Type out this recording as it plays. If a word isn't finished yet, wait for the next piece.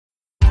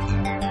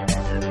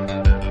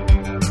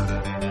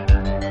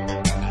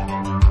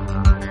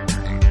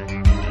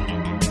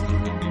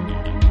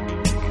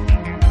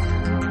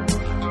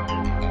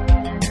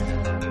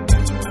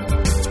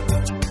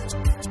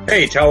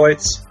Hey,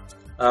 Towelites.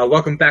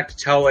 Welcome back to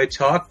Towelite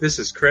Talk. This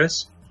is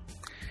Chris.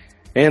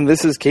 And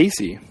this is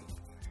Casey.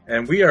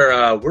 And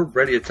we're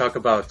ready to talk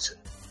about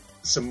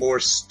some more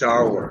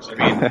Star Wars. I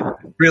mean,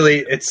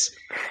 really, it's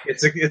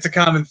a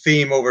common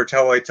theme over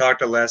Towelite Talk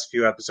the last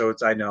few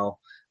episodes. I know,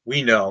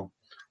 we know,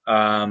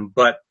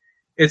 but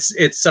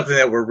it's something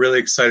that we're really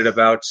excited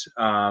about.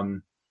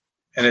 And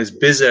as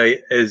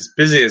busy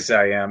as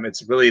I am,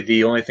 it's really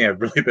the only thing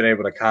I've really been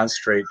able to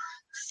concentrate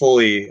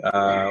fully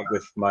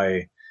with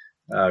my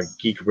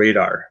Geek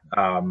Radar.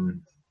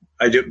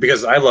 I do,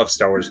 because I love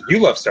Star Wars. You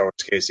love Star Wars,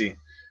 Casey,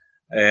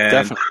 and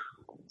Definitely.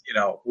 You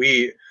know,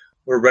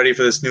 we're ready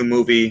for this new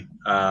movie.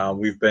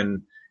 We've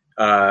been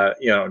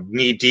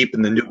knee deep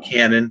in the new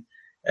canon,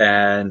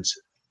 and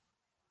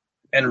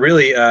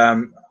really,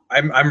 I'm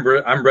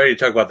ready to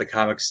talk about the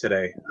comics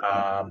today.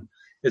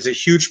 It's a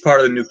huge part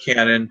of the new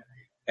canon,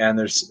 and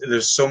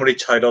there's so many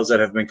titles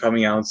that have been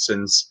coming out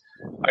since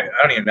I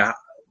don't even know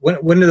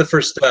when did the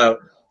first Star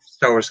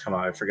Wars come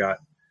out. I forgot.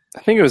 I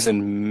think it was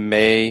in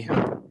May.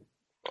 That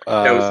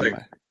was like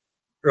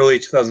early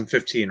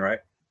 2015, right?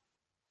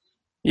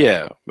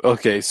 Yeah.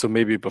 Okay. So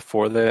maybe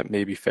before that,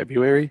 maybe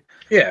February.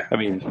 Yeah. I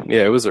mean,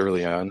 yeah, it was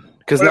early on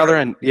because now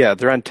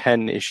they're on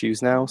 10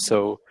 issues now.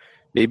 So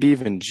maybe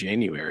even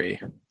January.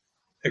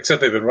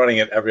 Except they've been running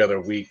it every other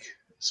week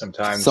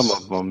sometimes. Some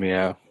of them,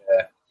 yeah.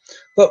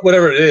 But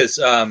whatever it is,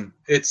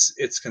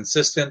 it's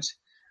consistent.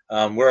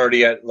 We're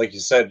already at, like you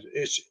said,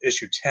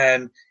 issue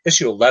 10,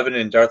 issue 11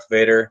 in Darth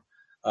Vader.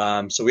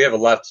 So we have a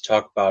lot to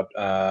talk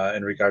about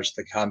in regards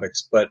to the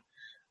comics. But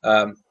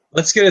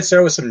let's get it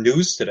started with some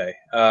news today.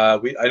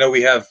 I know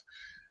we have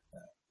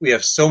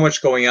so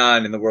much going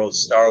on in the world of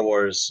Star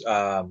Wars,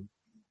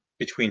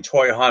 between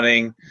toy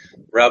hunting,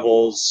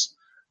 Rebels,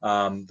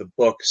 the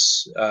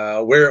books.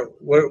 Where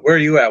are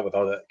you at with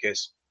all that,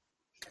 Case?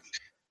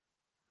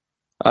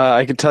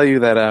 I can tell you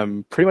that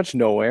I'm pretty much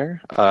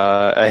nowhere.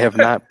 I have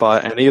not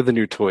bought any of the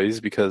new toys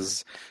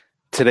because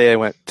today I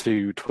went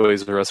to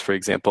Toys R Us, for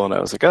example, and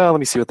I was like, oh, let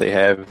me see what they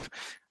have.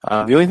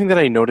 The only thing that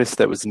I noticed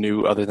that was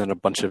new, other than a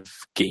bunch of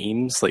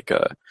games, like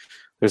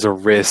there's a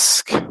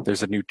Risk,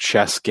 there's a new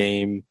chess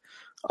game.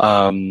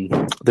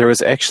 There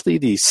was actually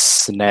these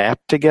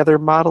Snap Together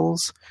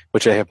models,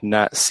 which I have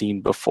not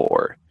seen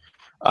before.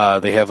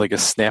 They have like a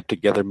Snap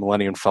Together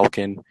Millennium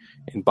Falcon,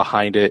 and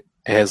behind it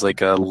has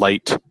like a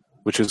light,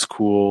 which is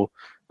cool.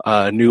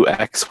 New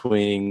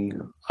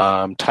X-Wing,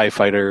 TIE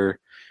Fighter,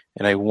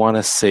 and I want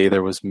to say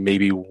there was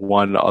maybe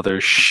one other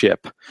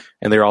ship,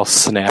 and they're all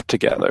snapped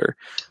together.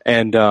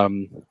 And I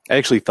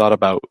actually thought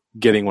about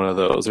getting one of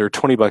those. They were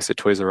 $20 at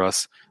Toys R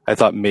Us. I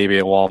thought maybe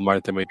at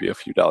Walmart they might be a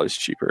few dollars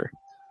cheaper.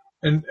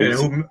 And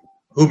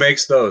who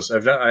makes those? I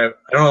don't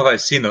know if I've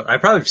seen them.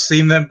 I've probably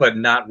seen them, but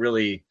not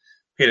really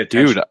paid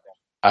attention. Dude,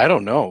 I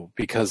don't know,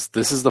 because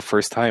this is the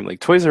first time. Like,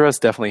 Toys R Us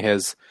definitely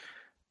has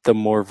the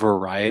more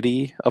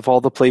variety of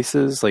all the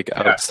places, like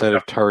outside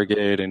of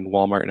Target and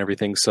Walmart and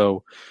everything.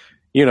 So,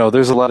 you know,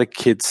 there's a lot of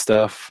kids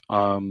stuff.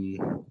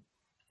 You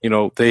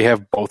know, they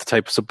have both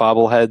types of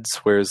bobbleheads,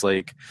 whereas,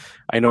 like,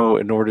 I know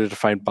in order to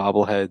find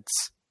bobbleheads,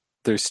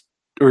 there's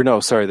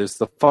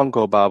the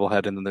Funko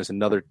bobblehead, and then there's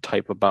another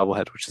type of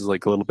bobblehead, which is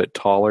like a little bit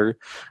taller.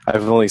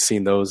 I've only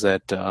seen those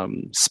at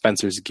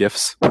Spencer's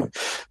Gifts,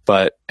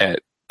 but at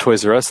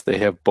Toys R Us, they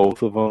have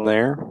both of them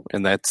there,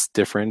 and that's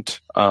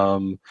different.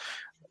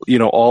 You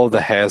know, all of the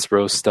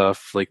Hasbro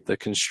stuff, like the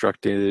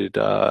constructed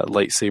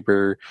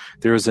lightsaber.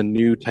 There was a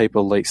new type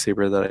of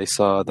lightsaber that I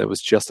saw that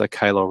was just a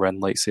Kylo Ren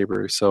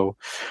lightsaber. So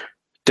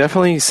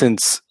definitely,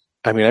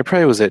 I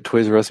probably was at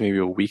Toys R Us maybe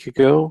a week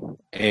ago,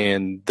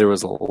 and there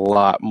was a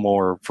lot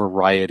more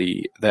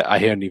variety that I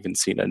hadn't even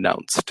seen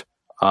announced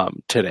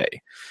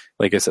today.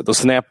 Like I said, those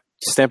snap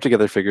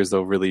together figures,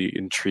 though, really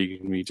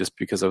intrigued me, just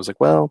because I was like,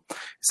 well,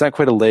 it's not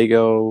quite a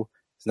Lego.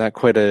 It's not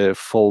quite a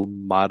full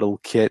model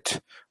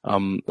kit. A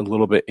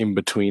little bit in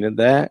between of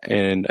that,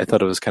 and I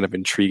thought it was kind of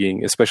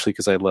intriguing, especially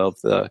because I love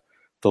the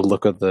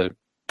look of the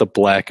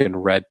black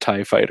and red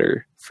TIE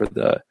Fighter for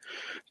the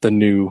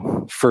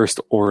new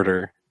First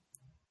Order.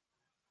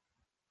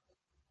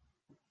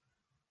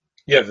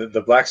 Yeah,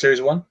 the Black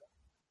Series one?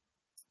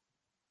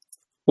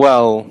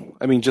 Well,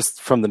 I mean,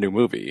 just from the new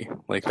movie,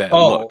 like that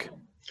look.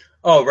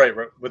 Oh, right,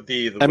 with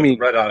the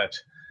red on it.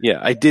 Yeah,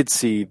 I did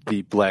see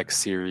the Black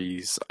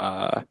Series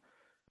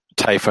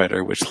TIE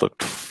Fighter, which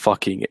looked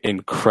fucking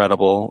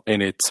incredible,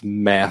 and it's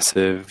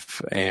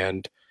massive.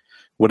 And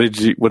what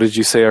did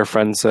you say our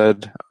friend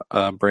said,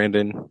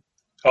 Brandon?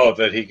 Oh,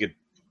 that you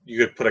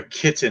could put a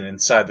kitten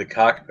inside the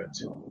cockpit.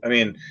 I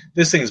mean,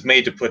 this thing's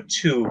made to put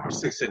two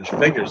 6-inch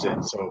figures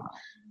in, so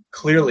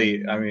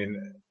clearly, I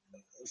mean,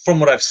 from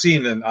what I've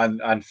seen on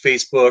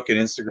Facebook and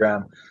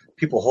Instagram,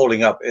 people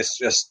holding up, it's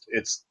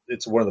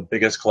one of the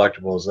biggest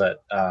collectibles that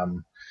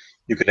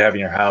you could have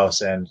in your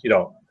house. And, you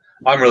know,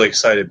 I'm really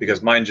excited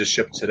because mine just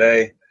shipped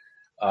today,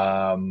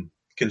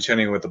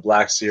 continuing with the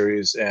Black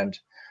Series, and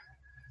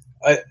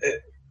I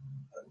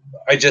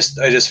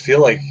just feel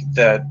like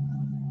that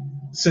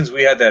since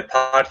we had that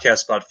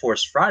podcast about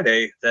Force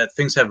Friday, that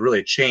things have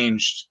really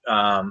changed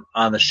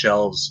on the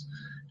shelves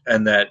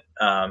and that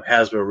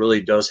Hasbro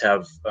really does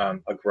have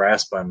a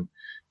grasp on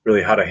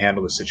really how to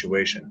handle the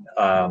situation.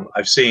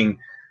 I've seen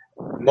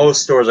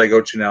most stores I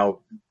go to now.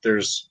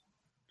 There's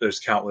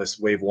countless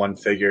Wave 1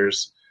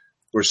 figures.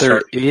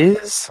 There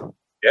is?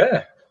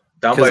 Yeah,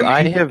 down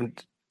by me.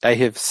 I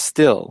have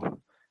still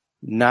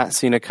not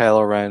seen a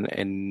Kylo Ren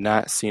and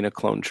not seen a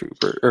Clone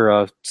Trooper or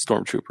a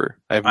Stormtrooper.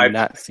 I've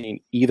not seen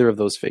either of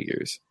those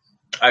figures.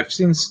 I've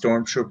seen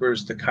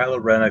Stormtroopers. The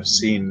Kylo Ren I've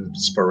seen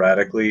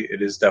sporadically.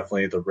 It is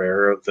definitely the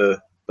rarer of the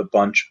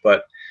bunch,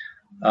 but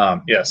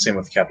yeah, same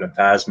with Captain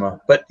Phasma.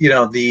 But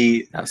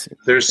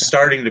there's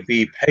starting to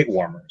be peg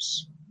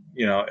warmers.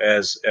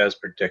 As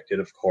predicted,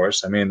 of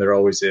course. I mean, there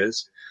always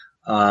is.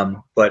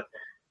 But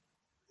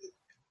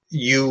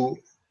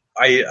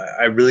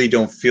I really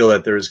don't feel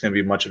that there's going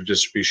to be much of a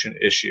distribution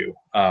issue.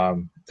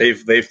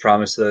 They've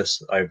promised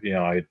this. I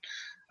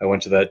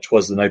went to that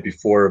 "Twas the Night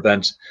Before"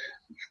 event.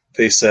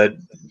 They said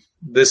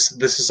this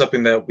is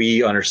something that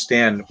we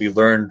understand. We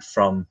learned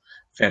from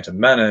Phantom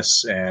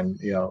Menace and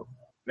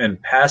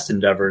past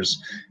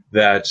endeavors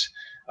that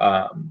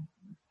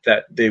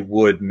they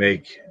would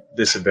make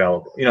this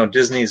available.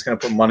 Disney is going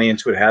to put money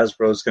into it.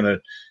 Hasbro is going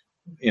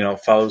to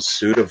follow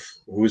suit of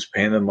who's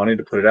paying the money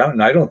to put it out,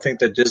 and I don't think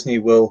that Disney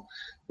will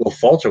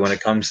falter when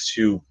it comes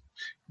to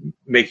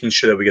making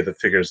sure that we get the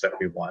figures that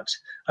we want.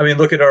 I mean,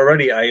 look at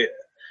already.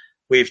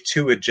 Wave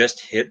 2 had just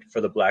hit for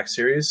the Black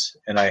Series,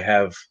 and I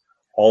have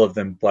all of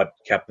them but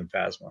Captain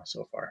Phasma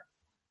so far,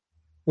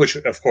 which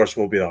of course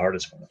will be the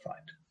hardest one to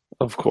find.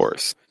 Of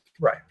course,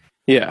 right?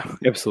 Yeah,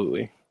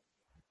 absolutely.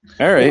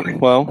 All right.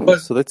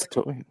 So that's.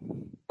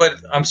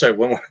 But I'm sorry.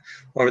 One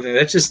more thing.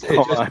 It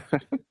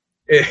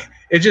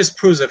just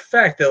proves a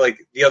fact that, like,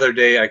 the other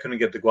day I couldn't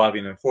get the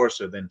Guavian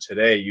Enforcer. Then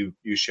today you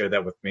shared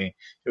that with me.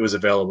 It was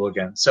available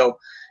again. So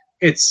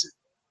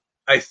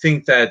I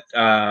think that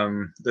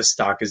the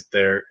stock is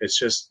there. It's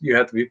just you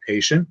have to be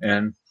patient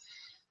and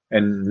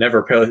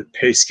never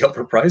pay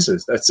scalper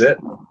prices. That's it.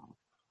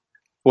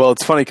 Well,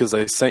 it's funny because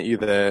I sent you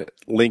the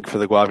link for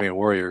the Guavian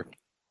Warrior,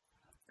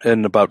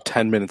 and about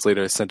 10 minutes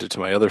later I sent it to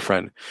my other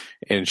friend,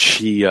 and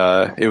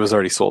it was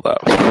already sold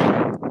out.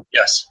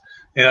 Yes.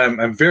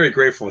 And I'm very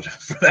grateful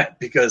for that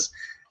because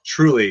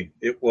truly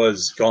it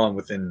was gone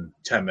within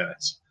 10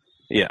 minutes.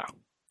 Yeah.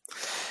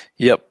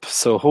 Yep.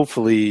 So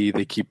hopefully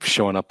they keep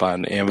showing up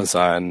on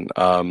Amazon.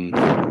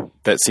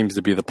 That seems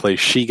to be the place.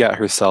 She got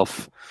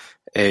herself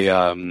a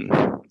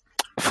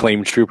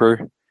Flame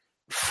Trooper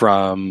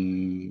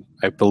from,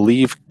 I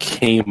believe,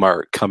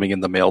 Kmart coming in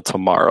the mail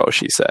tomorrow,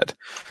 she said.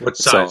 What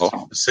size?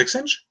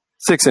 6-inch?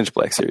 6-inch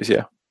Black Series,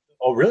 yeah.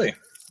 Oh, really?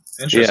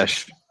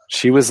 Interesting. Yeah,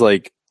 she was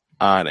like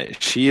on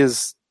it. She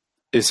is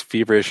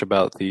feverish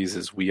about these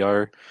as we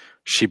are.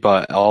 She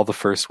bought all the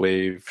first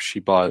wave. She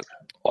bought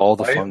all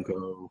the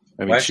Funko.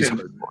 I mean, she's.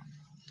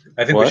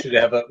 I think we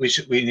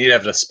need to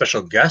have a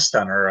special guest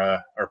on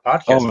our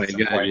podcast. Oh my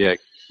god! Yeah,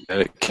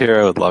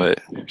 Kara would love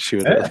it. She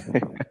would. Yeah.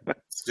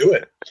 Let's do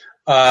it.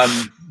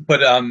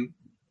 But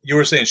you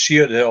were saying she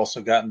had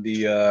also gotten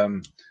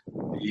the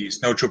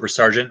Snow Trooper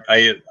Sergeant.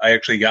 I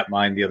actually got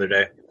mine the other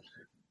day.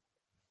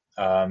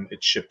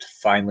 It shipped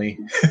finally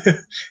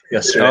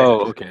yesterday.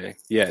 Oh, okay.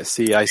 Yeah.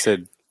 See, I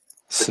said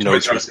Snow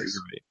Trooper.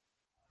 Right.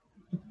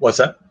 What's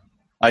that?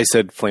 I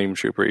said Flame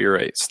Trooper. You're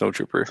right. Snow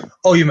Trooper.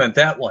 Oh, you meant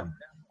that one?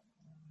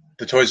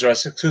 The Toys R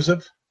Us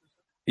exclusive?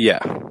 Yeah.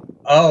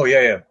 Oh,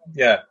 yeah.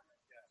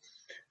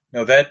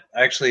 No, that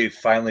I actually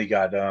finally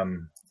got a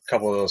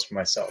couple of those for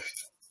myself.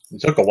 It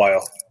took a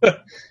while,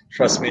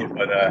 trust me,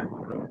 but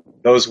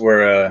those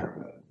were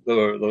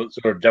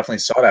definitely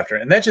sought after,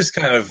 and that just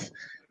kind of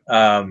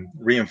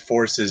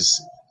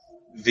reinforces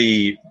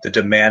the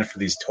demand for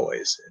these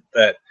toys.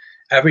 That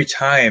every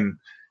time,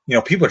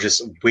 people are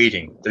just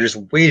waiting. They're just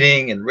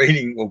waiting and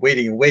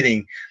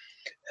waiting.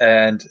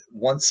 And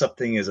once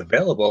something is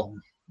available,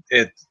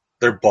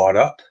 they're bought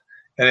up.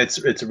 And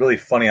it's really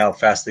funny how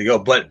fast they go.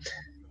 But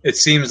it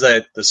seems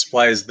that the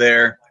supply is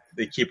there.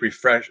 They keep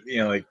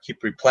they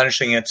keep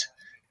replenishing it,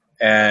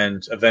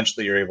 and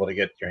eventually you're able to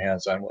get your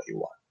hands on what you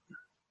want.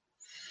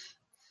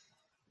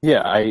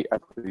 Yeah, I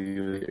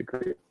completely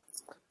agree.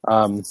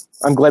 I'm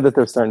glad that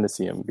they're starting to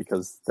see him,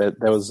 because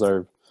that was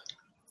our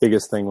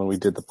biggest thing when we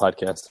did the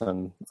podcast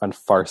on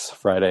Farce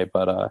Friday.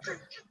 But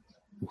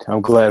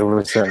I'm glad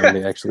we're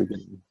starting to actually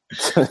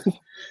get.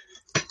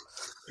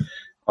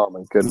 Oh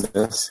my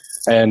goodness!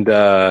 And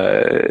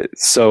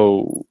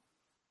so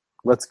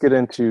let's get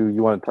into.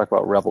 You want to talk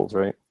about Rebels,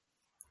 right?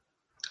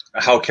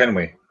 How can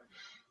we?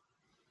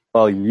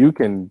 Well, you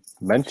can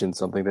mention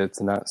something that's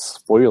not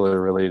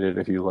spoiler related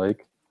if you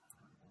like.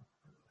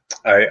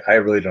 I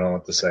really don't know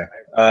what to say.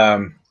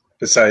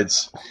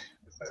 Besides,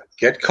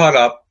 get caught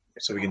up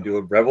so we can do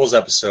a Rebels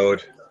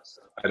episode.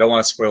 I don't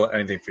want to spoil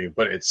anything for you,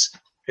 but it's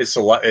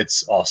a lot.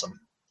 It's awesome.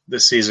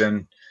 This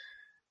season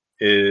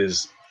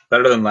is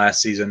better than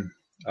last season.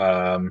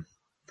 Lots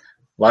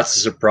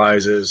of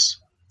surprises.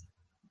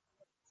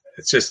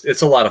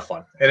 It's a lot of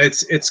fun, and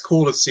it's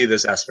cool to see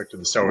this aspect of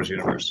the Star Wars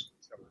universe.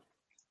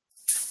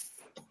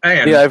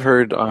 And yeah, I've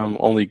heard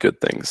only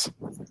good things.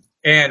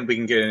 and we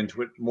can get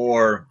into it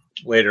more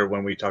later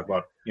when we talk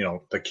about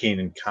the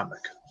Kanan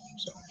comic.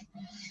 So.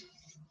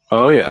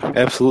 Oh yeah,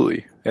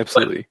 absolutely. But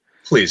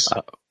please,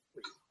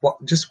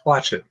 just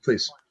watch it,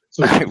 please.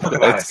 So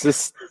it's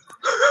just.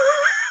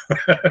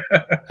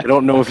 I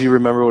don't know if you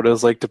remember what it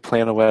was like to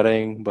plan a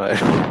wedding,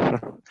 but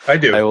I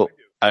do.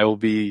 I will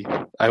be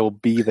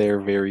there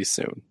very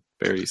soon.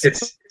 Very soon.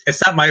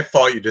 It's not my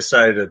fault you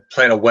decided to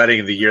plan a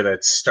wedding the year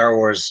that Star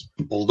Wars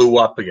blew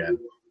up again.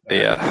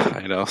 Yeah,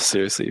 I know.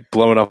 Seriously,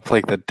 blowing up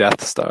like the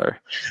Death Star.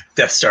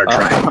 Death Star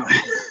triangle.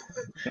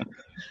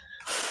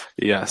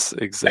 Yes,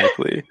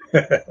 exactly.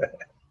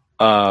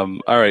 All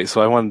right,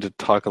 so I wanted to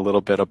talk a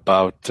little bit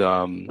about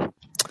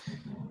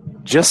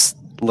just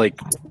like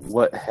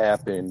what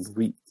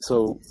happened.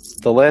 So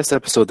the last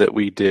episode that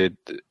we did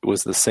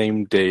was the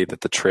same day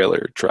that the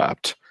trailer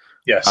dropped.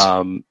 Yes.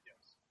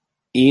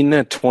 In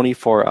a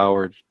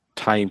 24-hour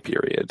time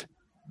period,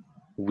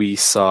 we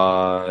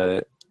saw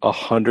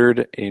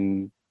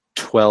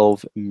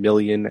 112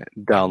 million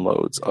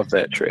downloads of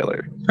that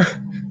trailer.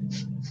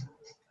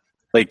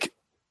 Like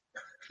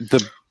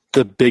the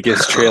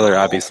biggest trailer,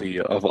 obviously,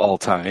 of all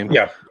time.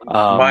 Yeah,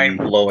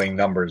 mind-blowing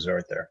numbers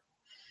right there.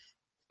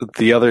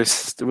 The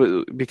others,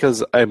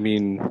 because I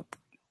mean,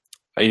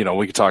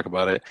 we could talk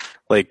about it.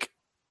 Like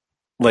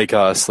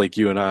us, like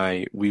you and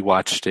I, we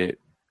watched it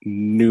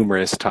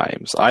numerous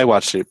times. I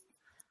watched it.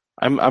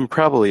 I'm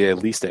probably at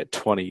least at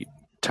 20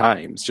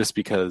 times, just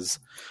because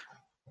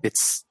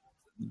it's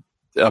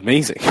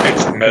amazing.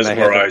 It's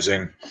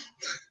mesmerizing.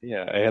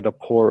 I had to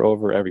pore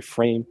over every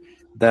frame.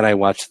 Then I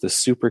watched the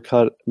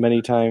supercut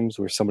many times,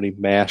 where somebody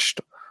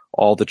mashed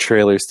all the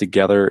trailers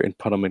together and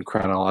put them in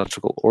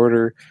chronological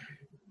order.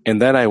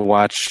 And then I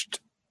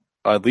watched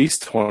at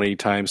least 20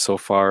 times so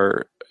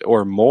far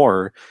or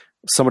more.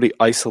 Somebody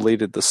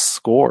isolated the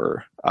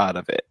score out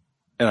of it,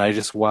 and I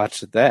just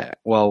watched that.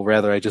 Well,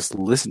 rather, I just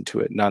listened to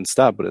it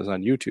nonstop, but it was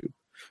on YouTube.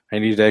 I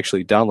needed to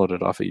actually download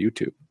it off of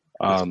YouTube.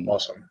 That's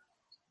awesome.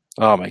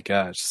 Oh my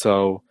gosh!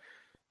 So,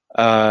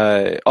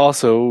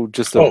 also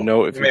just a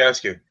note. Let me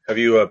ask you: have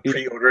you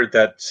pre-ordered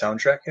that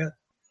soundtrack yet?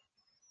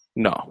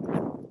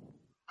 No.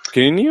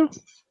 Can you?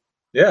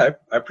 Yeah,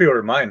 I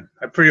pre-ordered mine.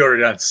 I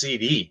pre-ordered it on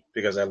CD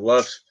because I'm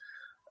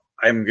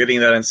getting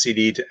that on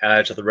CD to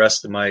add to the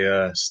rest of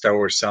my Star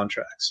Wars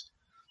soundtracks.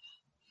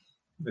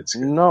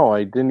 No,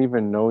 I didn't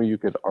even know you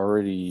could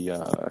already.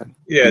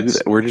 Yeah,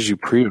 where did you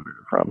pre-order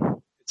it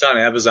from? It's on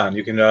Amazon.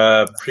 You can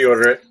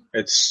pre-order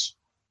it.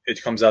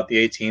 It comes out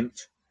the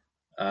 18th.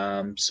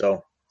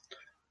 So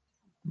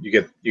you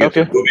get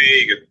the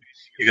movie.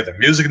 You get the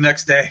music the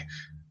next day.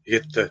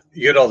 You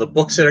get all the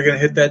books that are going to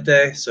hit that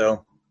day.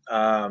 So.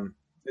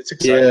 It's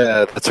exciting.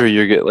 Yeah, that's where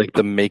you get like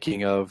the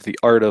making of the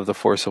art of The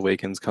Force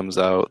Awakens comes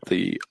out.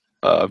 The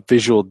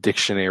visual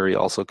dictionary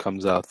also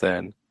comes out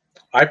then.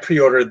 I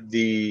pre-ordered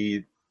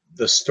the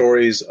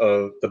backstories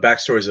of the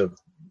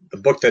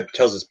book that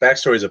tells us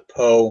backstories of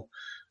Poe,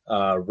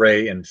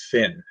 Rey, and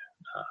Finn.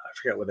 I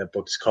forget what that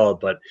book is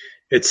called, but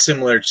it's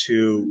similar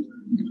to.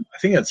 I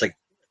think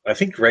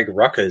Greg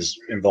Rucka is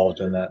involved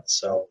in that.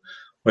 So,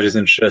 which is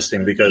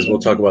interesting because we'll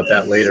talk about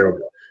that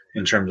later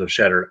in terms of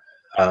Shattered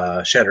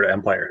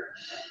Empire.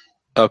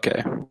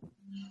 Okay.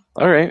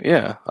 All right.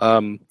 Yeah.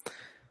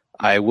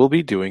 I will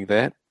be doing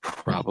that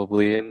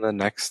probably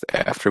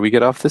after we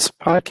get off this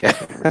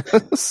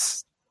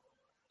podcast.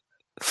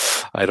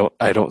 I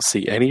don't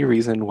see any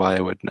reason why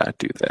I would not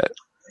do that.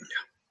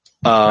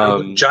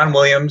 John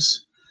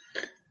Williams.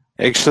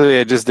 Actually,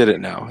 I just did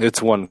it now.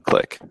 It's one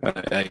click.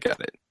 I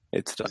got it.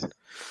 It's done.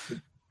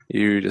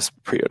 You just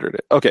pre-ordered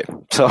it. Okay,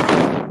 so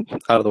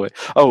out of the way.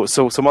 Oh,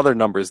 so some other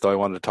numbers, though, I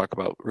wanted to talk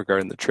about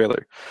regarding the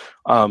trailer.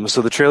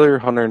 So the trailer,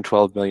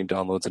 112 million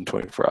downloads in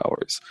 24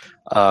 hours.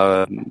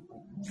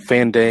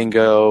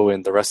 Fandango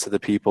and the rest of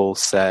the people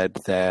said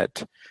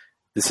that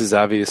this is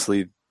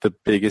obviously the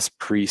biggest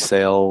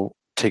pre-sale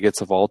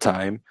tickets of all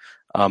time.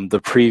 The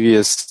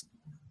previous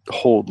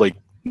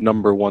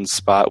number one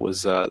spot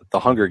was the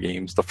Hunger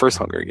Games, the first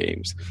Hunger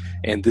Games,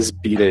 and this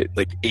beat it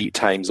 8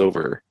 times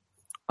over.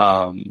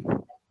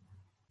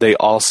 They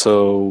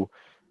also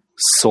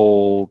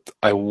sold,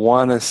 I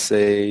want to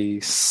say,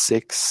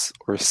 $6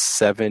 or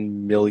 $7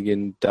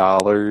 million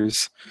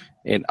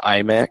in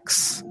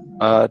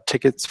IMAX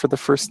tickets for the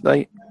first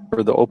night,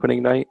 or the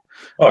opening night.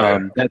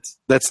 Okay.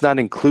 That's not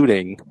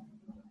including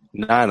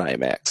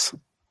non-IMAX.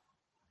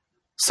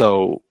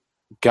 So,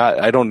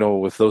 I don't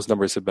know if those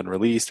numbers have been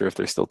released or if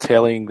they're still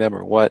tallying them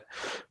or what,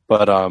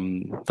 but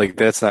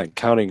that's not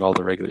counting all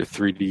the regular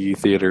 3D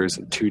theaters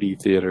and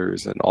 2D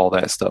theaters and all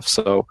that stuff.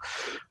 So,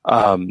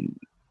 when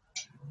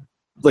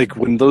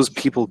those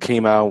people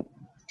came out,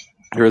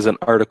 there was an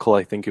article,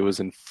 I think it was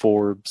in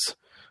Forbes,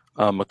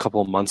 a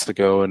couple of months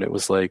ago, and it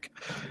was like,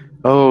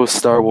 oh,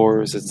 Star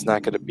Wars, it's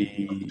not going to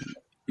be,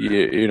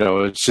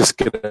 it's just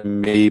going to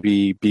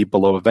maybe be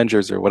below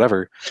Avengers or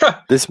whatever.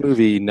 This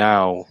movie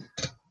now,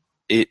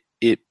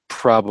 it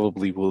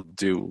probably will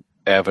do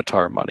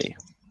Avatar money.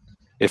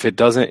 If it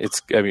doesn't,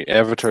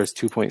 Avatar is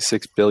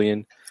 $2.6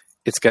 billion.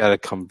 It's got to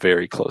come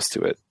very close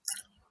to it.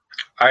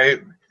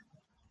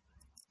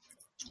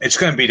 It's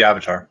going to beat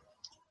Avatar.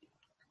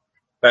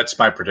 That's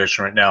my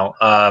prediction right now.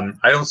 I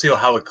don't see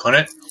how it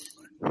couldn't.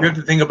 You have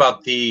to think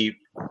about the...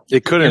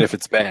 It couldn't if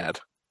it's bad.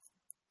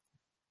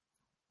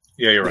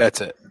 Yeah, you're right.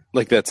 That's it.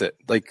 That's it.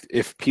 Like,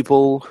 if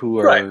people who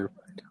are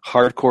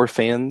hardcore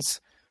fans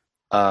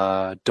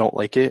don't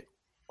like it,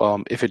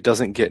 if it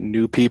doesn't get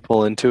new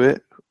people into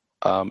it,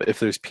 if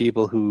there's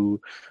people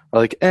who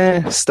are like,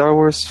 Star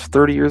Wars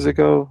 30 years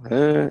ago,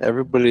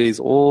 everybody's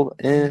old,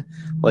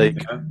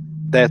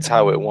 that's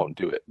how it won't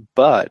do it.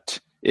 But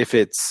if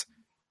it's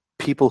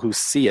people who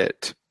see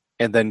it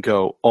and then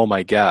go, oh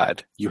my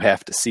God, you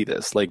have to see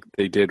this, like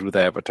they did with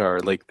Avatar,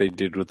 like they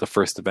did with the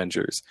first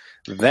Avengers,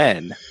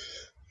 then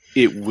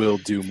it will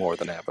do more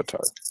than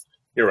Avatar.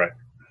 You're right.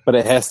 But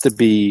it has to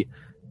be,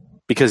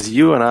 because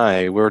you and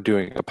I, we're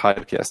doing a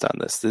podcast on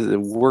this.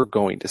 We're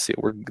going to see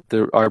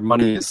it. Our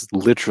money is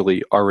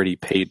literally already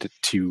paid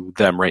to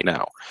them right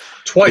now.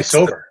 Twice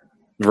over.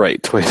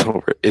 Twice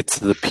over. It's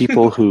the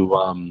people who,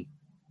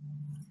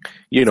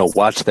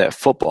 watch that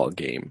football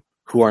game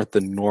who aren't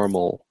the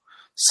normal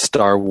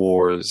Star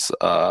Wars,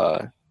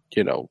 goers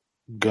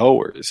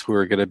who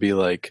are going to be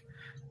like,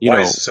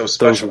 why is it so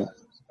special?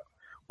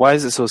 Why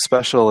is it so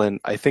special? And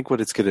I think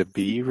what it's going to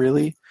be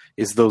really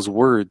is those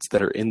words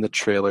that are in the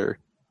trailer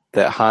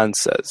that Han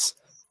says,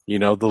 the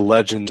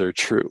legends are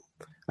true.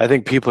 I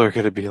think people are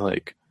going to be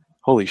like,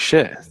 holy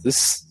shit,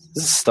 this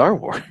is Star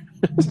Wars.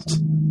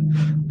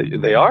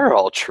 They are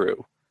all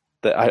true.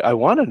 I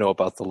want to know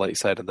about the light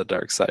side and the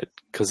dark side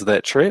because of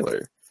that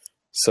trailer.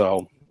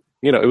 So,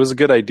 it was a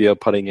good idea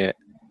putting it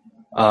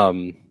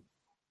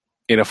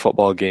in a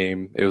football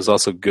game. It was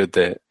also good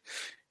that,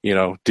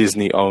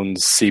 Disney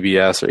owns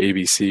CBS or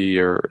ABC,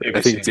 or ABC.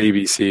 I think it's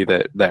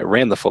ABC that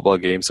ran the football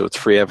game, so it's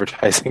free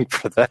advertising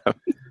for them.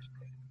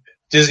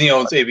 Disney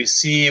owns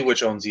ABC,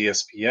 which owns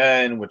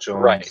ESPN, which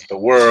owns the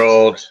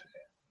world.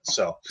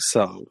 So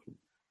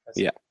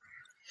yeah.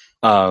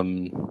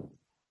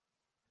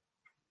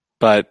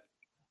 But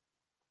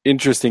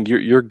interesting,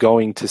 you're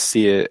going to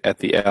see it at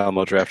the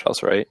Alamo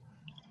Drafthouse, right?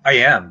 I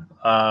am.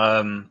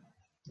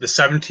 The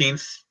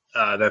 17th,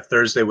 that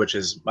Thursday, which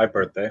is my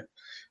birthday.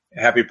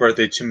 Happy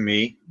birthday to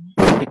me.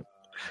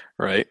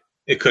 Right.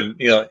 It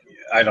couldn't,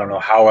 I don't know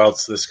how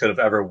else this could have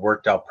ever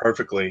worked out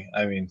perfectly.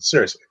 I mean,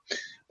 seriously.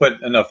 But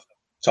enough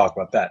talk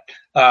about that.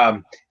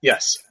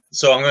 Yes.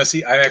 So I'm going to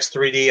see IMAX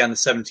 3D on the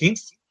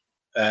 17th.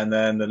 And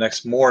then the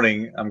next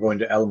morning, I'm going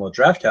to Alamo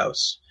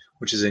Drafthouse,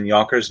 which is in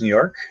Yonkers, New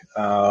York,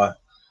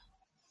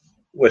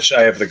 which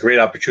I have the great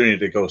opportunity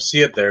to go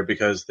see it there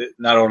because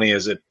not only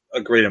is it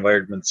a great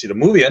environment to see the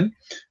movie in,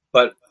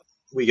 but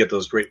we get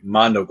those great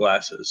Mondo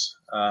glasses.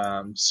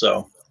 And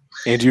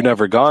you've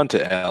never gone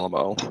to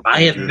Alamo.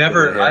 I have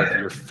never.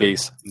 Your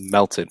face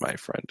melted, my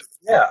friend.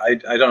 Yeah, I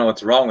don't know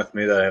what's wrong with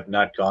me that I have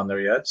not gone there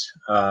yet.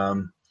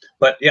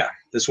 But yeah,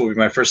 this will be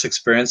my first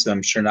experience, and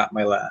I'm sure not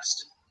my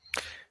last.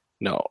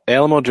 No,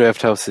 Alamo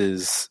Drafthouse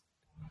is,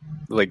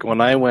 like,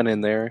 when I went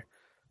in there,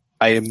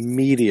 I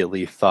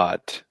immediately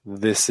thought,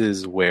 this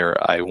is where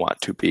I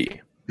want to be.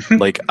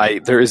 Like,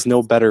 there is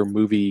no better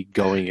movie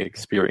going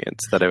experience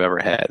that I've ever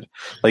had.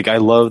 Like, I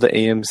love the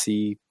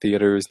AMC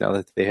theaters now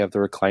that they have the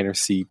recliner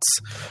seats.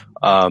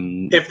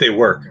 If they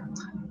work.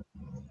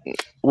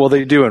 Well,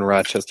 they do in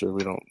Rochester.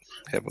 We don't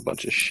have a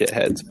bunch of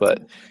shitheads,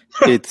 but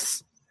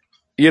it's,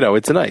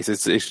 it's nice.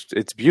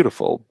 It's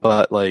beautiful.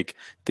 But, like,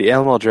 the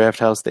Alamo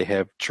Drafthouse, they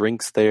have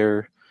drinks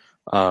there.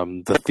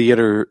 The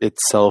theater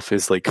itself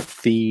is, like,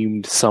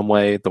 themed some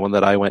way. The one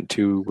that I went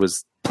to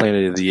was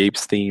Planet of the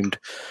Apes themed.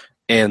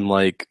 And,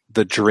 like,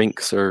 the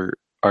drinks are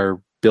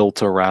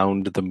built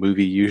around the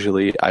movie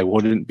usually. I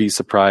wouldn't be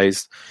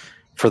surprised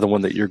for the one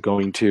that you're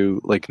going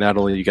to. Like, not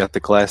only you got the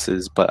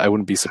glasses, but I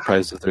wouldn't be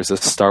surprised if there's a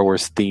Star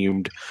Wars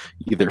themed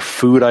either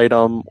food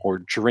item or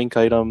drink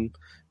item.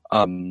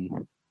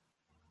 And,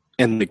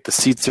 like, the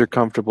seats are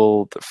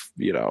comfortable.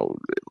 You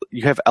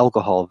have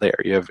alcohol there.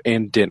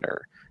 And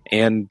dinner.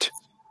 And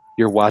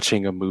you're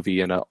watching a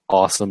movie in an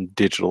awesome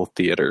digital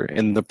theater.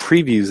 And the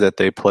previews that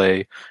they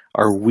play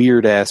are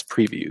weird-ass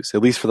previews,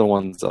 at least for the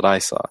ones that I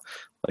saw.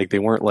 Like, they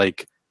weren't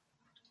like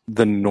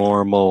the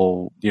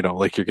normal,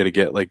 like you're going to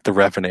get like The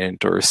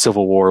Revenant or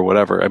Civil War or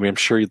whatever. I mean, I'm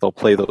sure they'll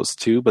play those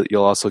too, but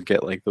you'll also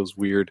get like those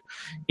weird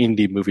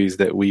indie movies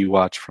that we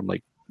watch from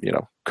like,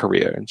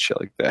 Korea and shit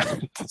like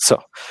that.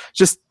 So,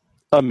 just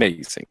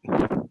amazing.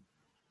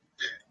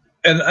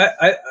 And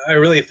I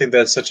really think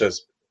that's such an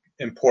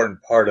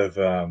important part of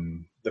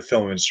the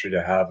film industry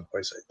to have a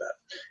place like that.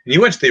 And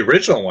you went to the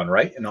original one,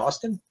 right, in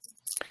Austin?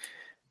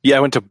 Yeah, I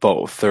went to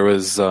both. There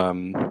was,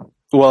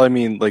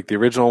 like the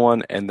original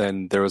one, and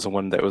then there was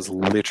one that was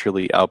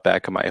literally out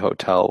back of my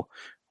hotel,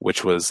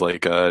 which was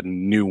like a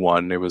new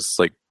one. It was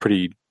like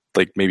pretty,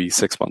 like maybe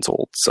 6 months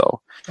old.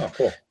 So, oh,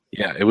 cool.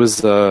 Yeah, it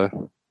was.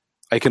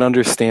 I can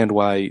understand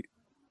why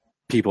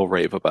people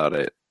rave about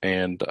it,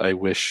 and I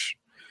wish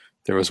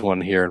there was one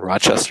here in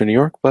Rochester, New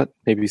York, but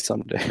maybe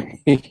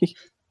someday.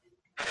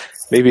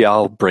 Maybe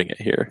I'll bring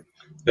it here.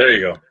 There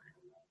you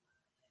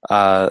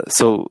go.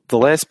 So the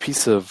last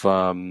piece of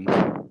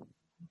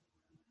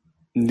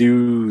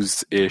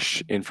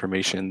news-ish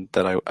information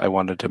that I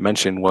wanted to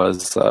mention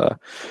was there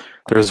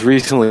was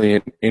recently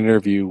an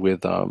interview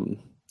with I'm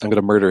going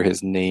to murder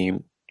his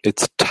name.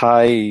 It's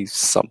Ty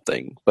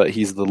something, but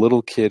he's the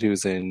little kid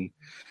who's in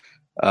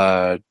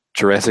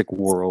Jurassic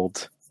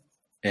World,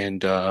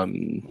 and I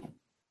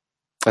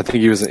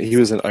think he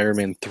was in Iron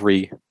Man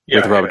 3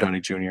 with Robert Downey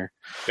Jr.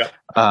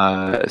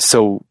 Yeah.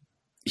 So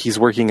he's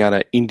working on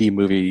an indie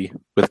movie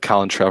with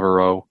Colin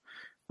Trevorrow,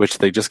 which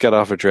they just got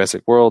off of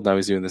Jurassic World. Now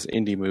he's doing this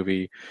indie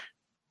movie.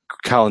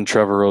 Colin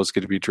Trevorrow is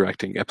going to be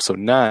directing episode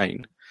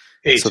 9.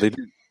 8. So they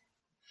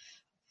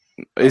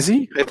is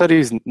he? I thought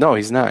he's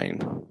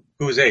 9.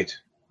 Who's 8?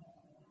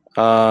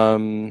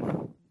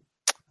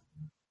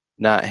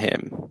 Not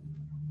him,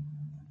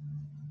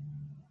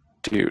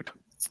 dude.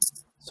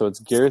 So it's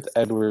Gareth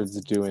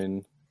Edwards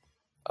doing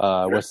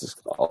what's this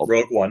called?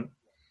 Rogue One.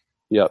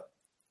 Yep.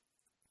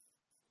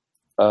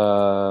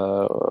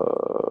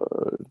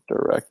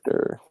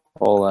 Director.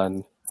 Hold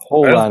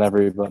on,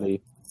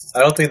 everybody. I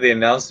don't think they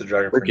announced the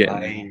director for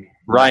 9.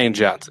 Rian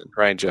Johnson.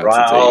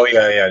 Oh,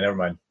 yeah, never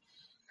mind.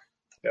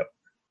 Yep.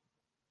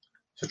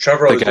 So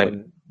Trevorrow's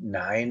doing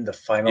 9, the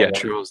final one? Yeah,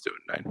 Trevorrow's doing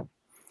 9.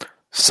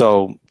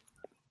 So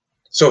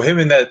him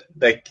and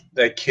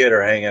that kid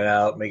are hanging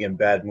out, making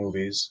bad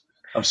movies.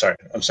 I'm sorry.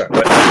 But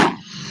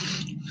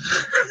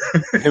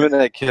him and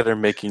that kid are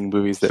making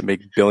movies that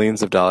make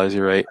billions of dollars.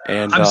 You're right.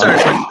 And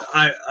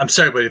I'm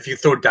sorry, but if you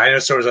throw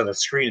dinosaurs on the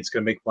screen, it's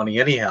going to make money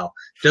anyhow.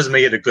 It doesn't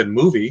make it a good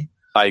movie.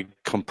 I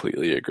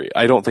completely agree.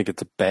 I don't think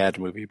it's a bad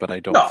movie, but I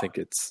don't think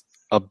it's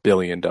a $1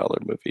 billion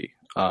movie.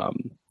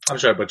 I'm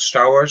sorry, but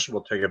Star Wars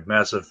will take a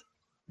massive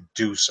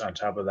deuce on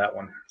top of that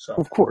one. So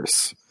of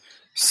course.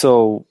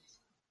 So,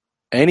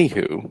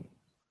 anywho,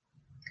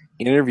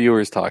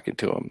 interviewers talking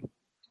to him,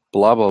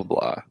 blah blah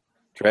blah,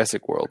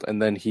 Jurassic World,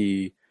 and then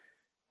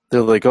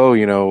they're like, oh,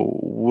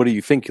 what do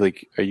you think?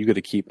 Like, are you going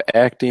to keep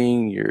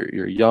acting?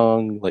 You're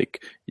young,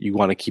 like, you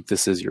want to keep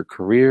this as your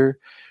career?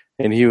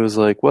 And he was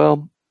like,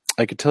 well,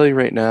 I could tell you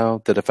right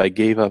now that if I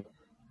gave up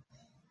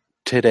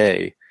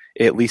today,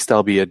 at least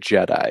I'll be a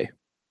Jedi.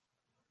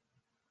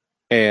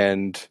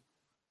 And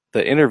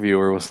the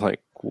interviewer was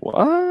like,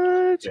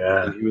 what?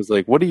 Yeah. And he was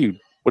like, what are you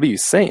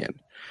saying?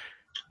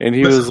 And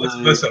he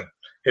listen.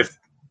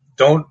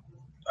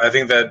 I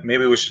think that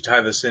maybe we should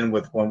tie this in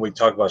with when we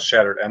talk about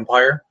Shattered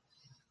Empire,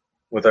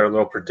 with our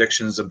little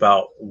predictions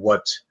about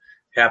what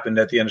happened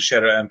at the end of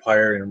Shattered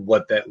Empire and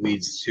what that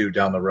leads to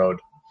down the road.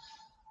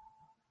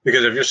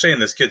 Because if you're saying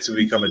this kid's to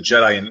become a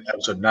Jedi in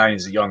episode 9,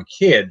 he's a young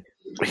kid.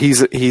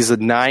 He's a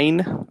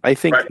 9, I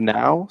think,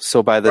 now.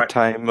 So by the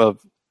time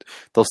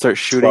they'll start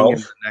shooting 12. in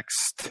the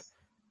next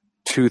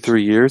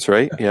 2-3 years,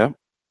 right? Yeah.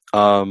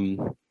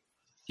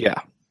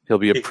 Yeah. He'll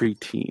be a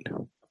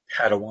preteen.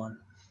 Padawan.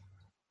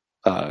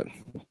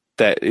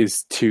 That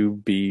is to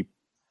be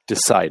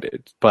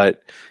decided.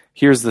 But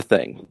here's the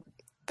thing.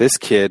 This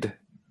kid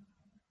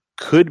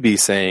could be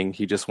saying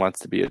he just wants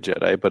to be a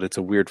Jedi, but it's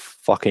a weird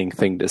fucking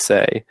thing to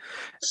say.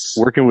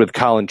 Working with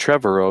Colin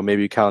Trevorrow,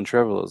 maybe Colin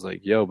Trevorrow is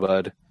like, yo,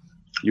 bud,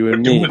 you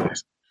and me,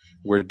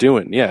 we're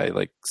doing,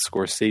 like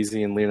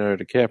Scorsese and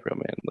Leonardo DiCaprio,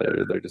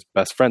 man. They're just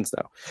best friends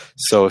now.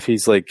 So if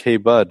he's like, hey,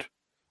 bud,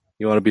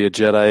 you want to be a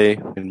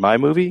Jedi in my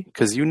movie?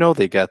 Because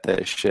they got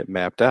that shit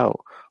mapped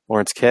out.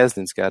 Lawrence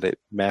Kasdan's got it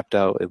mapped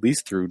out at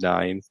least through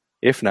 9,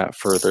 if not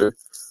further,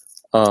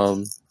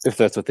 if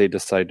that's what they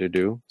decide to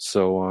do.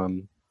 So,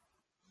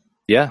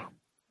 yeah,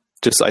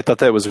 I thought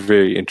that was a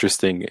very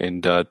interesting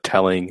and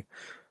telling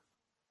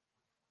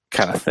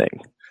kind of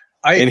thing.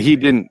 And he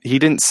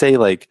didn't say,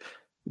 like,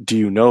 do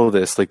you know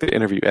this? Like, the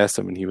interview asked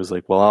him, and he was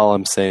like, well, all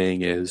I'm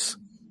saying is,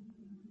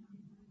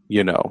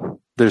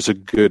 there's a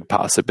good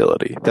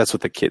possibility. That's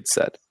what the kid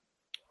said.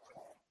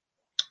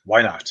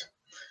 Why not?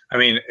 I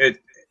mean,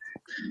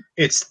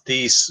 it's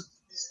the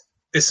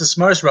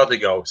smartest route to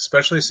go,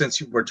 especially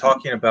since we're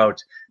talking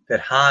about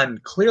that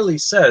Han clearly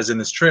says in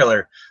this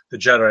trailer, the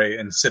Jedi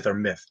and Sith are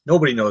myth.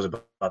 Nobody knows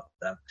about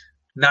them.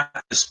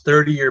 Not this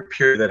 30-year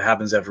period that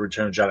happens after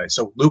Return of the Jedi.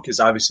 So Luke is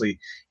obviously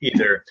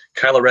either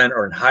Kylo Ren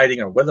or in hiding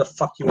or whatever the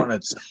fuck you want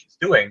to say he's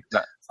doing.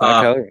 Not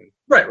Kylo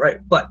Ren. Right.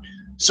 But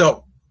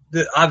so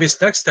the obvious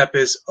next step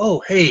is,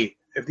 oh, hey,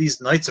 if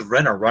these Knights of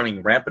Ren are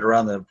running rampant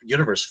around the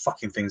universe,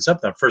 fucking things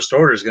up, then First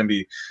Order is going to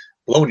be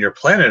blowing your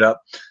planet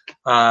up.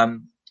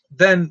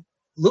 Then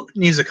Luke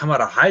needs to come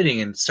out of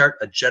hiding and start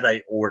a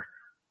Jedi Order.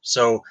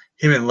 So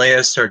him and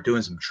Leia start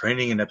doing some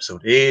training in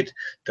episode 8,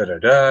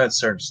 it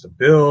starts to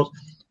build,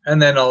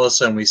 and then all of a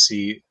sudden we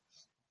see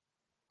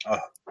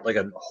like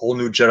a whole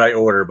new Jedi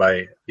Order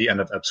by the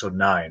end of episode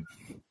 9.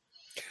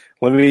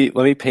 Let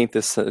me paint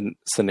this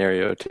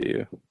scenario to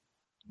you.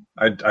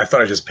 I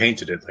thought I just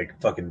painted it like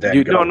fucking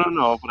dang.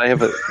 No, but I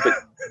have a.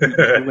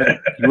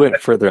 You went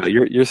further out.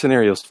 Your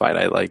scenario's fine.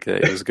 I like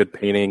it. It was a good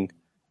painting.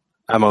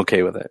 I'm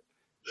okay with it.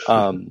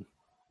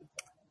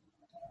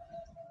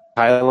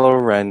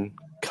 Kylo Ren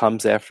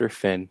comes after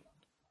Finn.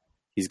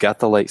 He's got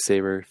the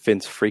lightsaber.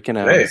 Finn's freaking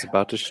out. Hey. He's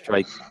about to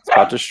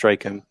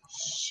strike him.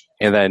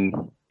 And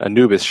then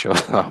Anubis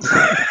shows up.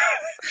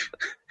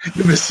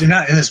 Anubis, you're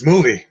not in this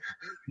movie.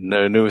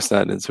 No, it's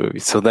not in this movie.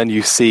 So then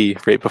you see,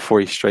 right before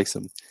he strikes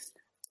him,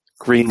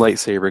 green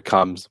lightsaber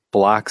comes,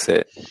 blocks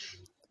it,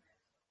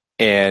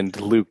 and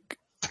Luke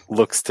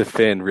looks to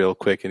Finn real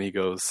quick and he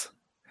goes,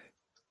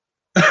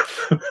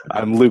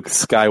 I'm Luke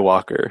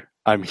Skywalker.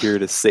 I'm here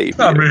to save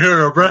you. I'm here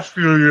to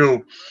rescue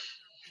you.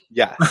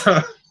 Yes.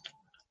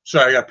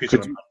 Sorry, I got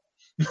pizza.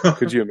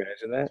 Could you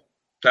imagine that?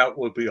 That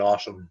would be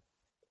awesome.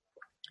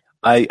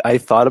 I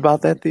thought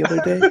about that the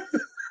other day,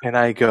 and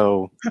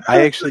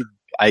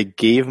I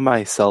gave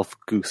myself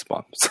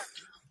goosebumps.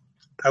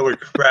 I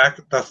would crack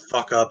the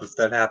fuck up if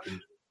that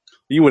happened.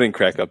 You wouldn't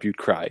crack up. You'd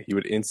cry. You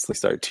would instantly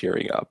start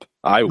tearing up.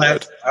 I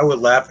would. I would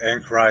laugh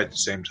and cry at the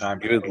same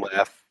time. You would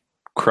laugh,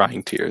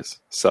 crying tears.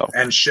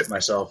 And shit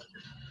myself.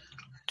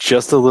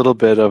 Just a little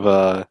bit of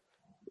a,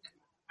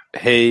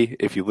 hey,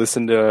 if you're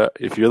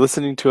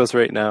listening to us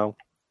right now,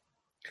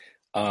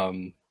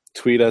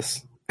 tweet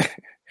us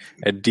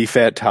at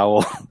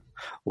DFATTowel.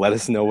 Let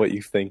us know what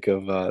you think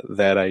of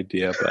that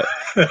idea. But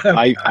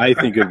I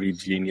think it would be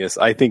genius.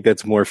 I think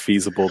that's more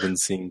feasible than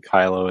seeing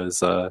Kylo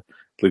as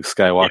Luke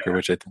Skywalker,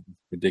 which I think is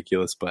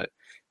ridiculous. But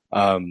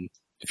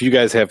if you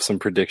guys have some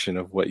prediction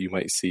of what you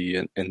might see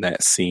in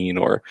that scene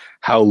or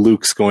how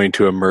Luke's going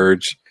to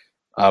emerge,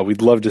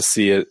 we'd love to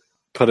see it.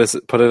 Put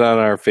it on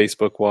our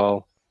Facebook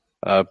wall.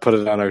 Put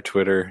it on our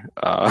Twitter.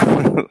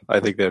 I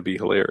think that'd be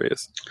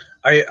hilarious.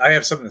 I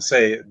have something to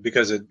say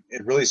because it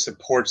really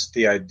supports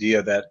the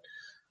idea that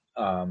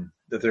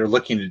they're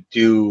looking to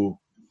do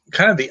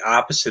kind of the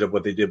opposite of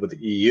what they did with the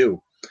EU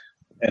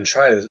and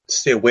try to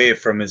stay away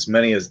from as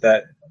many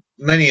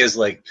as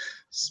like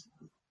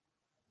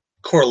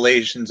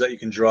correlations that you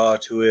can draw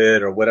to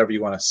it or whatever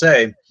you want to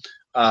say.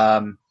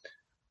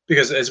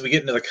 Because as we get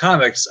into the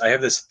comics, I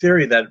have this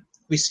theory that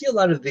we see a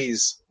lot of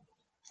these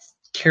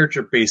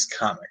character-based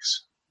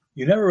comics.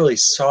 You never really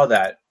saw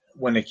that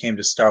when it came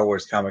to Star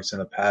Wars comics in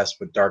the past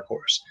with Dark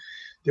Horse.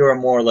 They were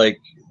more like,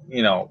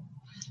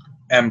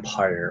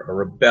 Empire or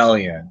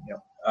Rebellion,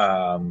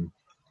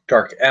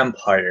 Dark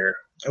Empire.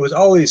 It was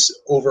always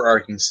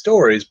overarching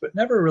stories, but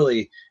never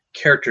really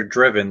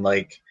character-driven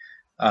like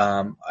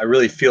I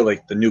really feel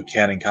like the new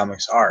canon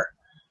comics are.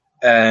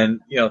 And,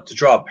 to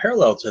draw a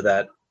parallel to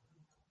that,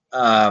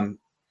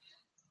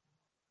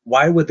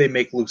 why would they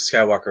make Luke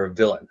Skywalker a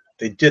villain?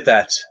 They did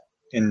that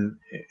in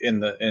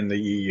the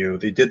EU.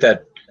 They did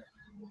that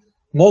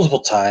multiple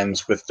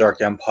times with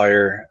Dark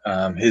Empire.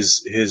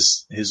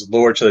 His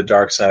lure to the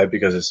dark side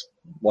because it's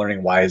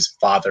wondering why his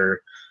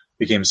father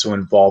became so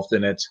involved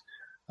in it.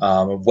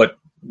 What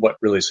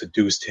really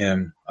seduced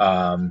him,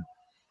 and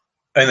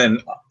then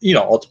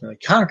ultimately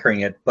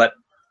conquering it. But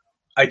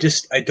I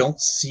don't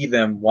see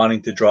them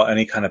wanting to draw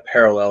any kind of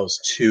parallels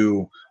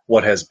to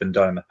what has been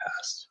done in the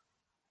past.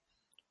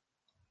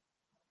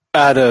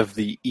 Out of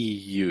the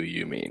EU,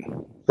 you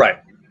mean? Right.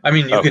 I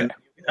mean,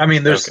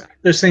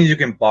 there's things you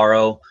can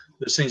borrow.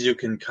 There's things you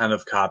can kind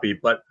of copy,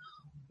 but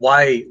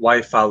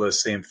why follow the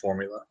same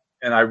formula?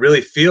 And I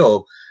really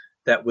feel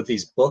that with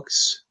these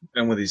books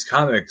and with these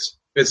comics,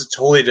 it's a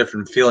totally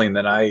different feeling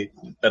than I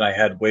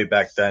had way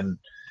back then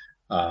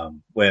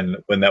when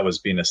that was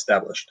being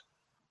established.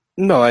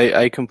 No,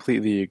 I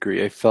completely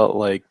agree. I felt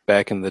like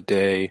back in the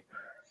day,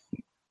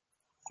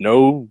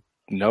 no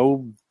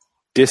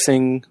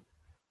dissing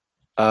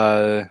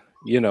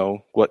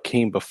what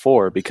came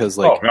before, because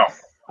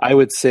I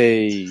would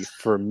say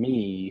for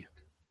me,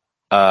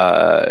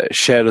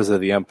 Shadows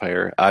of the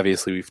Empire,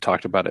 obviously we've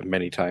talked about it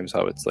many times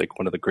how it's like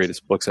one of the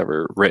greatest books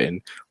ever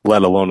written,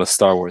 let alone a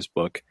Star Wars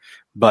book,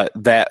 but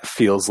that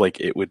feels like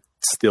it would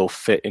still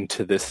fit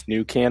into this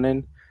new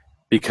canon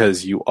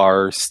because you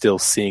are still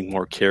seeing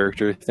more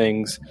character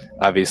things.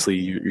 Obviously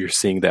you're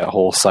seeing that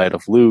whole side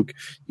of Luke.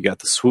 You got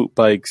the swoop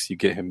bikes, you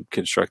get him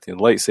constructing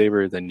the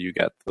lightsaber, then you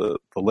got the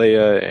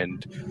Leia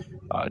and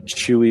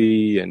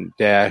Chewie and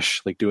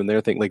Dash like doing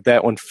their thing. Like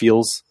that one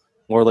feels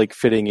more like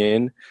fitting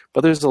in,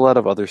 but there's a lot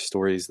of other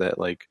stories that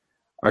like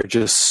are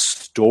just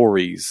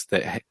stories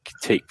that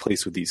take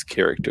place with these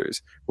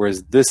characters,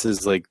 whereas this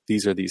is like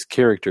these are these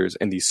characters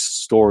and these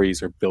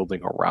stories are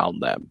building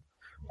around them.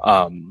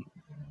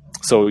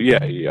 So yeah,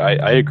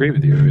 I agree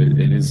with you.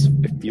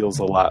 It feels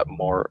a lot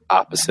more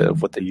opposite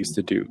of what they used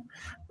to do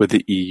with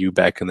the EU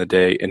back in the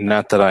day. And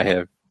not that I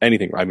have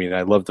anything. I mean,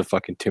 I love the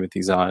fucking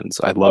Timothy Zahns.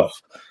 I love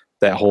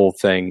that whole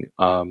thing.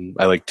 I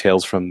like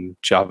Tales from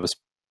Jabba's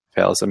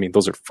Palace. I mean,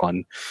 those are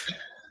fun.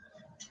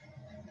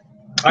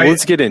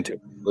 Let's get into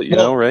it.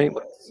 Right?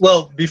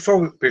 Well,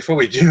 before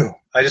we do,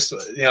 I just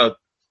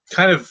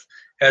kind of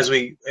as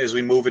we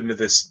move into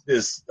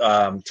this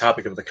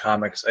topic of the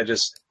comics, I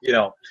just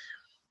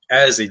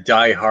as a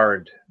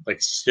diehard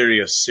like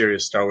serious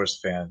Star Wars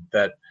fan,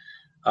 that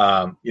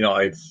I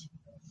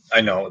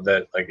know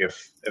that like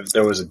if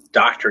there was a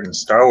doctorate in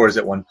Star Wars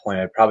at one point,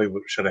 I probably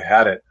should have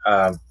had it.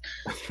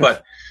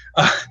 But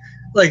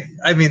like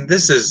I mean,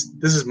 this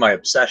is my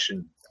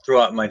obsession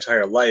throughout my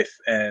entire life,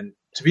 and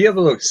to be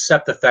able to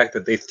accept the fact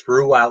that they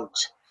threw out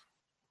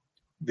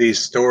these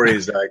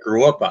stories that I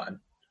grew up on,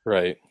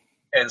 right,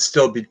 and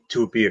still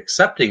be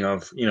accepting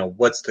of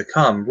what's to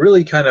come,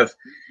 really kind of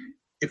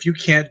if you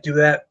can't do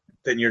that,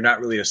 then you're not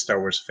really a Star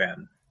Wars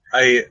fan.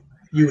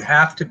 You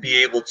have to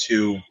be able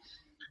to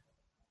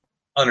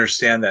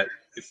understand that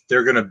if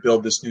they're going to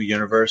build this new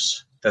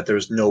universe, that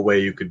there's no way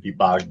you could be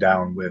bogged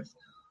down with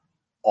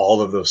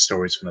all of those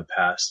stories from the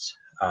past.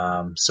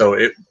 So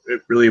it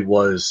really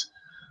was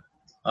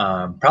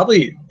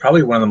probably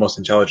one of the most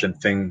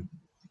intelligent things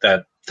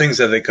that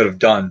they could have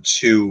done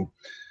to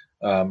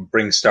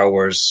bring Star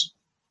Wars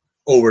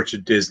over to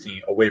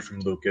Disney, away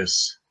from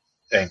Lucas,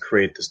 and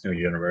create this new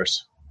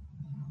universe.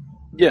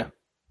 Yeah.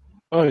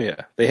 Oh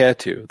yeah, they had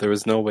to. There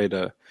was no way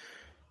to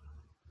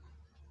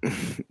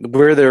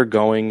where they're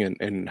going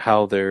and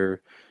how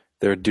they're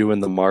doing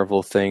the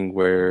Marvel thing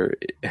where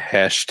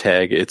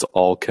hashtag it's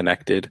all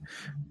connected.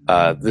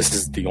 This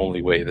is the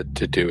only way to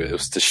do it,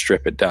 was to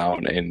strip it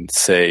down and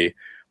say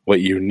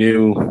what you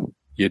knew,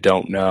 you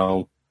don't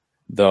know.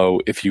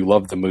 Though if you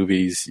love the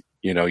movies,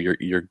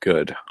 you're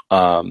good.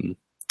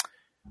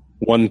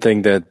 One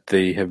thing that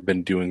they have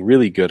been doing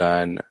really good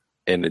on,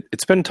 and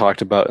it's been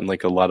talked about in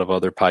like a lot of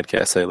other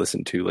podcasts I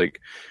listen to, like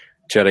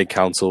Jedi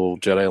Council,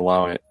 Jedi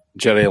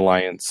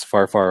Alliance,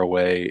 Far Far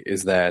Away,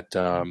 is that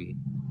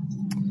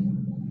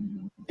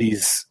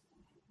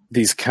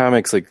these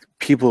comics, like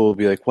people will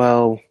be like,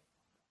 well,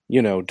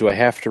 do I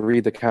have to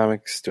read the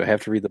comics? Do I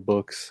have to read the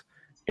books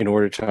in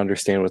order to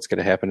understand what's going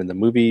to happen in the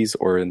movies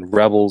or in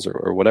Rebels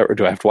or whatever?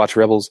 Do I have to watch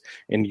Rebels?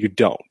 And you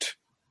don't.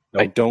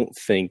 Nope. I don't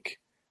think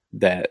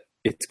that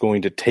it's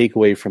going to take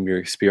away from your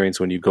experience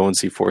when you go and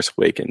see Force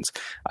Awakens.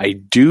 I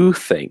do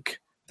think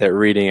that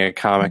reading a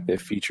comic that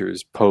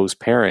features Poe's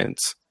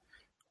parents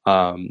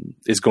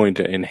is going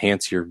to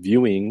enhance your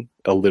viewing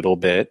a little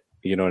bit.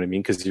 You know what I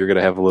mean? Because you're going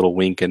to have a little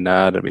wink and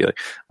nod and be like,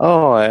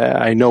 oh,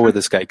 I know where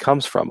this guy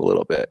comes from a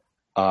little bit.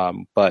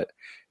 But,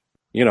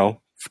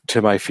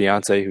 to my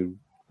fiance who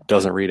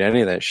doesn't read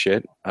any of that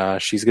shit,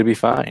 she's going to be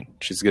fine.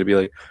 She's going to be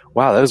like,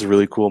 wow, that was a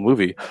really cool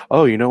movie.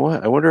 Oh, you know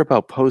what? I wonder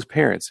about Poe's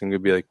parents. I'm going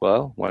to be like,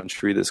 well, why don't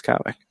you read this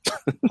comic?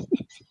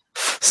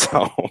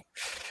 So,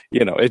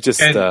 it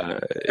just...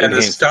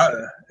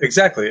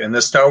 exactly. And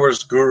the Star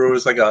Wars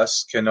gurus like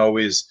us can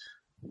always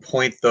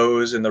point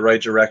those in the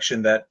right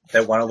direction that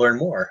want to learn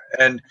more.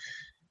 And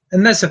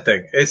that's the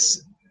thing.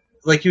 It's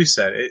like you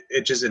said,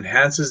 it just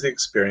enhances the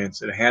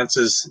experience. It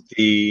enhances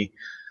the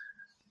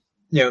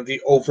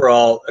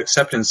overall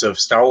acceptance of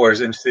Star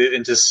Wars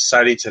into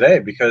society today.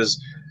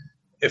 Because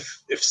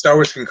if Star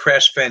Wars can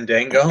crash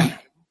Fandango,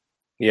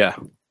 yeah,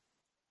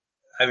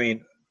 I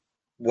mean,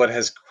 what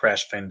has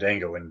crashed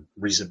Fandango in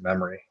recent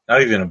memory?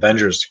 Not even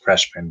Avengers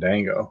crashed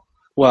Fandango.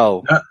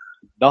 Well,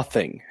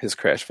 nothing has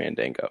crashed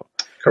Fandango.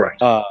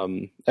 Correct.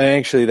 And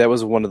actually, that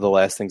was one of the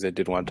last things I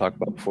did want to talk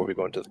about before we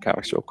go into the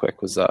comics real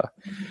quick, was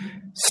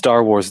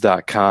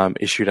StarWars.com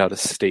issued out a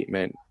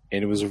statement,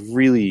 and it was a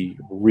really,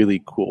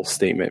 really cool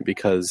statement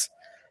because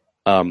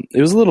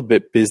it was a little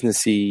bit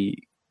businessy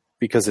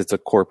because it's a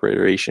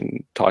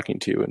corporation talking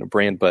to you and a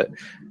brand, but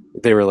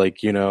they were like,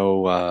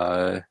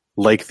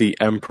 like the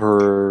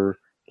Emperor,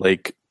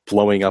 like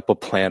blowing up a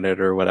planet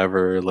or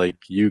whatever, like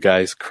you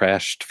guys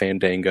crashed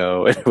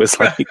Fandango. And it was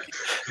like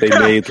they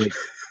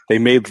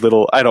made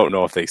little, I don't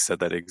know if they said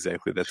that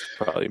exactly, that's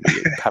probably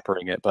me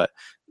peppering it, but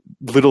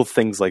little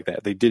things like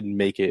that. They did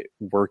make it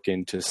work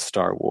into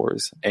Star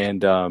Wars.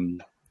 And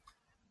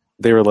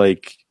they were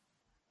like,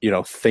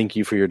 thank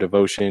you for your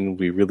devotion.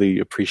 We really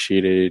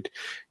appreciated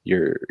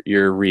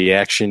your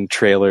reaction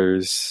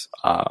trailers,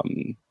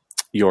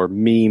 your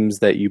memes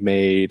that you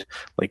made.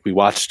 Like, we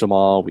watched them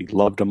all. We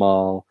loved them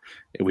all.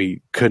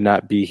 We could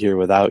not be here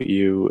without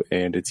you.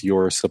 And it's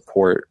your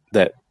support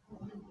that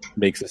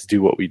makes us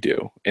do what we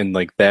do. And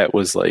like, that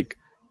was like,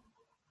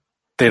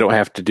 they don't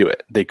have to do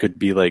it. They could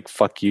be like,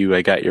 fuck you,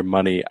 I got your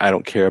money, I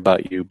don't care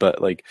about you. But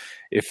like,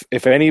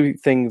 if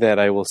anything that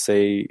I will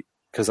say,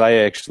 because I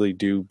actually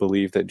do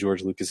believe that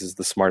George Lucas is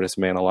the smartest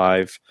man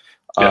alive.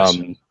 Yes.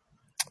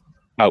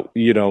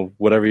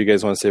 Whatever you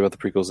guys want to say about the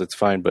prequels, it's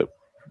fine. But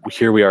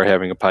here we are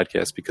having a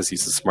podcast because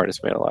he's the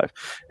smartest man alive.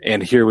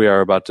 And here we are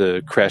about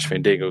to crash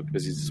Fandango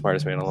because he's the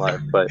smartest man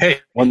alive. But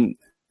hey,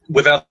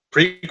 without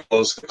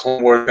prequels, the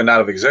Clone Wars could not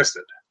have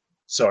existed.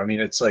 So, I mean,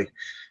 it's like,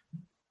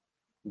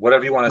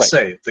 whatever you want to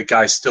say, the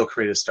guy still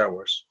created Star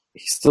Wars.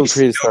 He still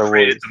created Star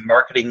Wars. The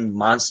marketing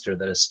monster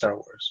that is Star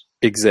Wars.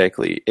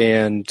 Exactly.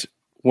 And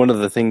one of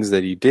the things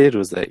that he did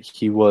was that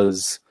he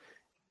was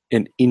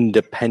an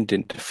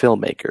independent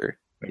filmmaker,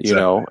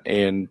 Exactly.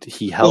 And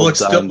he held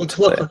on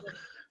to that.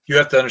 You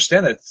have to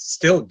understand that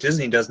still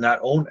Disney does not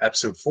own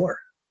Episode 4.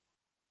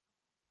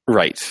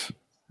 Right.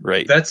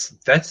 That's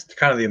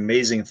kind of the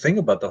amazing thing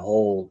about the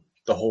whole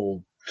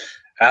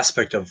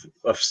aspect of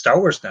Star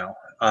Wars now.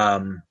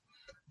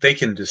 They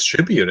can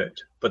distribute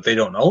it, but they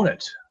don't own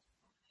it.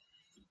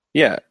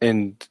 Yeah,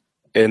 and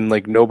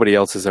like nobody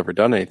else has ever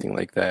done anything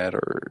like that,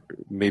 or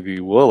maybe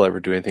will ever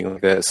do anything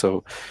like that.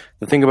 So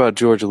the thing about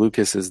George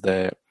Lucas is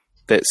that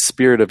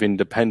spirit of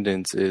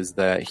independence is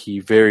that he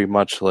very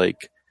much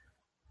like,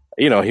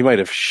 he might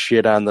have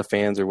shit on the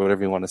fans or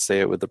whatever you want to say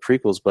it with the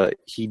prequels, but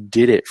he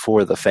did it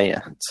for the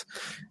fans.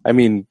 I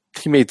mean,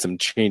 he made some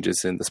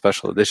changes in the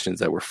special editions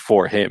that were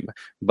for him,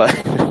 but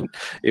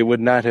it would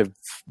not have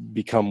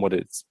become what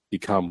it's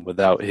become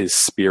without his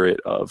spirit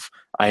of,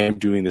 I am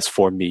doing this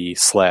for me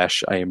 / I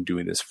am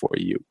doing this for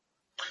you.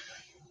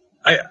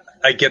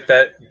 I get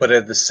that, but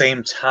at the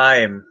same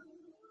time,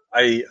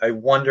 I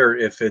wonder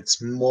if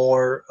it's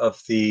more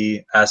of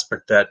the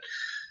aspect that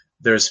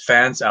there's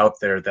fans out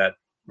there that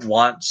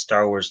want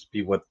Star Wars to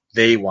be what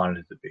they wanted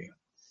it to be.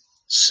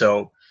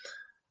 So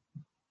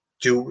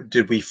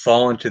did we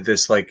fall into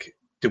this, like,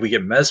 did we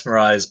get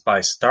mesmerized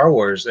by Star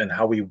Wars and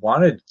how we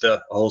wanted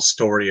the whole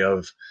story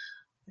of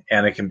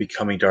Anakin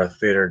becoming Darth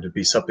Vader to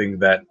be something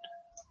that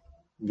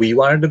we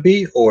wanted to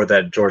be, or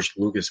that George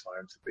Lucas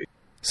wanted to be?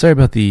 Sorry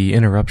about the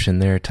interruption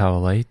there,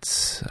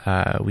 Towelites.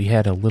 We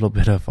had a little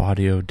bit of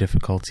audio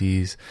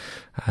difficulties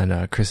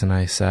on Chris and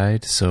I's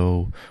side,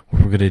 so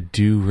what we're going to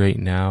do right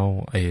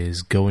now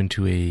is go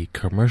into a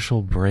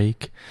commercial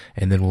break,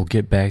 and then we'll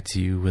get back to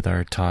you with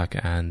our talk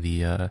on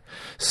the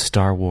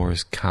Star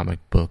Wars comic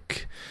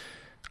book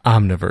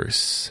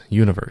Omniverse,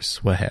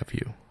 universe, what have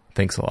you.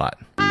 Thanks a lot.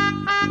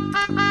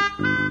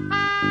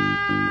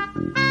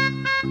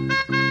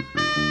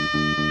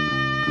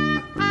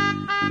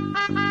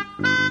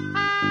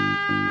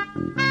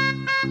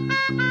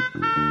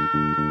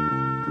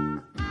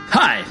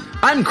 Hi,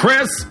 I'm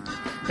Chris.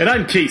 And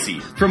I'm Casey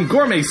from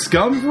Gourmet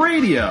Scum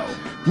Radio.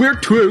 We're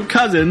two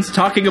cousins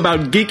talking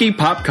about geeky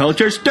pop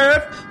culture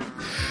stuff.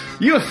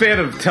 You a fan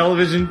of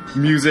television,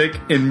 music,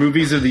 and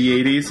movies of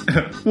the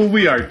 80s? Well,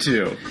 we are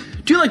too.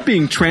 Do you like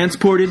being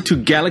transported to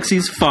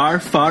galaxies far,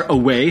 far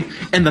away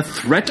and the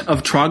threat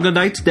of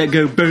troglodytes that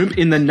go boom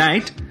in the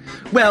night?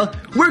 Well,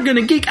 we're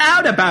gonna geek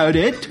out about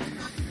it.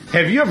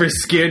 Have you ever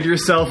scared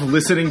yourself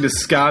listening to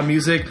ska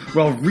music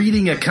while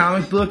reading a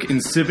comic book and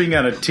sipping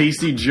on a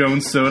tasty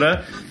Jones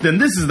soda? Then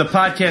this is the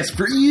podcast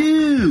for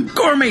you!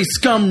 Gourmet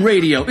Scum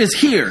Radio is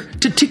here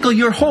to tickle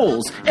your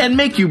holes and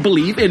make you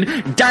believe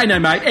in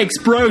dynamite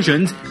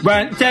explosions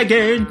once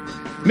again.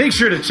 Make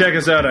sure to check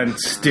us out on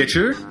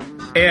Stitcher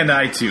and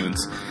iTunes.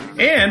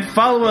 And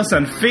follow us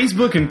on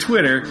Facebook and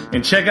Twitter,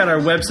 and check out our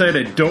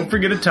website at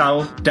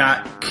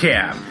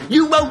don'tforgetatowel.com.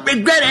 You won't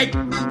regret it!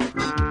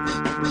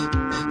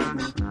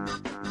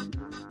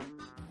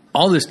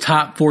 All this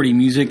top 40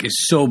 music is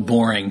so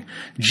boring.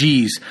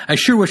 Geez, I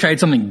sure wish I had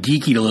something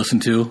geeky to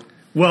listen to.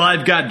 Well,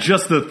 I've got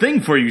just the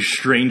thing for you,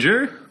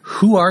 stranger.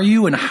 Who are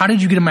you and how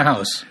did you get in my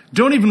house?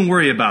 Don't even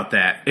worry about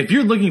that. If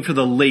you're looking for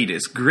the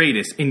latest,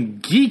 greatest,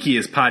 and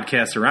geekiest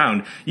podcasts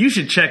around, you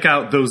should check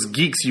out Those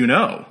Geeks You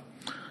Know.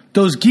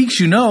 Those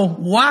Geeks You Know?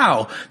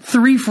 Wow.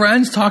 3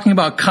 friends talking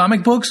about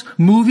comic books,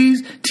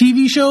 movies,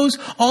 TV shows,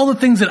 all the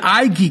things that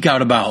I geek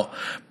out about.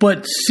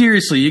 But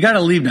seriously, you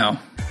gotta leave now.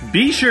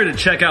 Be sure to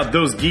check out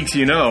Those Geeks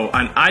You Know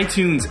on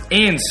iTunes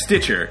and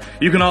Stitcher.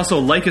 You can also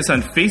like us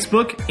on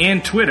Facebook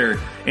and Twitter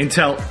and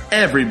tell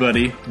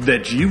everybody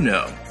that you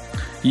know.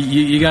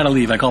 You gotta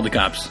leave. I called the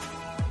cops.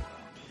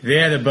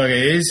 There the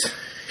bugger is.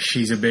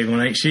 She's a big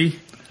one, ain't she?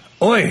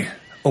 Oi!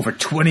 Over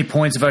 20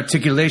 points of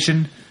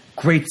articulation,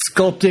 great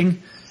sculpting,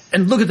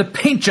 and look at the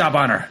paint job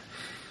on her.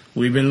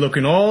 We've been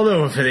looking all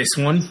over for this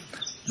one.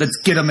 Let's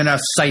get them in our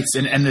sights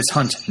and end this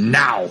hunt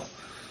now.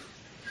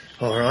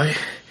 All right.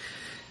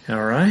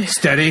 All right.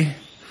 Steady.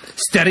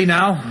 Steady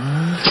now.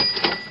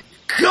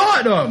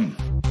 Got him!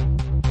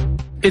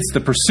 It's the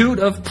pursuit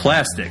of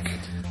plastic.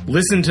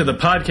 Listen to the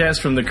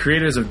podcast from the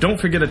creators of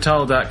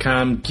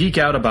Don'tForgetATowel.com. Geek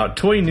out about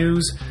toy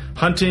news,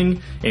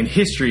 hunting, and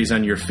histories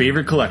on your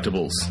favorite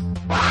collectibles.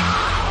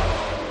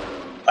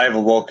 I have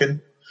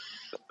awoken.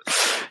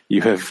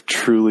 You have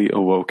truly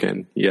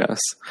awoken, yes.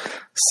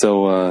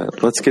 So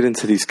let's get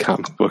into these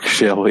comic books,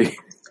 shall we?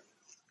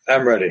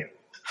 I'm ready.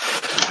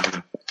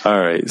 All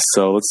right,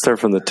 so let's start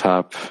from the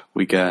top.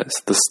 We got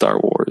the Star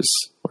Wars,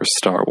 or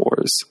Star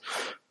Wars.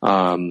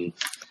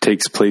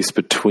 Takes place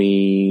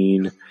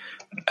between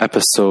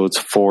episodes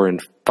 4 and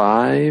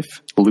 5.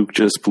 Luke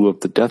just blew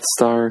up the Death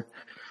Star.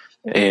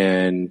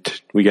 And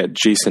we got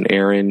Jason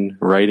Aaron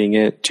writing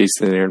it.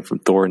 Jason Aaron from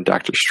Thor and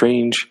Doctor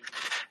Strange.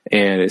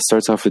 And it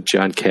starts off with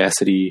John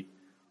Cassidy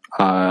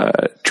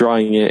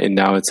drawing it, and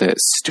now it's at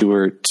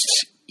Stuart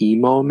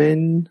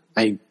Immonen.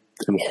 I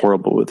am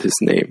horrible with his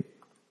name.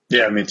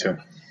 Yeah, me too.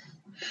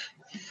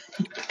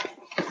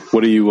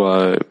 What do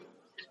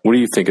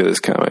you think of this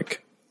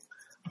comic?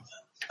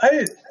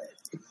 I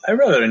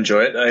rather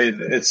enjoy it.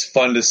 It's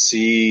fun to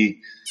see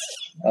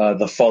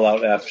the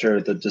fallout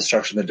after the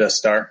destruction of the Death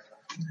Star,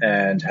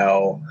 and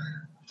how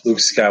Luke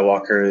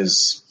Skywalker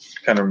is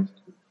kind of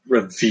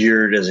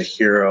revered as a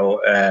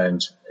hero,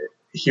 and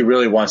he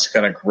really wants to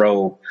kind of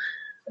grow.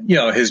 You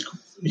know,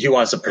 he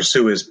wants to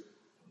pursue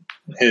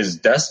his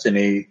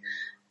destiny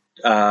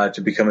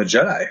to become a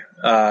Jedi,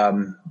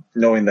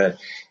 knowing that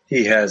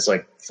he has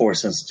like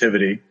Force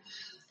sensitivity,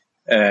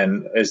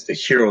 and is the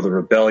hero of the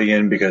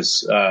rebellion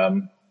because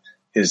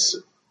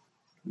his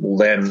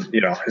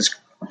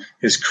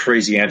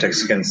crazy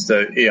antics against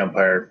the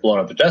Empire blowing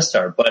up the Death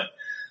Star. But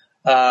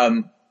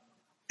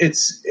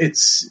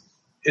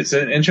it's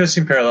an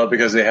interesting parallel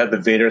because they had the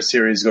Vader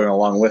series going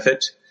along with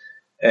it,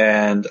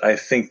 and I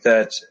think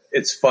that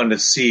it's fun to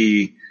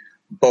see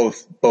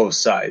both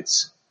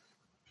sides.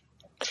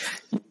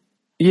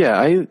 Yeah,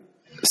 I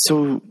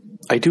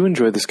do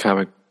enjoy this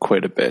comic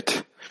quite a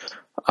bit.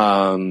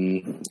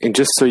 And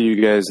just so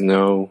you guys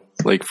know,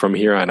 like from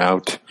here on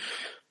out,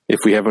 if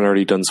we haven't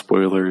already done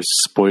spoilers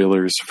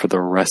for the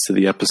rest of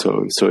the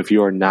episode. So if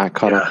you are not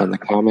caught up on the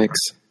comics,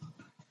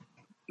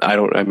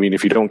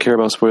 if you don't care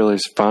about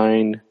spoilers,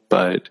 fine,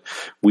 but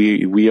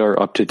we are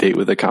up to date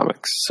with the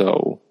comics.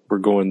 So we're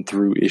going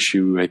through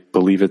issue, I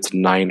believe it's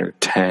 9 or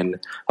 10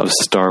 of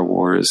Star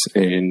Wars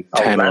and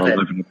 10 or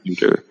 11 of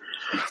future.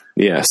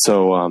 Yeah,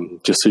 so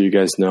just so you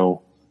guys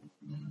know,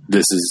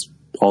 this is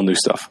all new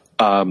stuff.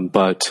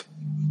 But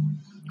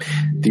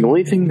the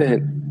only thing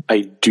that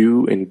I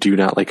do and do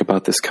not like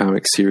about this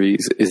comic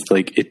series is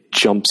like it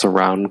jumps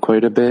around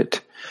quite a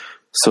bit.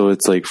 So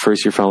it's like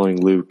first you're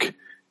following Luke,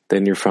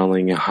 then you're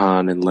following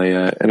Han and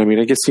Leia. And I mean,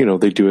 I guess,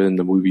 they do it in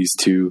the movies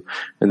too.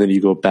 And then you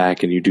go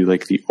back and you do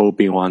like the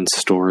Obi-Wan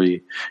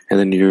story. And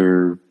then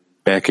you're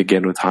back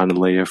again with Han and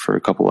Leia for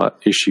a couple of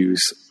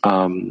issues.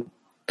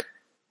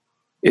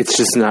 It's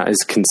just not as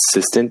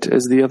consistent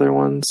as the other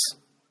ones.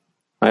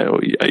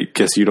 I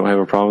guess you don't have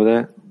a problem with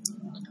that?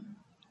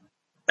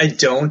 I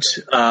don't,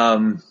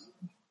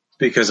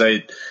 because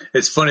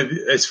it's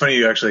funny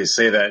you actually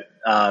say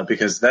that,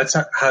 because that's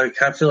how I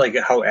kind of feel like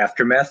how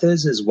Aftermath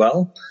is as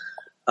well.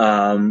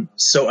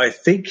 So I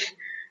think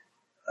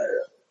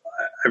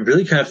I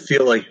really kind of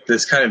feel like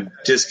this kind of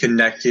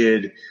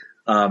disconnected,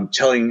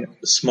 telling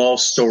small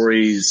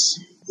stories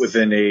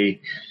within a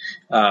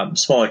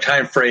smaller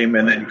time frame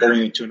and then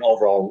going into an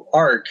overall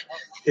arc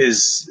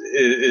is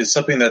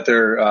something that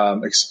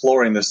they're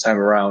exploring this time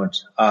around,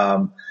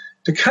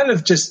 to kind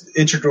of just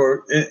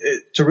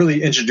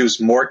really introduce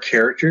more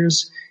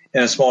characters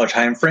in a smaller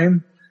time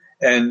frame,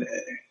 and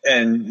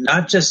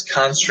not just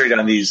concentrate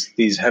on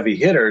these heavy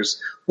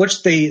hitters,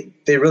 which they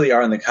really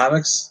are in the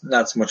comics,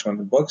 not so much in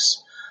the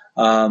books.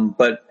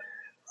 But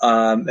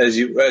as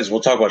we'll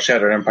talk about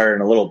Shattered Empire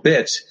in a little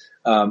bit,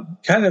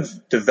 kind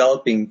of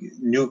developing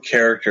new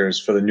characters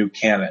for the new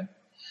canon.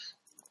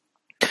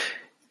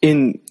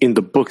 In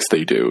the books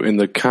they do. In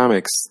the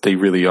comics, they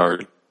really are.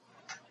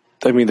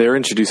 I mean, they're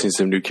introducing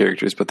some new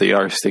characters, but they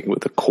are sticking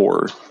with the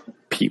core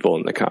people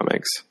in the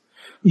comics.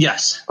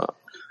 Yes. But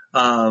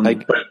I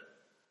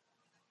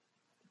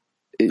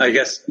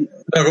guess...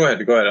 No, go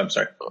ahead. I'm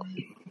sorry.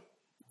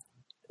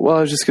 Well,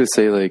 I was just going to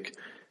say, like,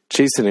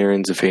 Jason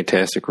Aaron's a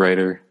fantastic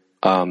writer.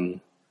 I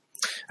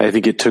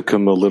think it took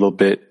him a little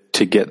bit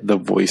to get the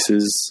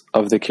voices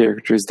of the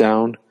characters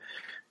down.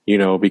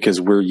 Because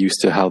we're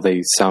used to how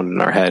they sound in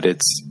our head.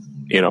 It's,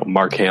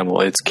 Mark Hamill,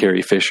 it's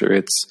Carrie Fisher,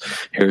 it's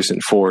Harrison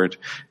Ford.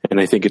 And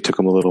I think it took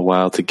him a little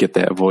while to get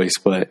that voice.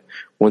 But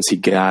once he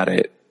got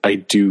it, I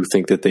do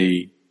think that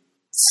they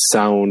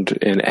sound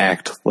and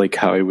act like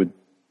how I would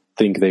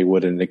think they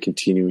would in a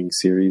continuing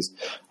series.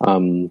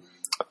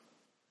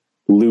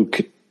 Luke,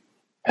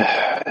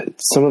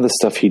 some of the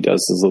stuff he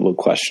does is a little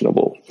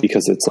questionable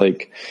because it's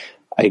like,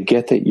 I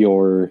get that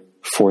you're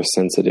Force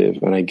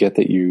sensitive and I get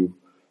that you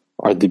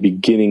are the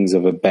beginnings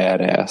of a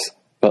badass,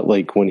 but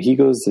like when he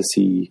goes to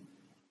see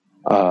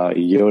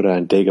Yoda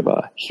and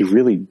Dagobah, he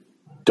really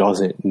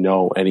doesn't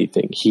know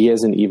anything. He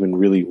hasn't even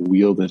really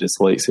wielded his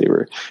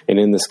lightsaber, and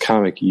in this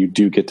comic you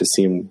do get to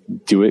see him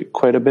do it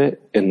quite a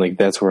bit, and like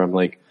that's where I'm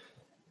like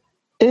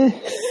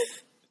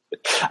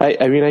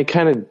I mean I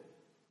kind of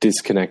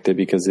disconnected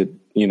because it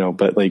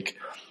but like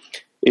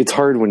it's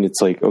hard when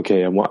it's like,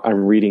 okay,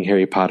 I'm reading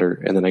Harry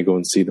Potter and then I go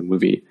and see the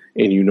movie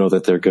and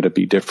that they're going to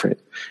be different.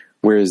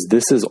 Whereas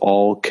this is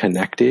all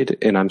connected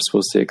and I'm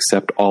supposed to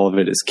accept all of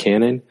it as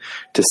canon.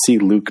 To see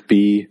Luke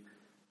be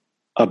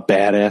a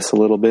badass a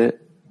little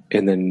bit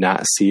and then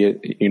not see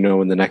it, in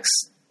the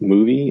next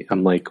movie,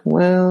 I'm like,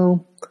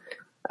 well,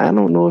 I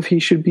don't know if he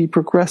should be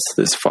progressed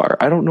this far.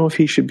 I don't know if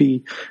he should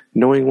be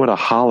knowing what a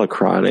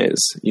holocron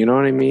is. You know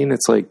what I mean?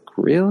 It's like,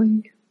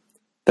 really?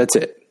 That's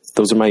it.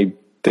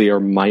 They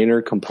are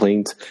minor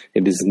complaints.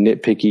 It is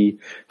nitpicky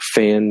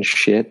fan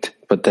shit,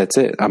 but that's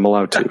it. I'm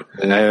allowed to.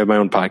 And I have my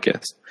own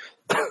podcast.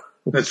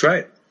 That's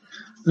right.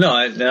 No,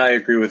 I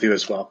agree with you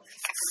as well.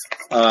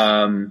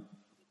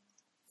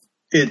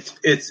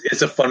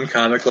 It's a fun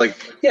comic. Like,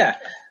 yeah.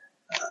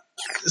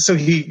 So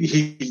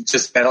he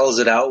just battles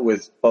it out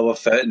with Boba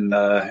Fett and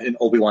in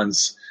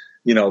Obi-Wan's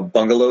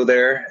bungalow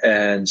there,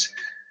 and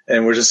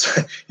we're just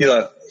he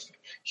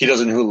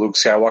doesn't know who Luke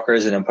Skywalker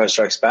is in Empire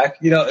Strikes Back.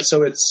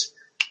 So it's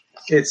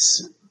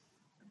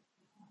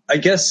I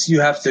guess you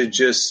have to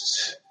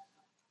just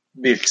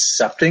be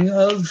accepting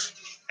of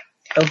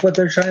what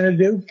they're trying to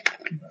do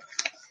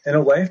in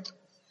a way.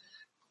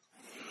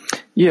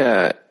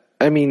 Yeah,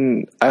 I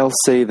mean, I'll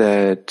say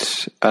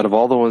that out of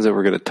all the ones that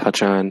we're going to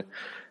touch on,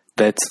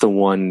 that's the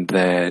one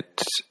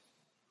that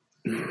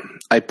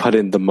I put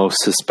in the most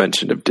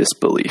suspension of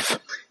disbelief.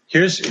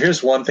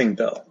 Here's one thing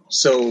though.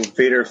 So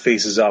Vader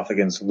faces off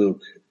against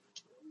Luke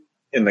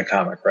in the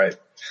comic, right?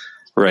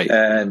 Right.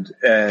 And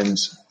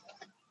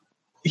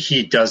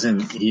he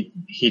doesn't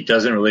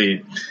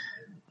really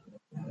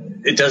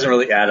it doesn't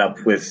really add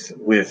up with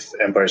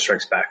Empire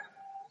Strikes Back.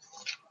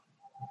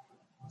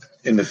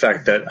 In the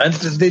fact that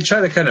they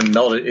try to kind of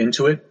meld it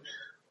into it,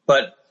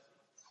 but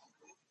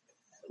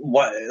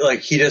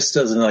he just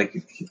doesn't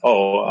like,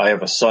 oh, I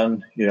have a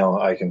son,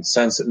 I can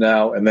sense it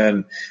now, and then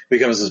it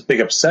becomes this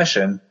big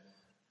obsession.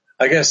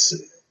 I guess,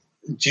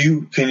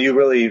 can you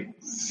really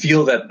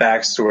feel that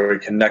backstory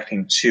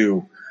connecting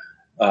to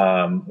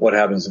what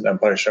happens in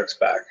Empire Strikes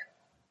Back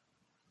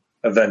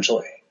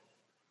eventually?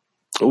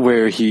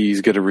 Where he's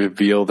going to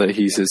reveal that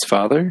he's his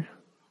father?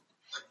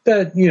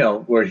 That,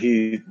 where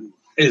he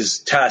is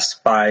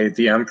tasked by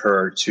the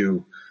Emperor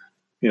to,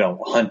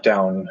 hunt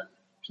down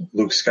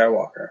Luke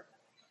Skywalker.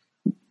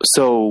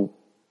 So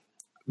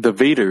the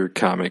Vader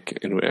comic,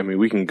 and I mean,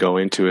 we can go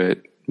into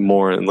it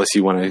more unless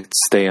you want to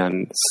stay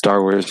on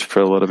Star Wars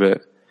for a little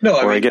bit. No,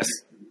 I guess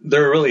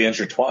they're really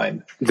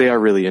intertwined. They are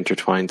really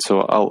intertwined. So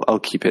I'll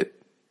keep it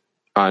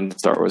on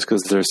Star Wars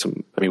because there's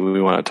some. I mean,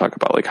 we want to talk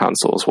about like Han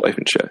Solo's wife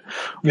and shit.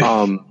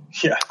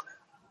 Yeah.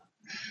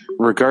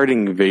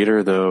 Regarding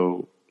Vader,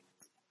 though,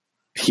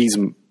 he's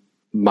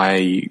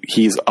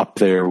up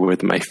there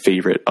with my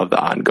favorite of the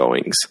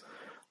ongoings.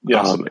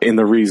 Yes. And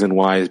the reason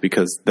why is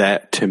because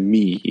that to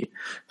me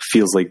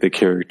feels like the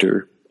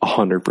character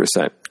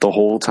 100%. The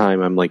whole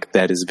time I'm like,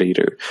 that is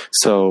Vader.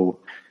 So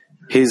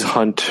his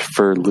hunt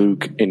for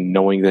Luke and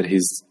knowing that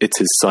it's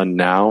his son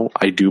now,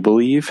 I do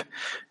believe.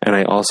 And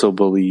I also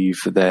believe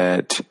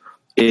that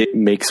it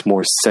makes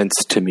more sense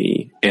to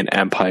me in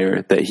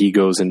Empire that he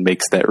goes and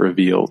makes that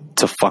reveal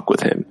to fuck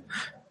with him.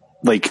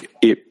 Like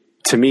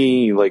to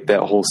me, like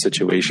that whole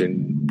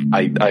situation,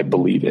 I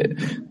believe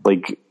it.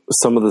 Like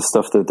some of the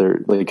stuff that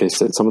they're, like I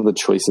said, some of the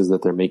choices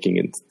that they're making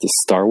in the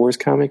Star Wars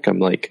comic, I'm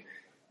like,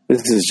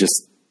 this is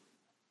just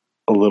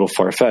a little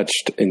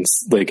far-fetched. And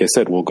like I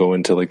said, we'll go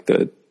into like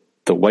the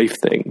wife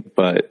thing,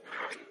 but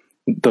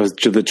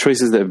the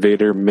choices that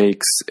Vader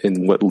makes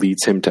and what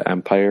leads him to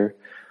Empire,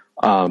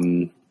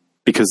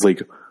 because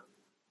like,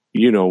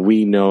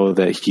 we know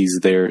that he's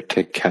there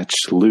to catch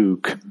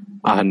Luke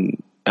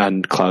on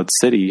Cloud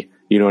City,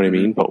 you know what I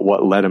mean? But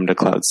what led him to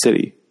Cloud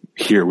City?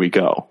 Here we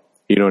go.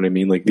 You know what I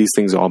mean? Like these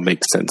things all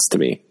make sense to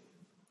me.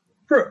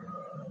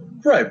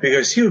 Right,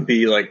 because he would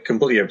be like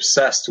completely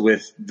obsessed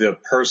with the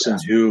person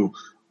who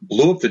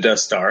blew up the Death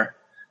Star,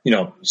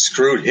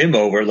 screwed him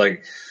over.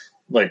 Like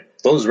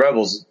those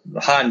rebels,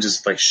 Han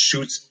just like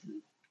shoots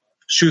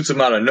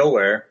him out of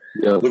nowhere.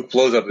 Yeah. Luke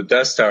blows up the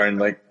Death Star, and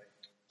like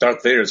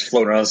Darth Vader's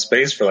floating around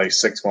space for like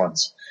 6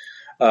 months.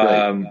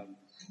 Right.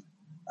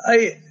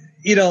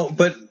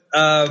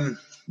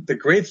 The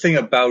great thing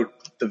about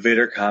the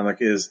Vader comic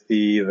is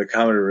the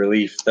comic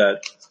relief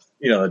that,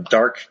 the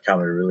dark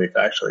comic relief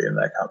actually in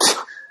that comic.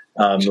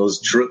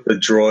 The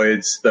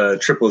droids, the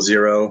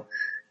 000,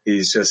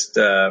 he's just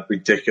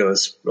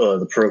ridiculous.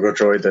 The Progo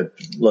droid that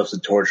loves to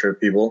torture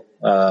people.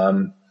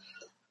 And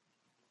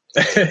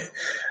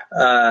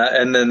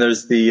then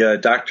there's the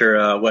Dr.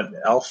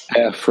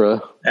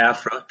 Aphra.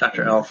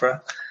 Dr.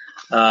 Aphra.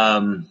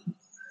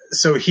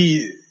 So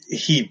he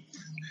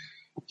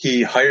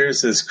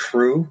hires his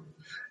crew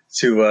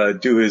to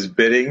do his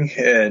bidding,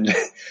 and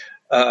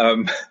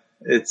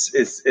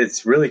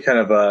it's really kind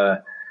of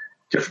a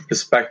different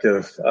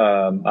perspective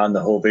on the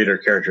whole Vader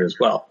character as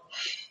well.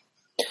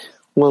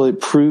 Well,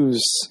 it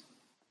proves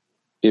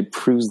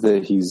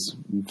that he's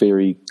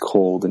very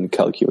cold and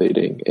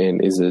calculating,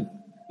 and is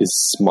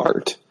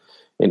smart,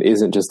 and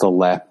isn't just a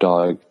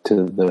lapdog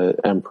to the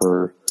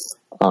Emperor.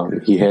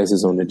 He has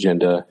his own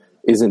agenda.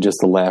 Isn't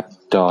just a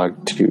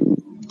lapdog to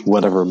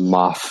whatever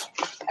Moff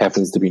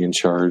happens to be in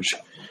charge,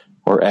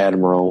 or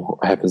Admiral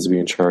happens to be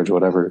in charge,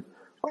 whatever.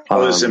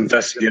 This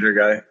investigator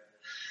guy.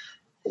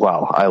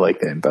 Wow, I like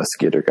the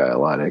investigator guy a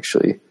lot,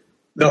 actually.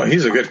 No,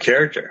 he's a good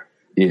character.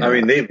 Yeah.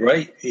 I mean,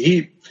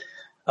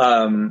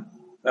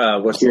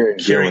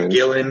 Kieran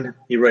Gillen.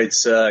 He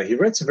writes a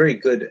very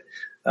good,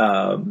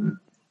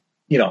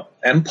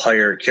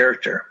 Empire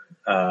character.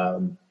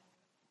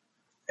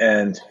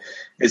 And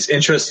it's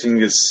interesting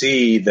to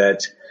see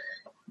that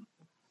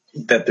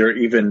they're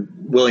even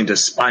willing to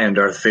spy on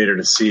Darth Vader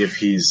to see if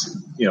he's,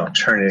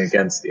 turning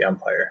against the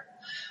Empire.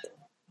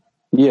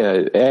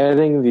 Yeah,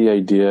 adding the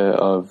idea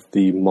of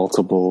the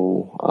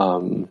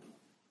multiple,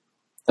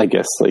 I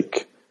guess,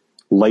 like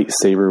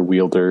lightsaber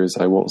wielders.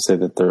 I won't say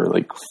that they're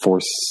like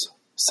force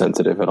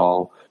sensitive at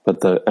all,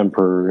 but the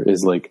Emperor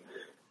is like,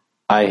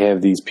 I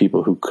have these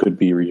people who could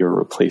be your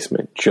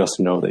replacement. Just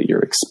know that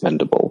you're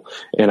expendable.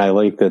 And I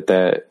like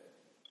that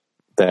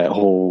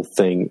whole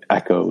thing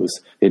echoes.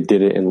 It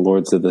did it in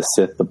Lords of the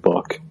Sith, the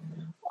book.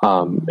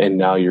 And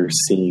now you're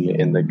seeing it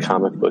in the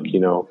comic book,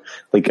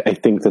 like, I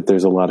think that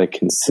there's a lot of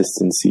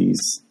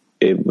consistencies,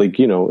 and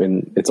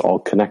it's all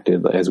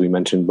connected, as we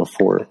mentioned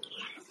before.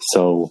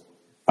 So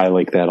I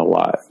like that a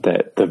lot,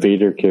 that the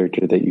Vader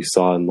character that you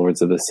saw in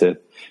Lords of the Sith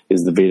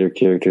is the Vader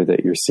character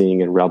that you're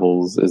seeing in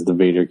Rebels, is the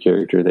Vader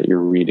character that you're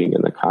reading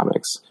in the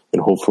comics.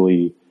 And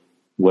hopefully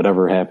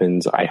whatever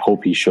happens, I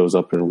hope he shows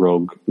up in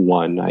Rogue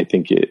One. I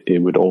think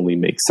it would only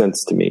make sense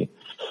to me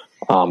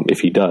if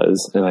he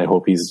does, and I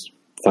hope he's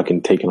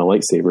fucking taking a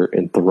lightsaber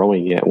and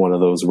throwing it at one of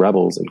those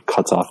rebels and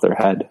cuts off their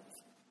head.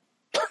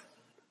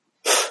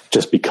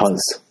 Just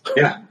because.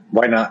 Yeah,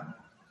 why not?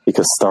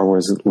 Because Star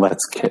Wars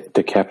lets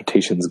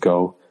decapitations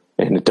go,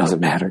 and it doesn't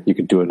matter. You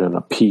can do it in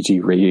a PG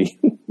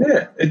rating.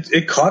 Yeah,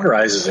 it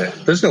cauterizes it.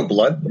 There's no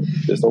blood.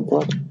 There's no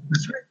blood.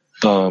 That's right.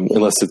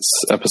 Unless it's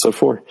episode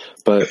 4.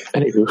 But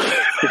anywho.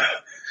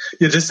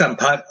 Yeah, just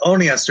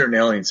only on certain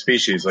alien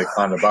species like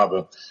Ponda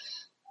Babu.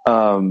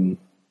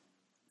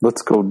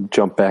 Let's go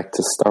jump back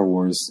to Star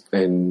Wars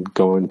and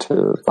go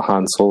into the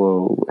Han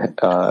Solo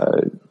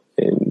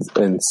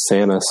and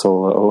Santa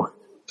Solo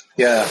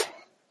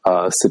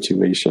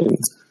situation.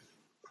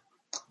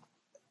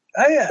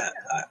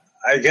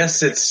 I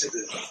guess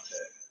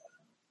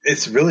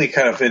it's really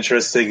kind of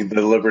interesting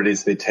the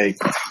liberties they take.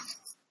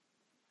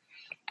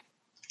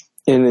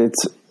 And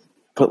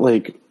but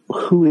like,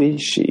 who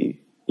is she?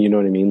 You know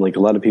what I mean? Like, a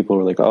lot of people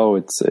are like, oh,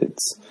 it's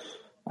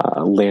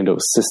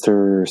Lando's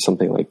sister or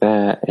something like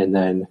that. And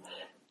then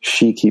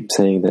she keeps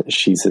saying that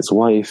she's his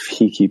wife.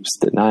 He keeps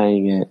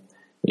denying it.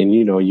 And,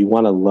 you know, you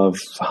want to love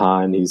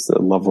Han. He's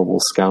a lovable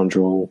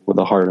scoundrel with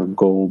a heart of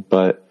gold.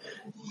 But,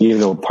 you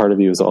know, part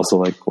of you is also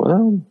like,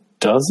 well,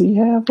 does he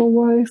have a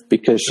wife?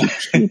 Because she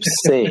keeps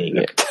saying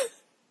it.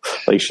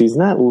 Like, she's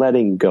not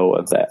letting go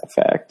of that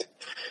fact.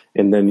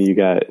 And then you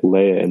got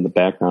Leia in the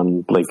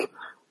background, like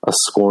a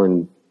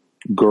scorned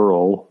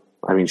girl.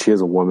 I mean, she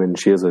is a woman,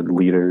 she is a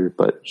leader,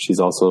 but she's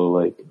also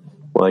like,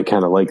 well, I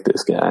kind of like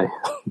this guy.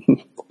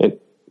 And,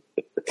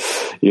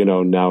 you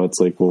know, now it's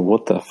like, well,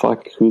 what the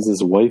fuck? Who's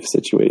his wife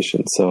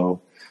situation?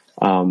 So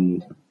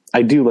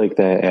I do like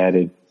that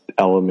added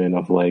element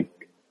of like,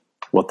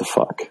 what the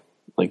fuck?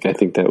 Like, I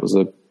think that was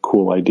a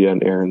cool idea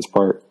on Aaron's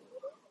part.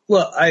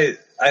 Well, I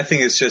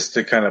think it's just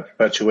to kind of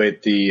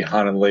perpetuate the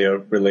Han and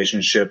Leia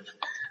relationship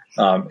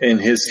in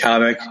his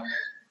comic.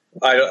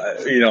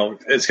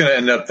 It's going to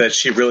end up that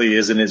she really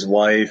isn't his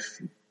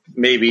wife,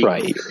 maybe.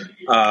 Right.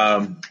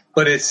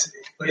 But it's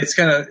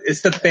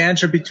the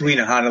banter between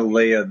Han and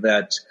Leia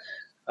that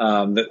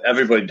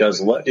everybody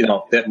does love,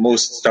 that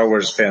most Star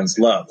Wars fans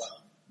love.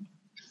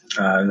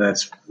 And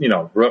that's,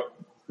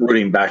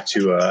 rooting back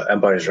to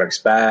Empire Strikes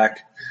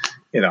Back,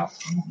 Return of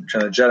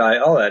the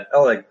Jedi,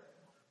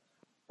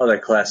 all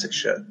that classic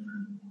shit.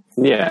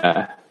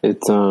 Yeah.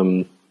 It's,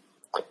 so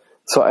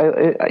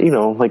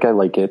I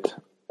like it.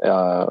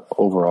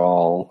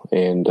 Overall,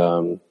 and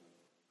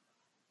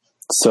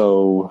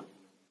so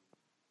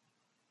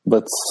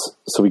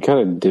we kind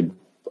of did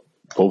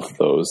both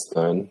those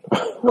then.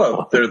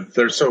 Well,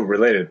 they're so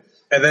related,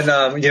 and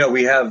then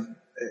we have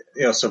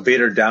so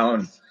Vader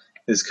Down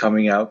is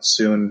coming out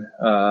soon.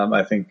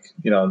 I think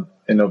in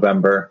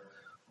November,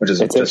 which is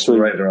just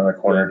right around the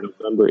corner.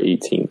 November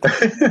 18th.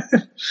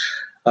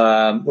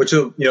 Which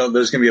there's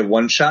going to be a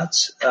one shot,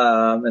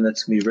 and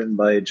that's going to be written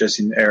by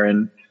Jesse and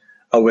Aaron.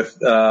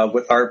 With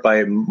art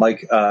by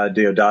Mike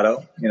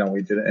Deodato.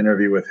 We did an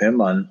interview with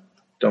him on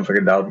Don't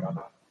Forget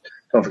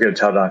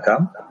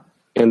Tell.com.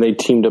 And they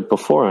teamed up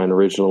before on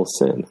Original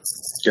Sin.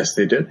 Yes,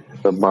 they did.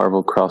 The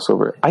Marvel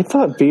crossover. I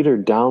thought Vader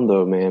Down,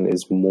 though, man,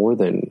 is more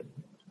than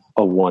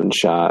a one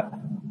shot.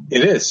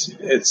 It is.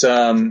 It's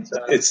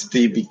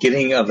the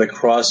beginning of the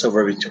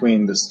crossover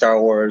between the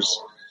Star Wars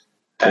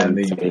and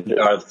the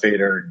Darth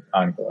Vader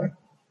ongoing.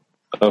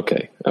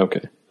 Okay.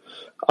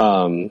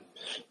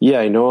 Yeah,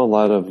 I know a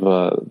lot of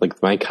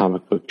like my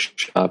comic book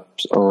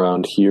shops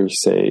around here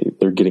say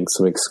they're getting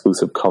some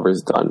exclusive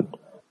covers done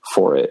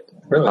for it.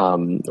 Really?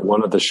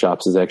 One of the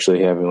shops is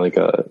actually having like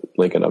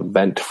an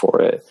event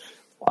for it,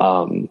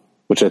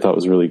 which I thought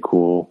was really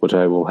cool. Which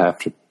I will have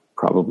to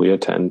probably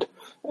attend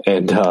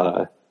and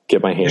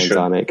get my hands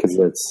on it because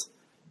it's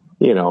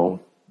the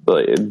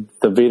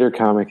Vader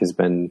comic has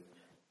been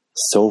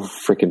so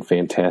freaking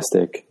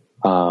fantastic,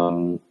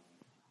 and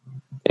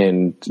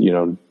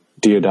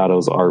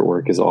Deodato's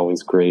artwork is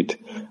always great.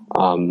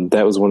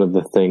 That was one of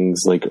the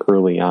things like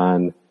early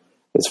on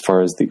as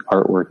far as the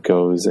artwork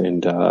goes,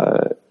 and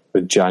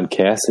with John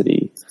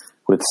Cassidy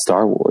with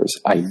Star Wars,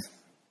 I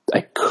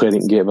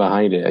couldn't get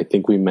behind it. I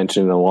think we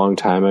mentioned it a long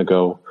time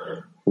ago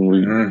when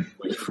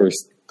we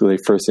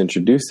first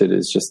introduced it.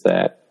 Is just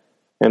that,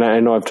 and I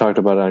know I've talked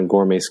about it on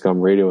Gourmet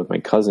Scum Radio with my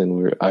cousin,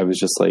 where I was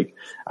just like,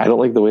 I don't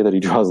like the way that he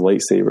draws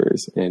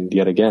lightsabers, and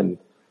yet again,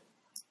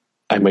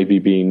 I might be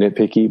being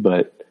nitpicky,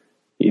 but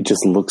it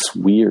just looks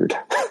weird.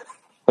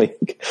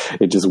 Like,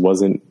 it just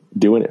wasn't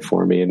doing it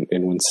for me.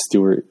 And when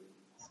Stuart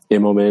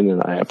Immelman,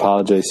 and I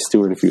apologize,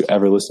 Stuart, if you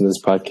ever listen to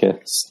this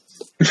podcast,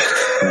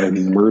 I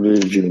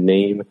murdered your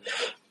name,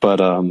 but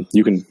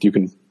you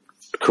can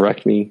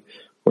correct me,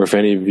 or if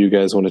any of you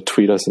guys want to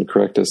tweet us and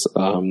correct us,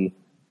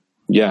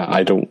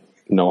 I don't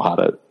know how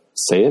to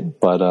say it,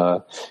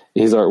 but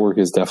his artwork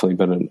has definitely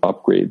been an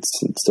upgrade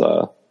since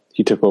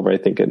he took over, I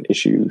think, in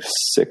issue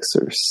 6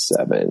 or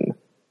 7.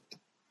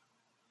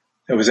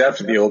 It was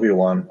after the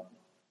Obi-Wan.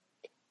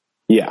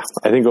 Yeah,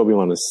 I think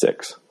Obi-Wan is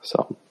 6.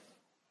 So,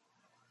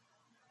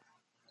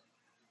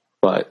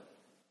 but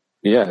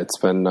yeah, it's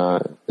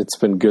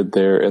been good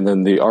there. And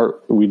then the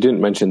art, we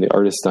didn't mention the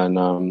artist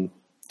on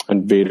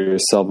And Vader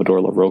is Salvador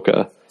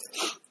LaRocca,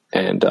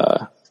 and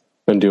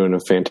been doing a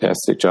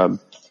fantastic job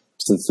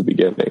since the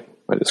beginning.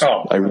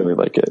 I really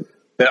like it.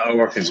 That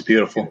artwork is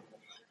beautiful.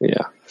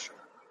 Yeah,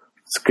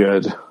 it's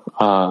good.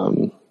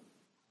 All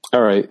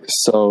right,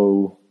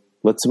 so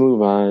let's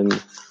move on.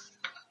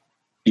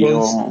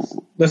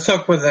 Let's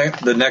talk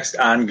about the next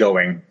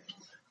ongoing,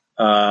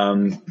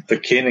 the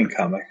Kanan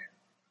comic.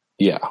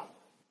 Yeah,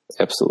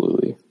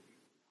 absolutely.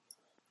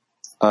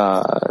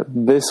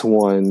 This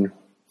one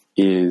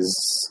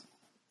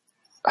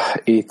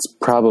it's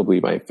probably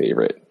my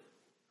favorite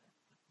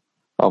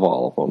of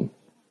all of them.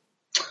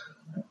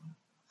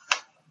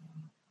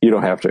 You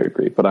don't have to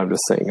agree, but I'm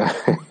just saying.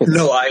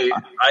 No,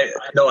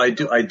 I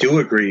do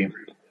agree.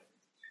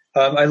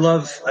 I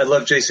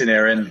love Jason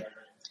Aaron,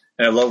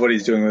 and I love what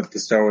he's doing with the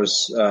Star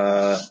Wars,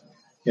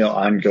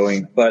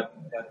 ongoing. But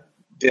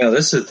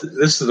this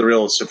is the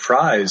real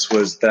surprise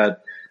was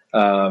that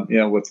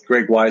with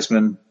Greg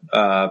Weisman,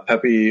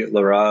 Pepe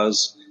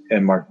Larraz,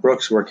 and Mark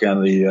Brooks working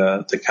on the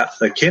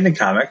Kanan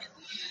comic,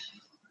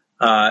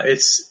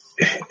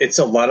 it's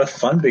a lot of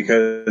fun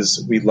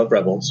because we love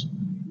Rebels.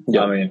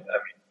 Yeah. I mean,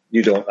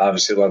 you don't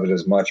obviously love it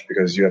as much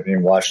because you haven't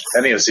even watched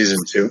any of season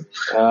 2.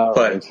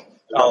 But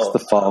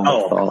the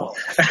fall.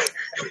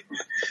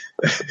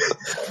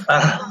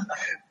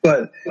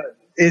 But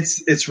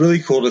it's really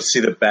cool to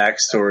see the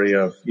backstory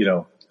of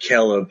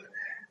Caleb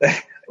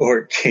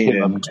or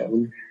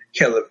Kanan,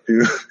 Caleb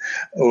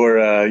or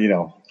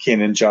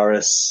Kanan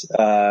Jarrus,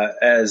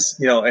 as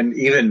and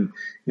even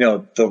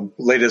the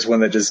latest one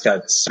that just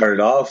got started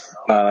off,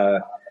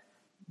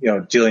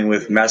 dealing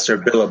with Master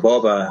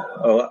Billaboba.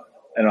 Oh,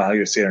 I don't know how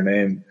you say her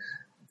name.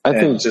 I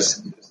think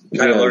just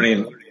kind of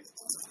learning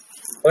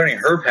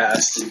her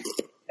past,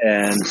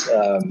 and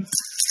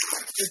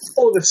it's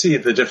cool to see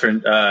the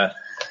different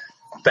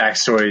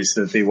backstories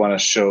that they want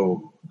to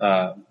show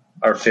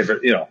our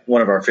favorite,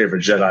 one of our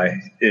favorite Jedi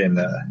in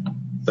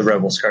the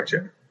Rebels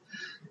cartoon.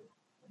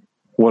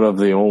 One of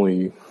the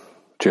only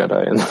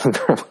Jedi in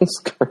the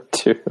Rebels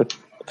cartoon.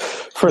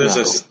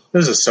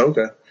 There's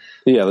Ahsoka.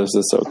 Yeah, there's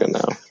Ahsoka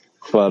now,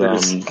 but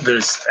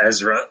there's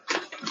Ezra.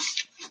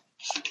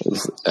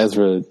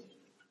 Ezra,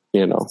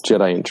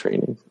 Jedi in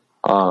training.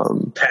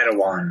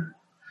 Padawan.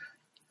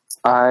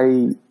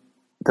 I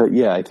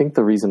think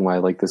the reason why I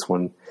like this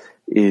one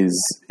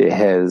is it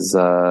has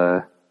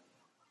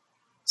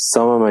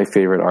some of my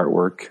favorite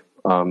artwork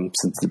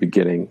since the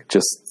beginning.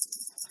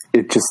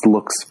 It just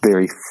looks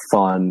very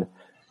fun,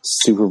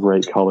 super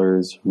bright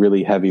colors,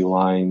 really heavy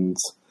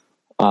lines,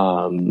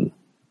 a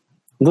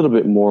little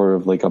bit more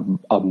of like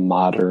a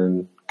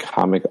modern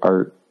comic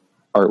art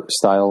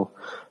style.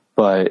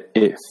 But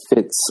it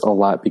fits a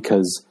lot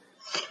because,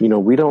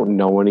 we don't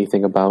know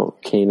anything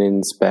about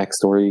Kanan's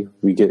backstory.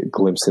 We get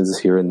glimpses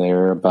here and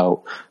there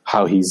about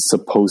how he's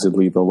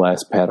supposedly the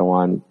last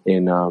Padawan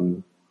in,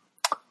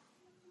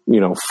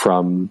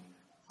 from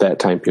that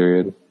time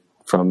period,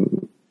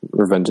 from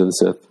Revenge of the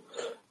Sith.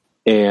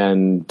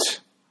 And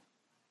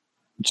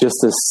just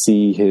to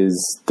see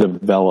his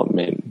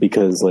development,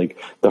 because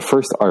like the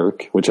first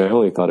arc, which I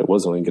only thought it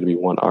was only going to be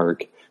one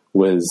arc,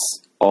 was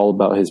all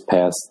about his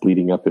past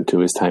leading up into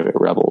his time at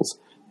Rebels.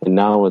 And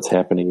now what's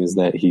happening is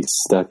that he's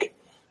stuck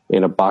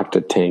in a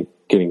Bacta tank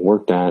getting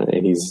worked on,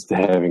 and he's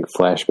having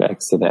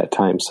flashbacks to that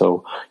time.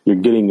 So you're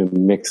getting a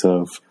mix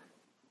of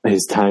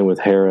his time with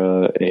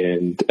Hera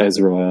and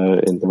Ezra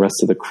and the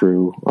rest of the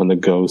crew on the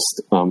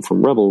Ghost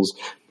from Rebels,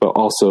 but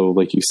also,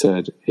 like you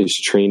said, his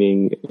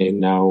training. And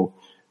now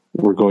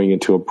we're going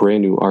into a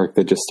brand new arc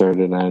that just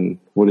started on,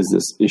 what is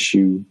this,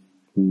 issue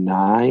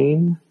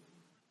 9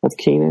 of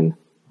Kanan?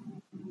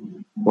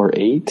 Or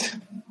 8,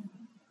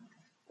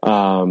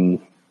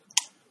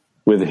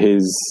 with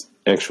his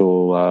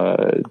actual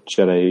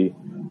Jedi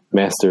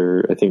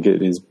master. I think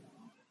it is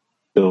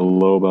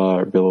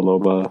Billaboba.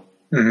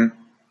 Mm-hmm.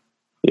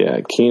 Yeah,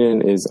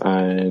 Kanan is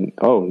on.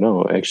 Oh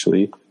no,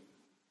 actually,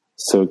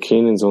 so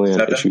Kanan's only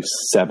on issue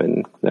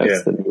 7.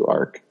 That's the new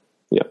arc.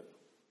 Yep.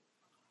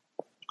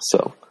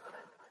 So,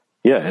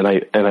 yeah, and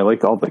I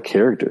like all the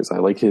characters. I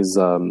like his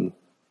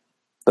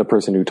the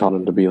person who taught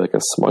him to be like a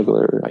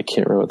smuggler. I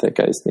can't remember what that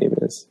guy's name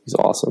is. He's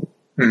awesome.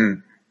 Mm-hmm.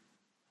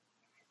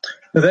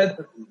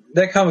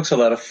 That comic's a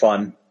lot of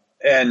fun.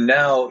 And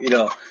now,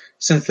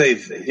 since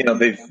they've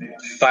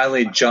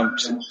finally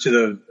jumped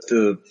to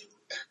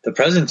the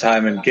present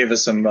time and gave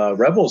us some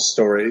Rebels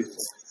story,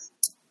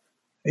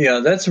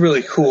 that's a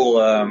really cool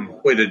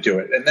way to do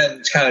it. And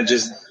then kind of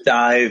just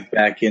dive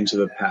back into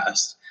the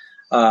past.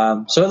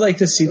 So I'd like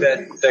to see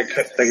that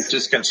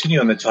just continue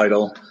on the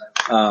title.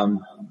 A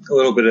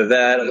little bit of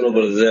that, a little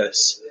bit of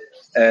this,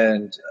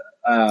 and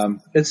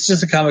it's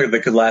just a comic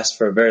that could last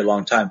for a very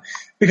long time.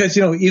 Because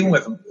even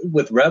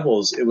with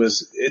Rebels,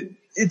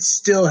 it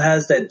still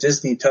has that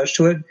Disney touch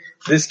to it.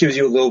 This gives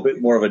you a little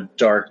bit more of a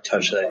dark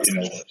touch to that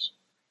universe.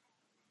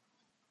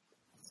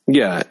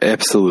 Yeah,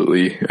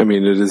 absolutely. I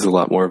mean, it is a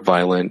lot more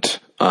violent,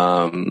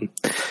 and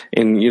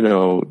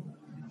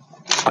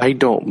I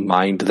don't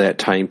mind that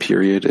time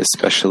period,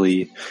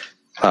 especially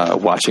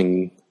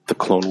watching the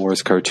Clone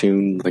Wars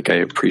cartoon, like I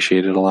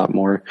appreciated a lot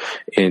more,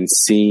 and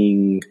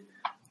seeing,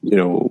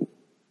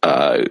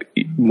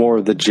 more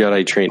of the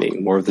Jedi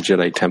training, more of the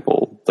Jedi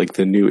Temple, like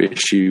the new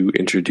issue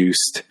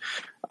introduced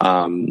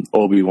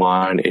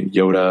Obi-Wan and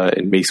Yoda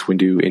and Mace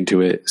Windu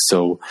into it.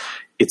 So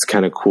it's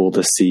kind of cool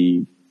to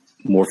see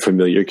more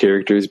familiar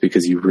characters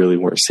because you really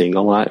weren't seeing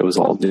a lot. It was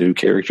all new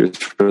characters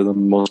for the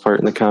most part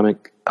in the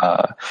comic.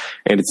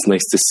 And it's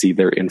nice to see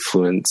their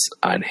influence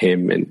on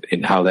him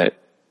and how that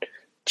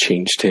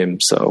changed him.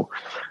 So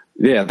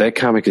yeah, that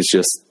comic is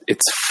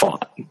it's fun,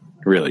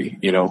 really.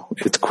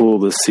 It's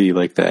cool to see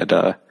like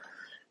that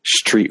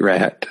street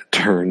rat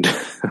turned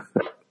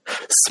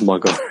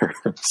smuggler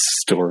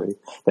story,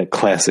 that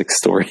classic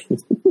story.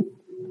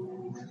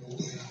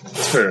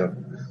 True.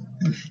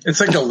 It's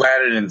like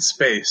Aladdin in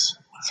space.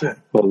 That's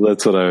it. Well,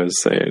 that's what I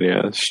was saying.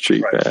 Yeah,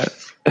 street rat.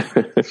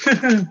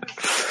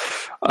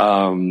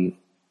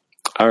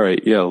 All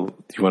right. Yeah. Do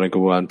you want to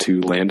go on to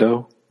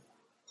Lando?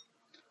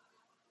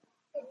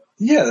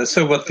 Yeah.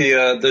 So what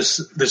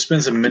there's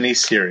been some mini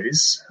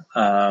series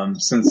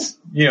since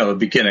the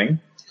beginning.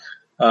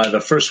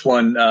 The first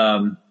one,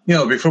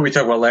 before we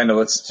talk about Lando,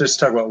 let's just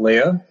talk about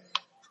Leia.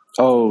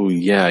 Oh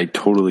yeah, I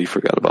totally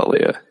forgot about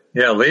Leia.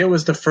 Yeah, Leia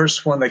was the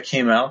first one that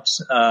came out.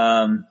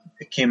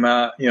 It came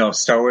out,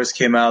 Star Wars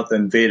came out,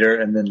 then Vader,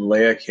 and then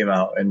Leia came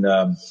out, and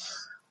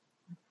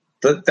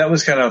that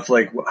was kind of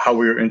like how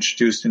we were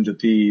introduced into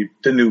the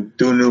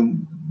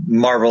new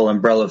Marvel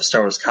umbrella of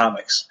Star Wars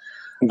comics.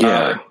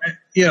 Yeah,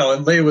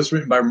 and Leia was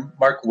written by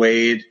Mark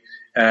Waid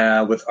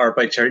with art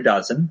by Terry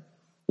Dodson.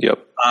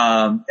 Yep.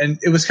 And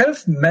it was kind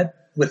of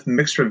met with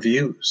mixed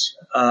reviews.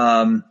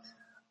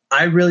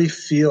 I really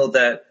feel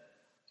that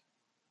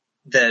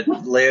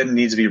Leia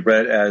needs to be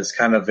read as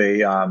kind of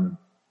a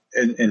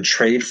in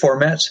trade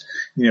format.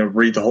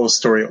 Read the whole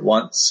story at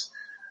once,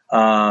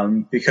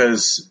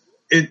 because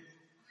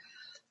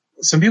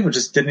some people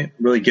just didn't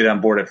really get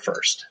on board at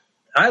first.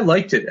 I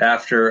liked it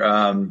after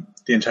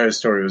the entire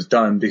story was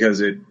done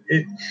because it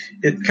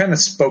kind of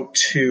spoke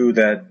to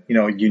that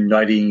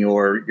uniting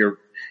your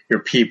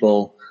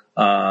people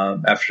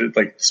after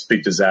like this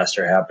big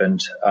disaster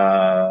happened,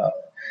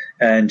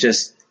 and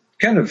just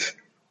kind of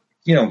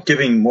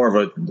giving more of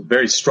a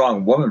very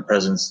strong woman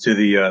presence to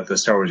the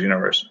Star Wars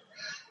universe.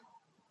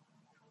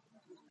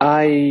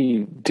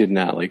 I did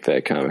not like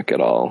that comic at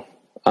all.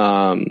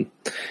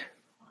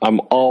 I'm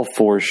all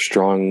for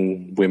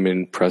strong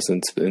women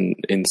presence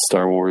in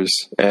Star Wars,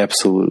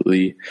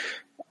 absolutely.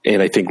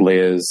 And I think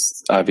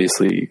Leia's,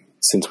 obviously,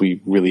 since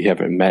we really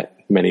haven't met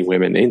many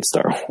women in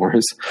Star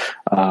Wars,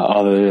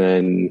 other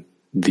than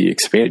the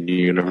expanded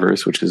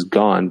universe, which is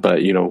gone.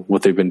 But,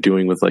 what they've been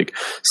doing with like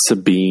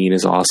Sabine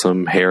is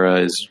awesome.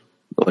 Hera is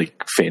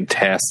like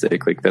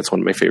fantastic. Like that's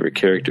one of my favorite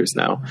characters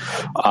now.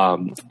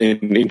 And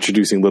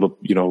introducing little,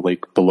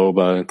 like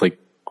Beloba, like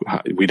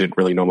we didn't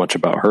really know much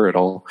about her at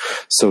all.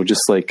 So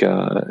just like,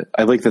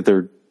 I like that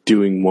they're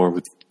doing more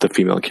with the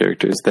female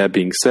characters. That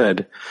being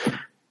said,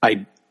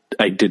 I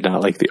did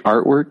not like the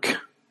artwork.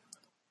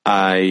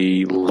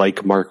 I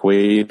like Mark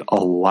Waid a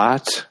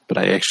lot, but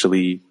I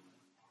actually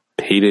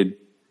hated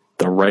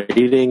the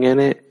writing in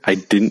it. I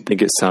didn't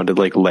think it sounded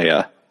like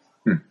Leia.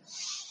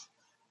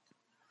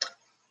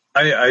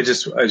 I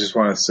just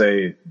want to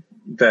say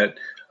that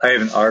I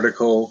have an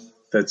article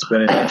that's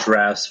been in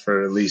drafts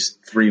for at least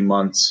 3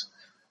 months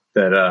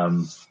that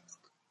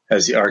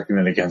has the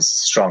argument against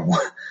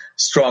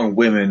strong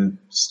women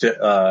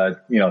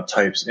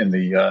types in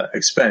the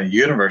expanded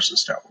universe of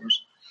Star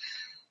Wars.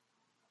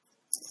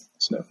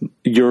 So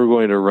you're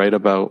going to write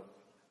about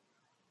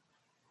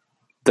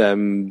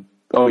them.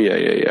 Oh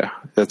yeah.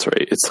 That's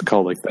right. It's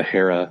called like the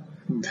Hera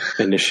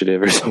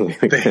Initiative or something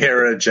like the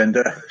Hera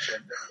Agenda.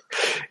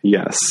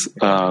 Yes.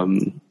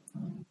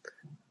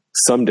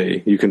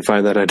 Someday you can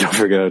find that at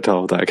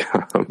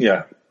don'tforgethotel.com.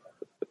 Yeah.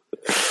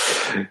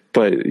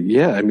 But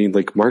yeah, I mean,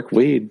 like Mark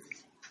Waid,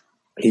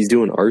 he's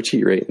doing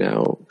Archie right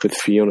now with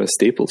Fiona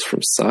Staples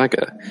from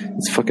Saga.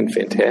 It's fucking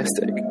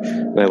fantastic.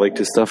 And I liked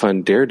his stuff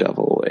on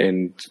Daredevil,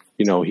 and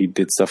he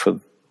did stuff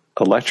with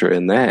Elektra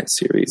in that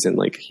series. And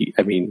like he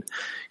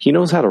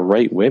knows how to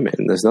write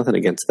women. There's nothing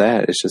against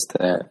that. It's just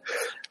that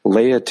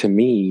Leia, to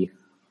me,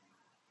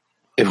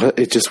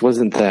 it just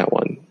wasn't that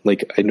one.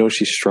 Like, I know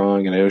she's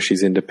strong and I know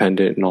she's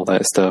independent and all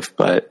that stuff,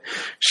 but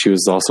she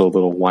was also a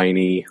little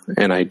whiny,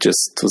 and I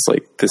just was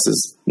like, this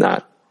is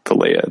not the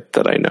Leia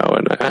that I know,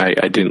 and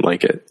I didn't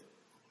like it.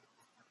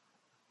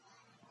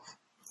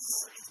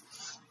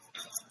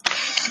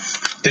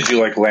 Did you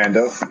like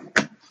Lando?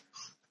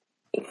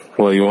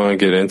 Well, you want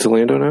to get into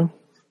Lando now?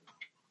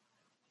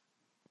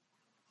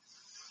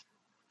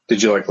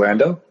 Did you like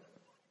Lando?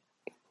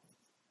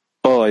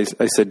 Oh, I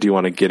said, do you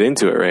want to get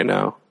into it right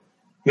now?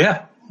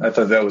 Yeah, I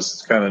thought that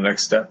was kind of the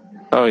next step.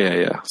 Oh,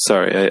 yeah.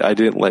 Sorry, I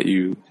didn't let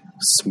you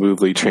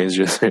smoothly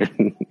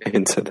transition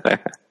into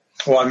that.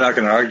 Well, I'm not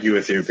going to argue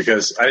with you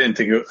because I didn't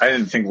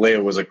think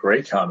Leia was a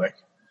great comic.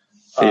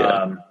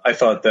 Yeah. I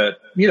thought that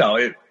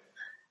it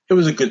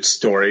was a good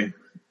story.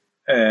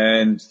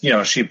 and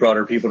she brought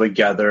her people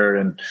together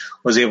and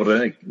was able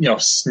to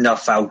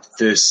snuff out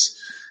this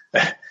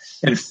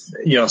and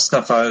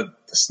snuff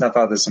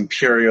out this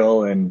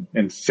Imperial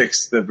and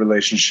fix the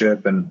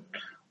relationship and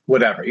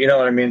whatever. You know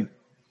what I mean?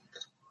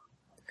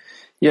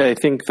 Yeah, I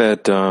think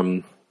that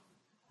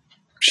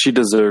she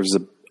deserves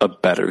a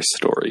better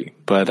story,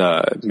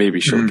 but maybe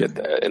she'll get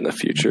that in the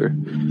future.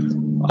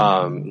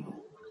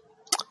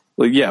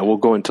 Well, yeah, we'll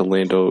go into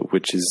Lando,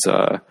 which is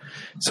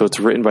so it's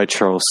written by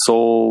Charles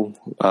Soule,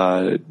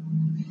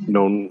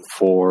 known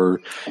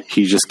for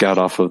he just got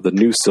off of the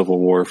new Civil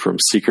War from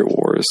Secret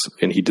Wars,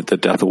 and he did the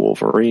Death of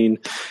Wolverine,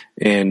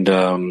 and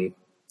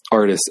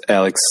artist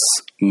Alex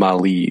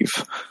Maleev.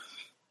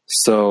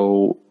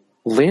 So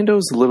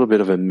Lando's a little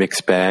bit of a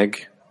mixed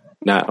bag,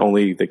 not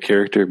only the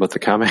character but the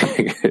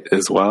comic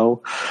as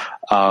well.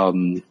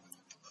 It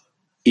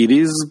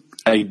is.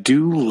 I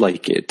do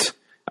like it.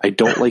 I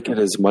don't like it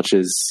as much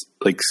as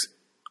I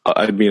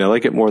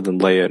like it more than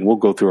Leia, and we'll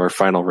go through our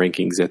final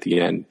rankings at the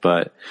end,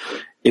 but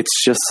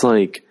it's just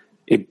like,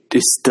 it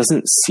just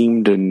doesn't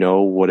seem to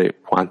know what it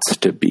wants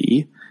to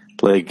be.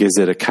 Like, is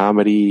it a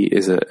comedy?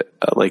 Is it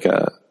like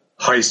a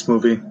heist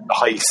movie?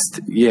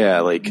 Heist.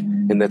 Yeah.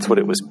 And that's what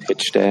it was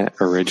pitched at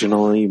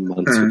originally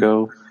months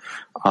ago.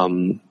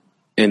 And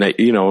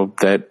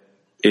that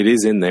it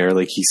is in there.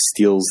 Like, he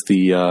steals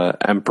the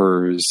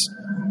Emperor's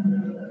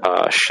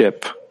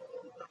ship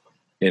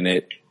in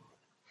it,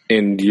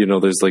 and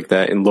there's like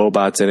that, and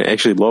Lobot's in it.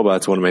 Actually,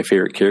 Lobot's one of my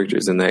favorite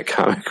characters in that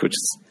comic, which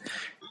is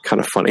kind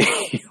of funny.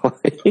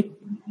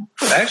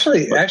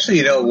 actually,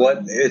 you know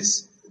what?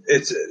 It's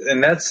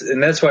and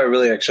that's why I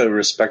really actually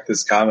respect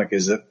this comic,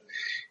 is that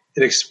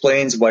it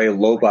explains why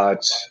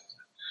Lobot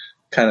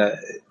kind of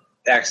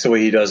acts the way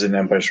he does in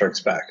Empire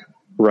Strikes Back.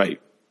 Right.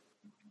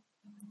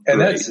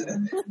 And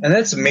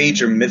that's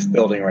major myth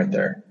building right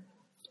there.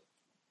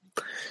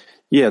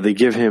 Yeah, they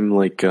give him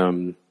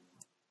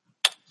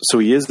so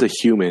he is the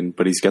human,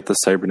 but he's got the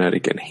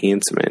cybernetic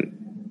enhancement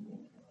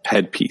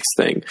headpiece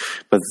thing.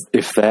 But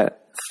if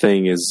that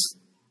thing is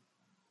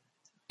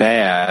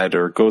bad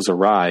or goes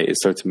awry, it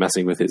starts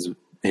messing with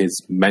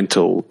his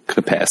mental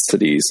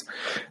capacities,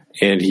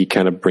 and he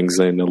kind of brings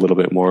in a little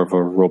bit more of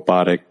a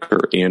robotic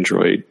or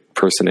android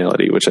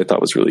personality, which I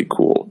thought was really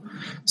cool.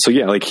 So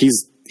yeah,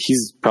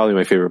 he's probably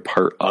my favorite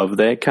part of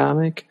that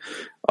comic.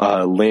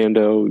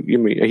 Lando,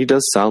 he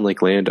does sound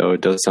like Lando.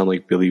 It does sound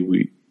like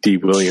Billy D.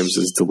 Williams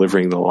is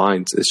delivering the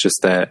lines. It's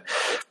just that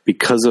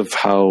because of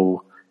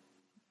how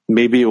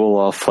maybe it will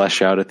all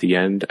flesh out at the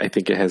end, I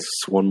think it has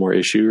one more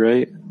issue,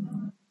 right?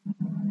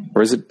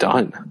 Or is it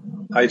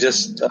done? I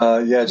just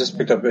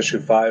picked up issue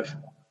 5.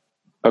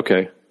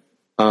 Okay.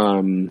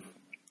 And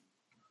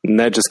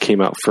that just came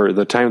out for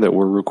the time that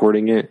we're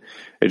recording it.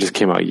 It just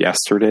came out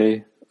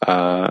yesterday,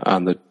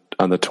 on the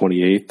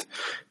 28th.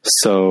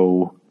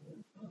 So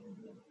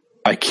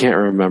I can't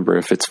remember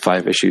if it's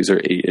 5 issues or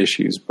 8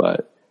 issues,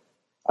 but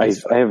I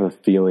have a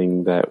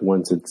feeling that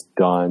once it's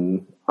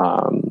done,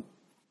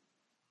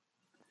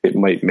 it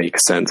might make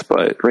sense.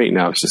 But right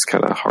now, it's just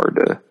kind of hard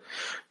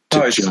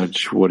to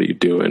judge. What are you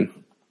doing?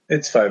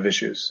 It's 5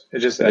 issues.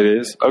 It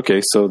is?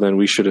 Okay, so then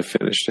we should have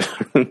finished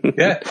it.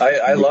 Yeah,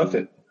 I loved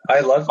it.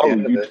 I loved the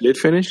end of it. You did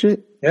finish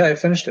it? Yeah, I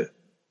finished it.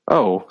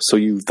 Oh, so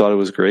you thought it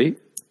was great?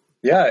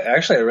 Yeah,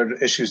 actually, I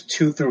read issues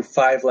 2 through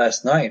 5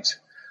 last night.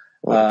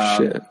 Oh,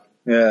 shit.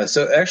 Yeah,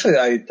 so actually,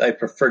 I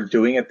prefer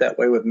doing it that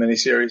way with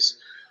miniseries.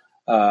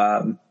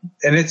 And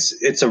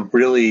it's a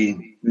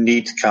really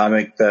neat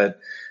comic that,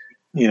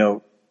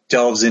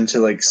 delves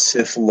into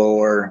Sith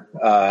lore,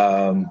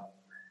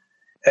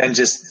 and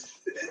just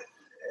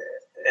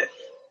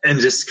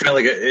kind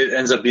of it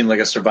ends up being like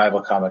a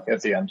survival comic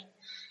at the end.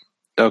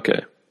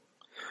 Okay.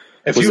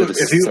 Was it a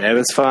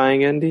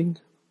satisfying ending?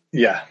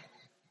 Yeah.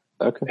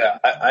 Okay. Yeah,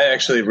 I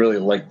actually really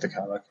liked the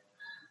comic,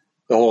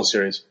 the whole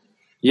series.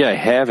 Yeah, I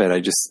have it.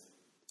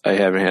 I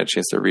haven't had a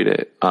chance to read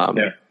it.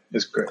 Yeah,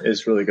 it's great.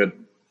 It's really good.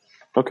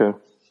 Okay.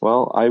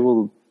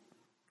 Well,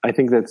 I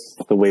think that's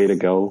the way to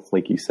go,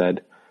 like you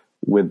said,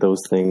 with those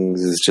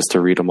things, is just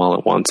to read them all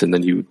at once, and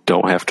then you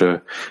don't have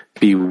to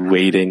be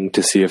waiting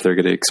to see if they're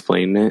going to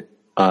explain it.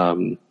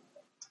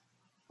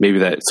 Maybe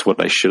that's what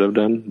I should have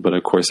done, but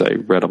of course I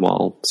read them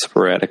all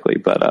sporadically.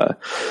 But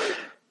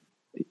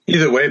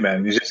either way,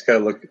 man, you just got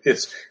to look.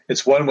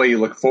 It's one way you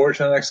look forward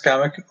to the next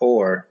comic,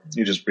 or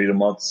you just read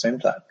them all at the same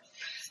time.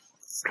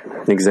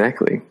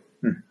 Exactly.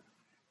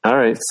 All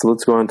right, so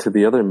let's go on to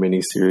the other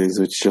miniseries,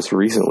 which just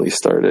recently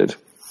started,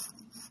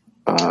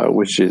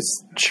 which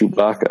is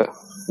Chewbacca.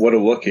 What a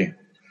Wookiee.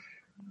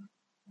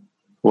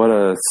 What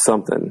a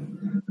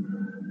something.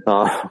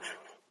 Do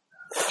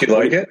you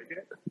like it?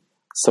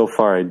 So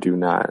far, I do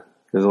not.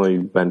 There's only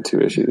been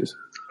 2 issues.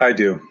 I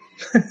do.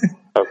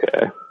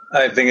 Okay.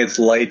 I think it's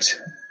light.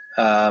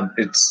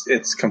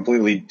 It's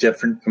completely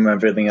different from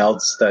everything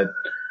else that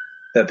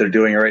they're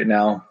doing right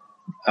now.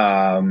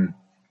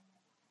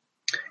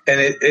 And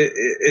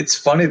it's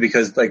funny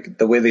because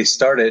the way they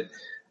start it,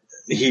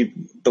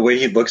 the way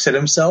he looks at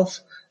himself,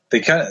 they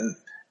kind of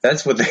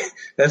that's what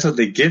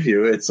they give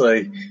you. It's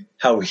like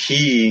how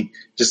he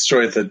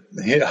destroyed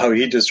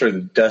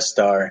the Death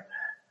Star.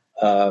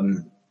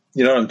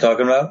 You know what I'm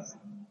talking about?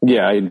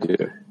 Yeah, I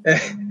do.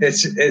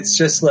 It's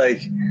just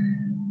like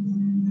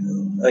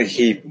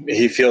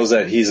he feels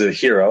that he's a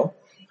hero,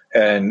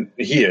 and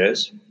he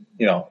is,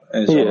 you know,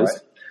 in his own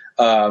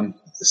right.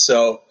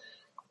 So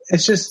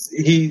it's just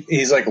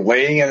he's like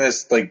laying in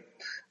this like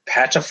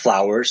patch of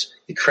flowers.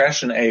 He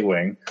crashed an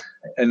A-wing,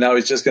 and now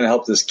he's just going to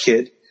help this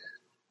kid,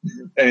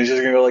 and he's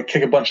just going to go like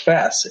kick a bunch of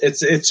ass. It's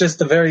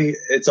just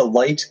it's a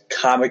light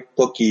comic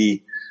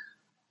booky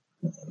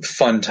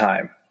fun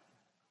time,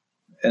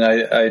 and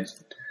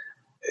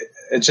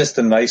it's just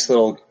a nice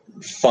little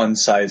fun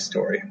side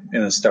story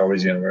in the Star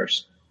Wars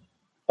universe.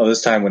 Of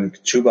this time when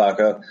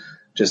Chewbacca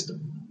just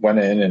went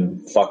in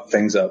and fucked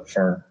things up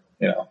for,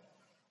 you know,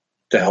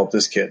 to help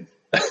this kid.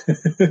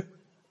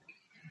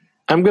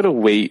 I'm going to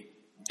wait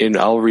and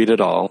I'll read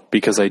it all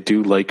because I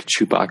do like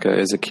Chewbacca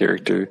as a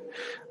character.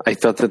 I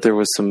thought that there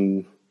was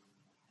some,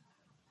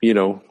 you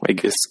know, I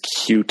guess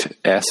cute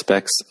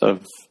aspects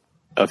of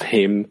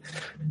him,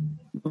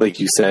 like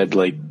you said,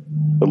 like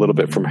a little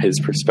bit from his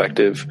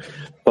perspective.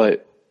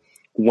 But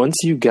once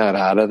you got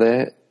out of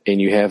that and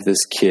you have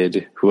this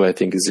kid who I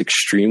think is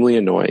extremely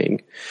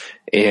annoying,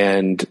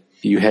 and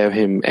you have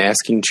him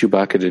asking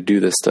Chewbacca to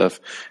do this stuff,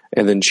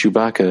 and then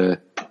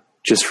Chewbacca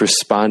just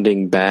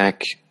responding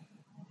back,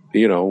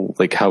 you know,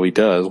 like how he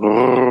does,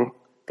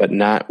 but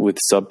not with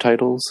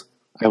subtitles.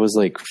 I was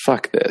like,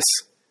 fuck this.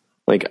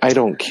 Like, I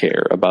don't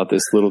care about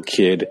this little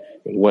kid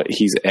and what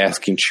he's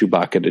asking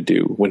Chewbacca to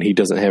do when he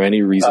doesn't have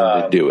any reason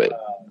to do it.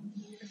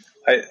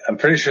 I'm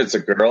pretty sure it's a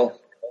girl.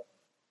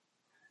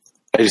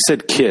 I just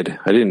said kid.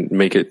 I didn't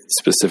make it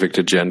specific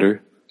to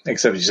gender.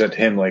 Except you said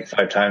him like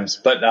 5 times.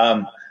 But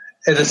at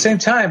the same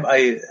time,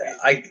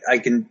 I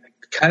can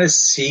kind of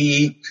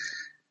see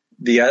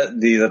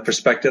the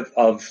perspective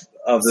of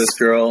this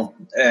girl,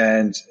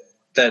 and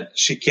that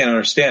she can't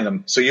understand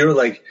him. So you're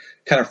like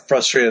kind of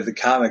frustrated at the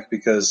comic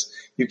because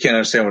you can't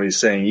understand what he's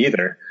saying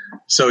either.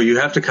 So you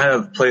have to kind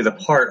of play the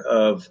part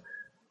of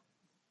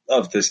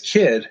this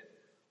kid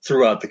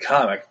throughout the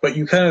comic, but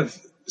you kind of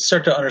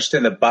start to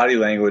understand the body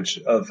language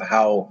of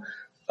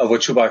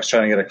what Chewbacca's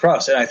trying to get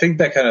across. And I think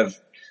that kind of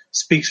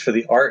speaks for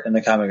the art in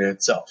the comic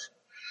itself.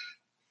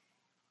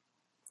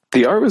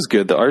 The art was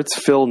good. The art's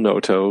Phil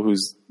Noto,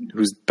 who's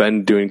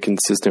been doing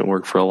consistent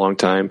work for a long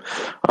time.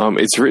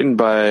 It's written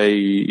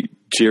by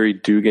Jerry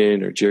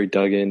Duggan,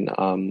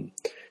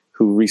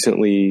 who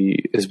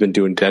recently has been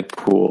doing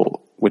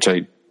Deadpool, which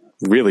I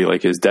really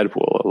like his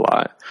Deadpool a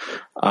lot.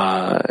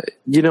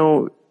 You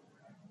know,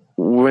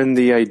 when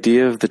the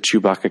idea of the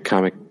Chewbacca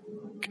comic,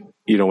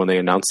 you know, when they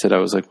announced it, I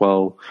was like,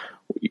 well,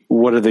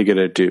 what are they going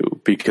to do?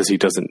 Because he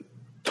doesn't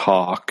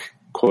talk,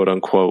 quote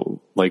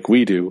unquote, like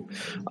we do.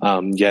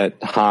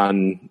 Yet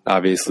Han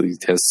obviously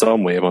has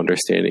some way of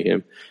understanding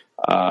him.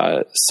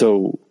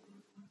 So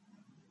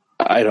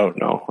I don't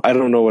know. I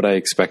don't know what I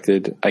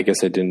expected. I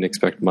guess I didn't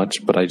expect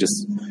much, but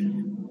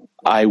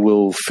I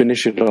will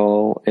finish it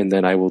all and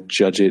then I will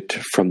judge it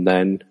from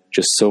then.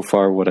 Just so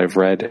far what I've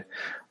read,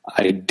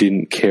 I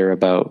didn't care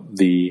about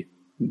the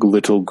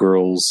little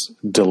girl's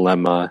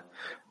dilemma,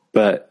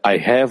 but I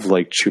have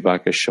liked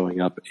Chewbacca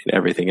showing up in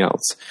everything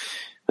else.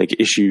 Like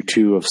issue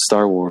 2 of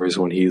Star Wars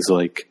when he's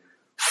like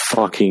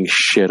fucking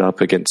shit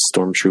up against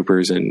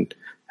stormtroopers, and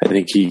I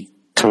think he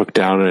took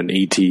down an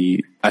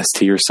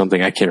AT-ST or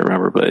something. I can't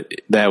remember, but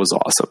that was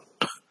awesome.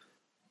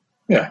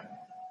 Yeah.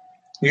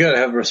 You gotta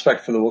have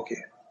respect for the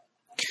Wookiee.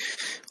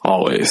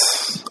 Always.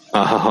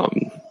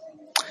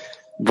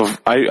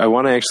 But I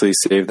want to actually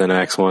save the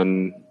next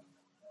one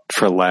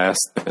for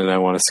last, and I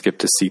want to skip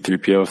to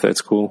C-3PO if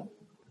that's cool.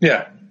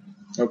 Yeah,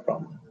 no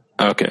problem.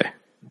 Okay.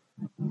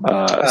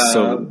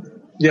 So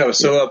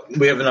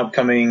we have an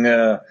upcoming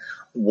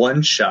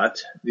one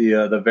shot.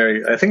 I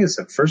think it's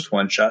the first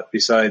one shot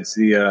besides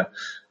the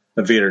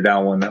Vader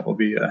Down one that will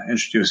be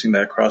introducing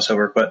that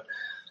crossover. But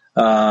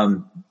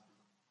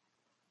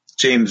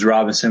James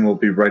Robinson will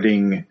be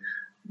writing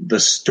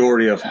the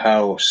story of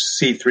how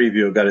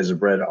C-3PO got his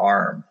red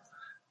arm.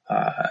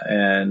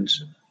 And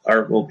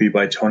art will be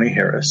by Tony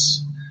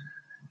Harris.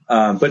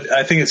 But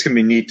I think it's going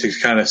to be neat to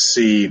kind of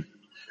see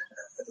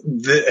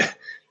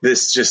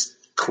this just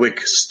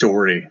quick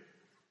story.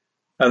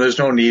 There's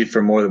no need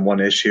for more than one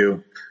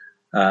issue.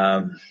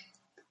 You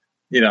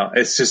know,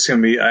 it's just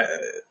going to be, I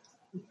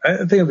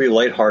think it'll be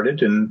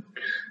lighthearted and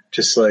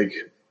just like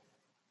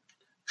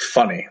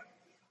funny.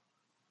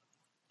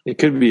 It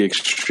could be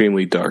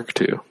extremely dark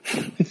too.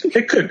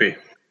 It could be.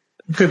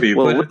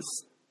 Well, but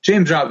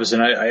James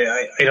Robinson, I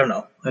don't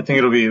know. I think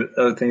it'll be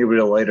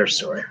a lighter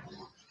story.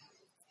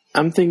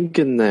 I'm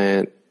thinking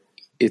that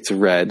it's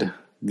red.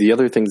 The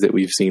other things that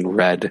we've seen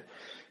red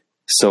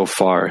so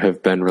far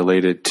have been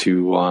related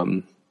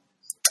to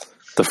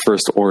the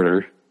First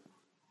Order.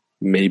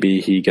 Maybe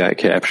he got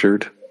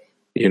captured,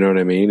 you know what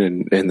I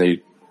mean? And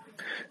they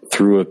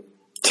threw a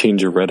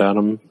change a red on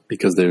them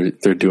because they're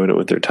doing it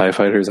with their TIE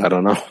fighters. I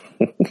don't know.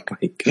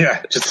 Like,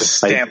 yeah, just to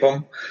stamp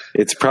them.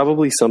 It's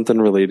probably something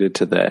related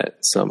to that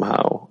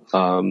somehow.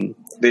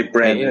 They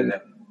branded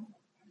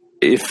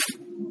it.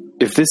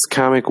 If this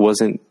comic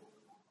wasn't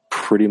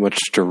pretty much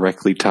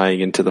directly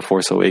tying into The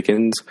Force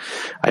Awakens,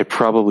 I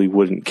probably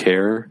wouldn't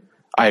care.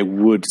 I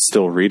would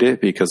still read it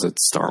because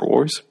it's Star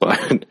Wars,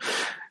 but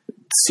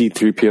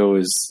C-3PO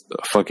is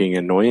a fucking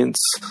annoyance.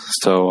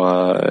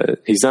 So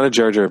he's not a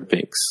Jar Jar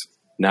Binks,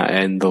 not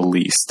in the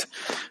least.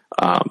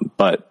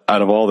 But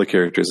out of all the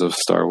characters of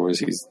Star Wars,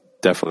 he's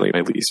definitely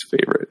my least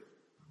favorite.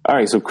 All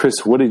right, so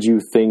Chris, what did you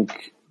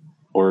think?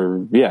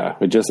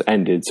 It just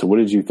ended. So what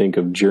did you think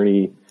of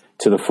Journey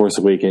to the Force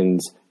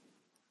Awakens,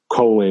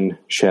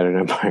 Shattered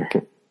Empire?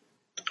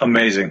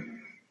 Amazing.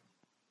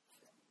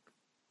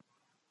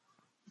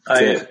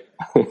 That's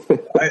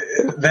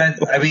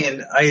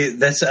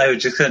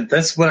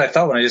what I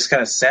thought when I just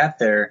kind of sat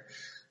there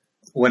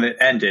when it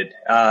ended.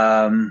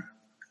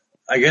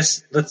 I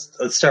guess let's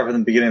start from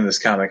the beginning of this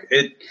comic.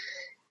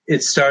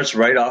 It starts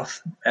right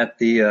off at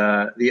the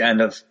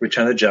end of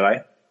Return of the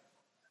Jedi.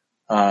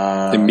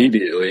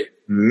 Immediately.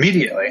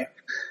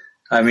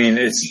 I mean,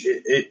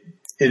 it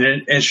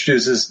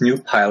introduces new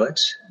pilot,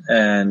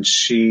 and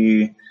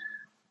she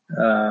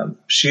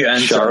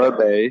ends Shara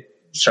Bay.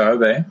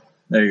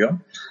 There you go.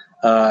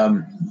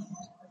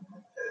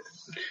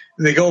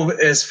 They go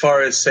as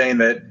far as saying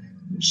that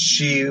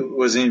she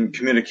was in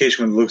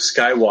communication with Luke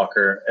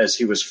Skywalker as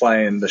he was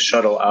flying the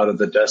shuttle out of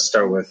the Death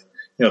Star with,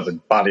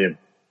 the body of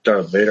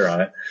Darth Vader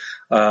on it,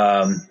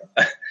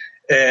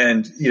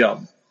 and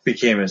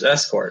became his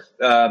escort.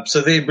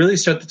 So they really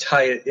start to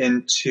tie it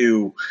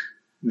into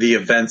the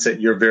events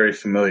that you're very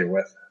familiar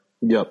with.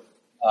 Yep.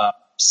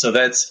 So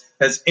that's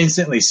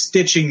instantly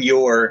stitching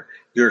your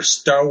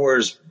Star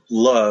Wars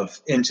love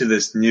into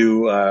this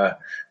new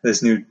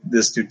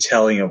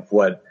telling of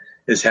what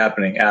is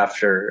happening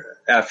after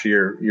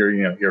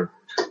your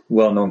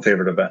well-known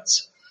favorite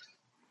events.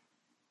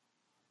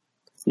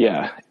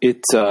 Yeah,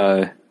 it's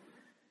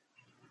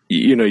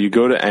you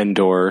go to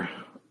Endor.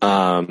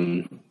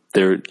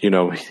 They're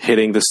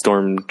hitting the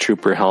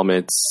stormtrooper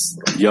helmets.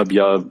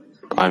 Yub.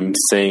 I'm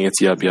saying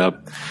it's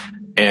Yub.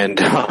 And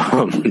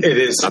it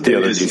is not the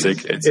other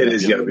music. It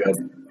is Yub.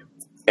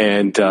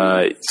 And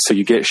so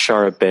you get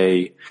Shara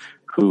Bay,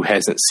 who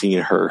hasn't seen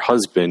her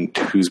husband,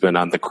 who's been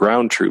on the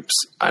ground troops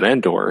on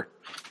Endor.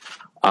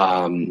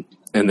 And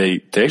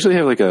they actually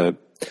have like a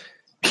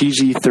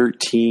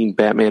PG-13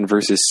 Batman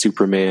versus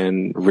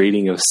Superman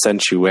rating of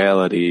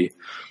sensuality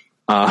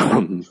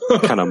kind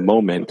of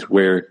moment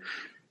where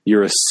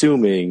you're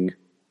assuming,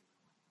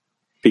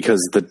 because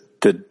the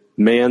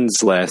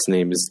man's last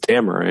name is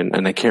Dameron,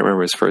 and I can't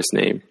remember his first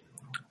name.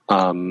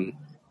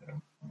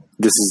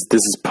 This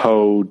is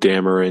Poe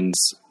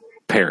Dameron's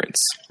parents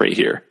right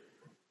here,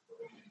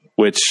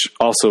 which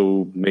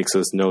also makes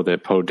us know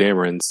that Poe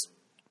Dameron's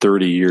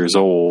 30 years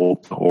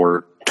old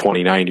or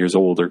 29 years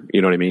old, or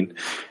you know what I mean?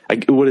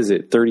 What is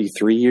it?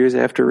 33 years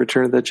after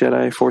Return of the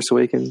Jedi, Force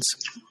Awakens?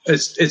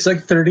 It's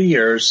like 30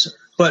 years,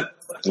 but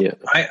yeah,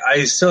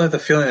 I still have the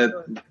feeling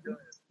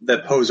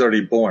that Poe's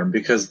already born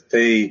because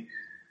they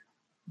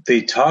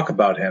talk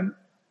about him.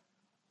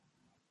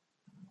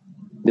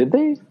 Did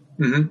they?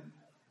 Mm-hmm.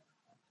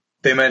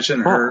 They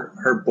mention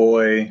her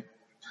boy,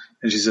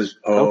 and she says,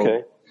 "Oh,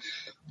 okay."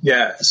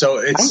 Yeah, so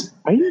it's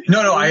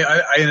no.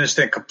 I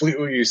understand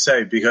completely what you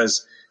say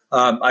because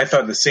I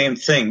thought the same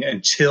thing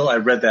until I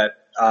read that,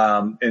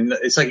 and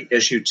it's like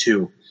issue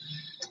 2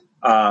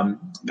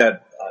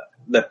 that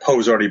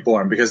Poe's already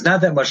born because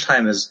not that much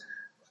time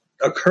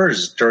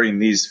occurs during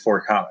these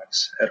 4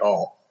 comics at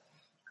all,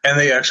 and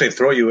they actually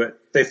throw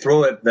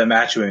them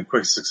at you in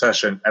quick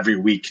succession every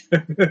week.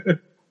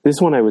 This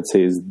one I would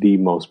say is the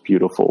most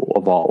beautiful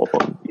of all of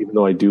them, even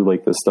though I do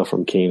like the stuff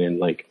from Kanan.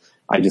 Like,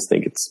 I just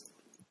think it's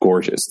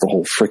gorgeous, the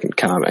whole freaking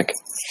comic.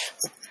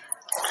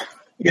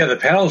 Yeah, the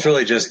panels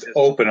really just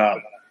open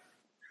up,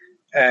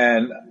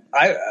 and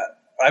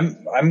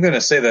I'm going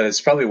to say that it's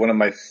probably one of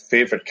my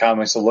favorite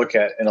comics to look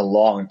at in a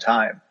long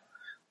time.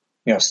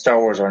 Star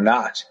Wars or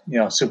not,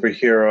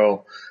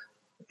 superhero,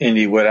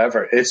 indie,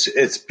 whatever.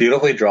 It's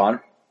beautifully drawn,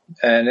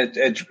 and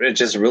it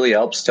just really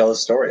helps tell a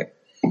story.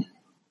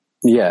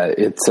 Yeah,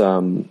 it's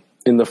in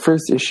the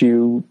first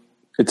issue,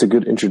 it's a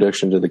good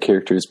introduction to the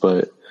characters,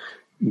 but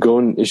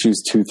going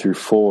issues 2 through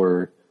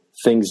 4,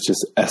 things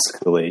just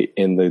escalate,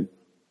 and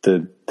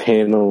the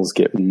panels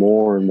get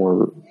more and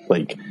more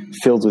like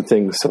filled with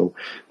things. So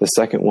the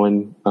second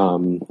one,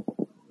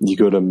 you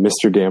go to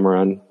Mr.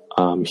 Dameron.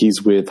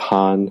 He's with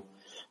Han.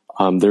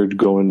 They're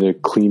going to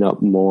clean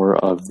up more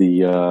of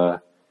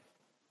the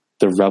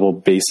rebel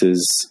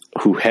bases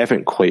who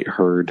haven't quite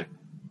heard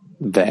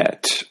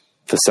that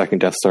the second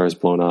Death Star is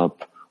blown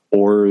up,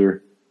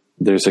 or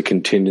there's a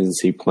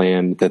contingency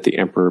plan that the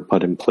Emperor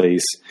put in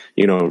place.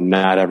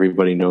 Not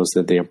everybody knows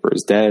that the Emperor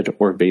is dead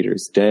or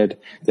Vader's dead,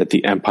 that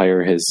the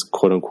Empire has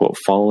quote unquote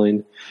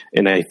fallen.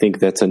 And I think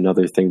that's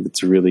another thing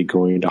that's really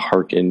going to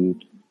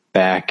harken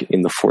back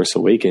in The Force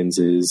Awakens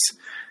is,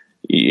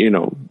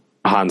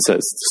 Han says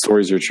the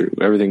stories are true.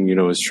 Everything you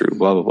know is true.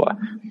 Blah blah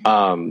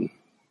blah.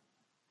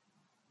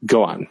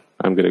 Go on.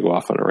 I'm going to go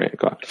off on a rant.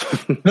 Go on.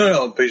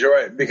 No, but you're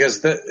right,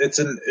 because it's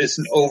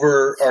an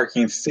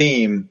overarching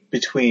theme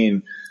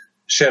between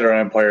Shattered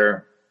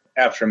Empire,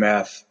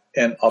 Aftermath,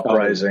 and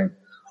Uprising.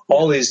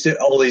 All these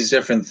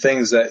different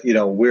things that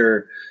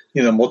we're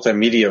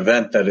multimedia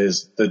event that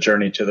is the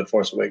journey to the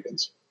Force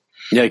Awakens.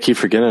 Yeah, I keep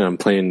forgetting I'm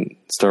playing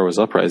Star Wars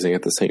Uprising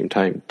at the same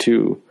time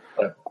too.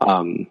 Right.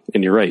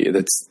 And you're right.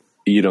 That's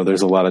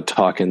there's a lot of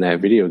talk in that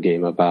video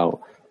game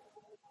about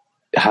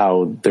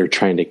how they're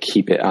trying to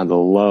keep it on the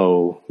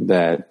low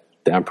that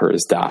the Emperor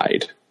has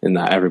died and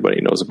not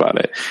everybody knows about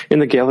it.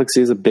 And the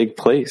galaxy is a big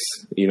place,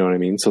 you know what I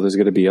mean? So there's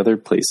going to be other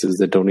places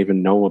that don't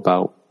even know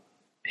about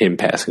him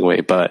passing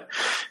away. But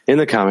in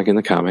the comic,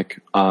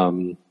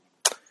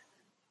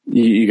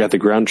 you got the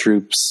ground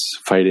troops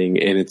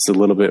fighting, and it's a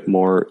little bit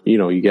more,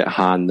 you get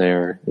Han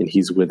there and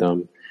he's with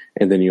them.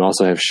 And then you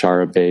also have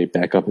Shara Bey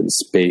back up in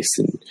space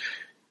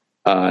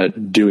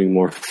and doing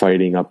more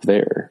fighting up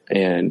there.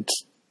 And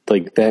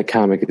like that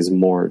comic is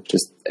more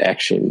just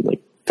action,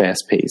 like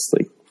fast paced,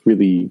 like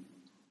really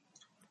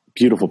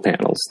beautiful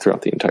panels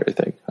throughout the entire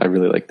thing. I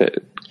really like that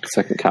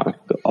second comic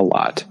a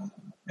lot.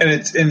 And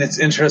it's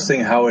interesting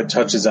how it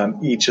touches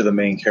on each of the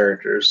main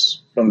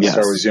characters from the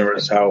Star Wars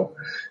universe. How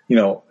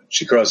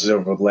she crosses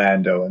over with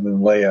Lando, and then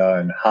Leia,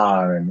 and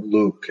Han, and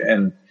Luke,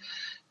 and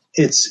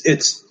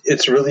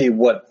it's really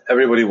what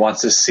everybody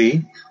wants to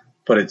see,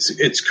 but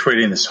it's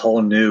creating this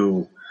whole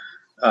new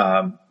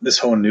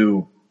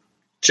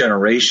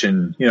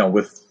generation.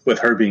 With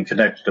her being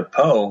connected to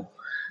Poe,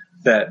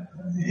 that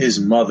his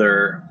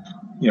mother,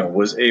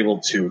 was able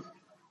to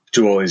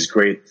do all these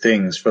great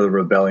things for the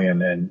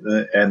rebellion and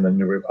the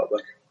New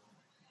Republic.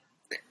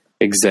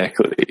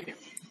 Exactly.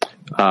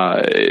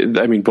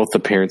 I mean, both the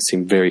parents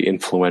seem very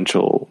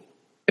influential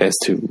as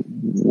to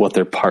what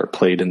their part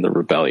played in the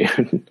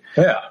rebellion.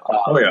 Yeah.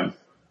 Oh, yeah.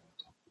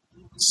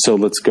 So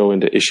let's go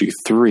into issue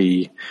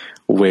 3,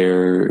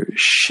 where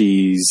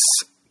she's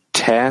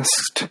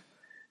tasked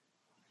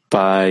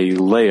by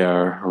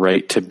Leia,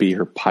 right, to be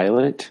her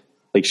pilot.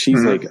 Like,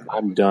 she's like,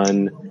 I'm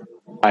done.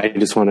 I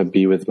just want to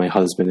be with my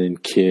husband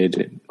and kid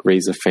and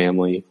raise a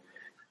family.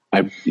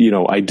 I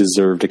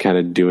deserve to kind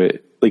of do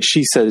it. Like,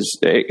 she says,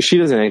 she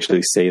doesn't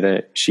actually say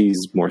that. She's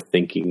more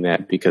thinking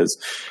that because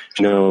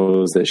she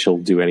knows that she'll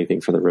do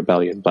anything for the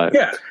rebellion. But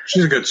yeah,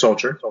 she's a good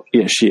soldier.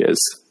 Yeah, she is.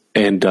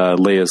 And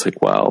Leia's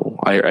like, well,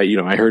 I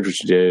heard what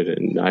you did,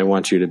 and I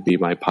want you to be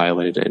my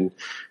pilot. And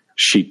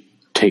she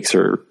takes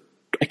her,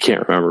 I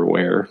can't remember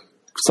where,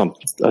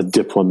 a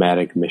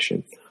diplomatic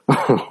mission.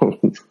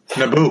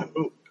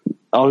 Naboo.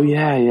 Oh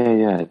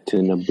yeah, to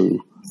Naboo.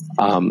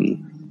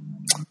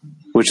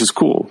 Which is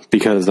cool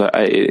because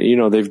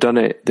they've done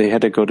it. They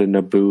had to go to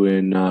Naboo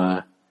and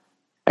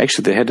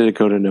actually they had to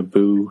go to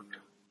Naboo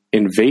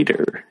in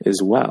Vader as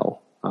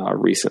well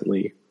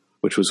recently,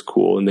 which was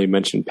cool. And they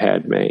mentioned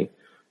Padme.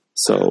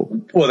 So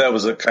that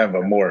was a kind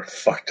of a more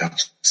fucked up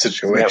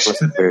situation. That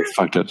was a very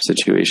fucked up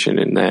situation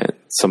in that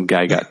some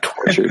guy got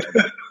tortured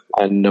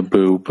on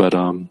Naboo. But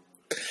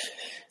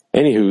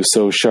anywho,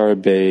 so Shara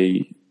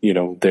Bey,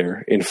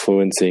 they're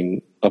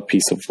influencing a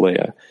piece of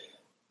Leia,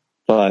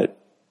 but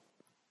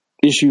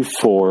issue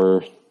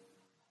 4,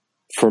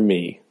 for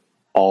me,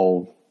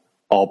 all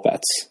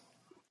bets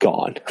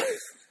gone.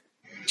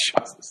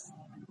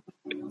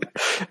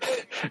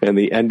 And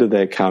the end of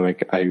that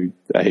comic, I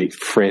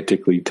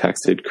frantically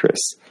texted Chris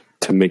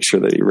to make sure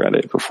that he read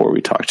it before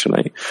we talked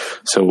tonight.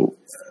 So,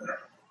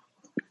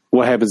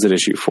 what happens in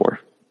issue 4?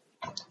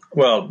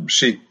 Well,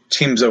 she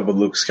teams up with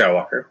Luke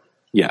Skywalker.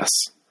 Yes.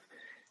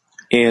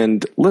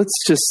 And let's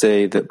just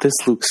say that this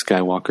Luke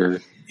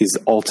Skywalker is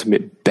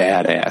ultimate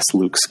badass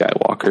Luke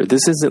Skywalker.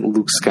 This isn't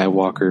Luke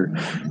Skywalker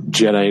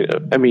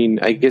Jedi. I mean,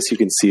 I guess you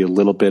can see a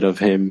little bit of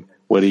him,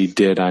 what he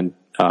did on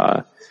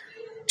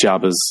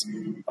Jabba's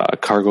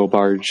cargo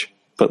barge.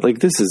 But like,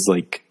 this is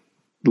like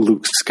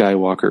Luke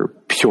Skywalker,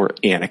 pure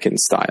Anakin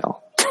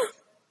style.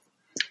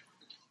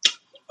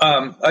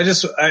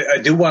 I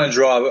do want to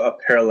draw a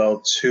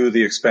parallel to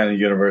the expanded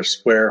universe,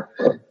 where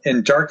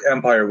in Dark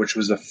Empire, which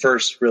was the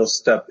first real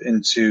step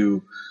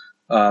into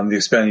the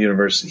expanded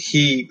universe,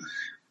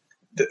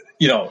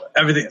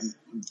 everything,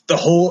 the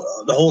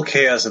whole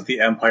chaos of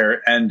the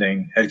Empire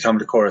ending had come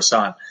to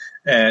Coruscant,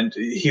 and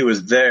he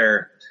was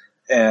there,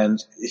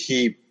 and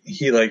he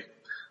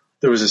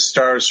there was a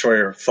Star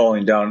Destroyer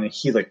falling down, and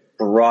he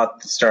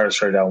brought the Star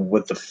Destroyer down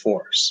with the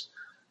Force,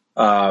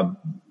 and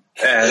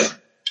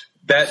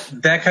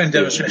that kind of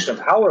demonstration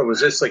of power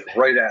was just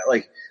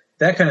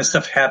that kind of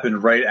stuff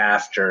happened right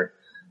after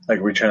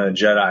Return of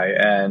the Jedi.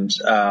 And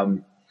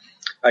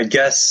I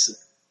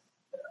guess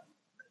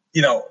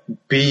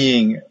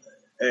being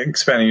an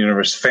expanding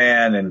universe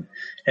fan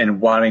and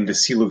wanting to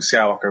see Luke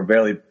Skywalker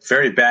very,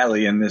 very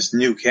badly in this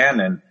new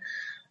canon,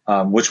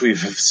 which we've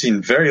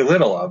seen very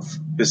little of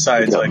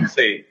besides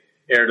say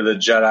Heir to the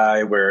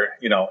Jedi, where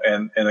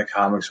and in the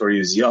comics where he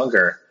was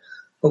younger.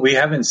 But we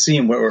haven't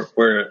seen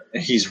where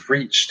he's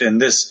reached in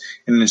the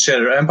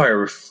Shattered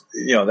Empire.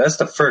 That's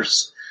the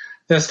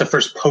That's the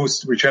first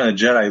post Return of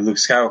the Jedi Luke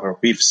Skywalker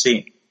we've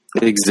seen.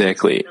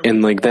 Exactly.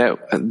 And like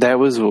that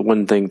was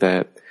one thing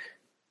that,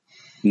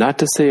 not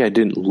to say I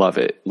didn't love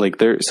it. Like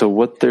so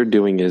what they're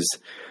doing is,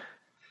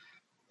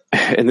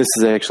 and this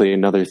is actually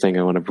another thing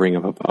I want to bring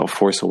up about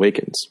Force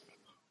Awakens.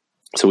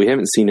 So we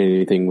haven't seen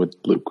anything with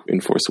Luke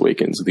in Force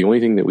Awakens. The only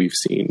thing that we've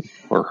seen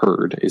or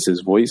heard is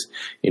his voice,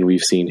 and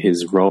we've seen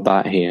his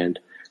robot hand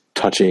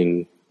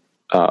touching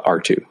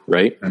R2,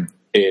 right?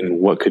 In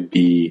what could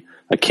be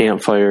a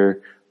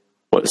campfire,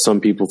 what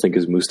some people think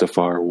is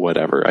Mustafar,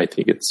 whatever. I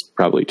think it's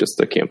probably just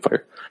a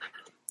campfire.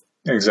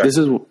 Exactly.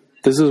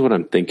 This is what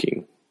I'm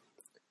thinking.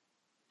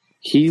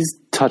 He's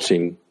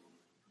touching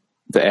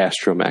the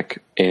astromech,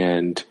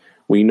 and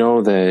we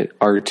know that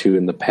R2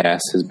 in the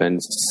past has been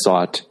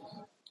sought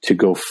to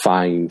go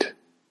find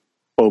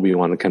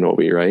Obi-Wan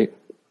Kenobi, right?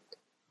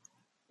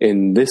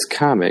 In this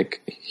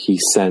comic, he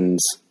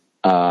sends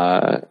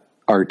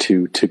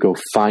R2 to go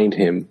find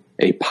him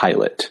a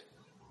pilot.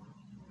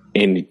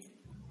 And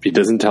he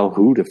doesn't tell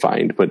who to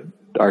find, but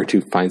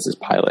R2 finds his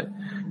pilot.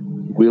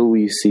 Will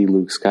we see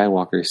Luke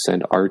Skywalker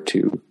send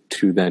R2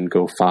 to then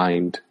go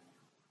find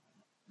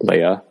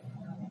Leia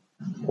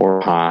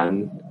or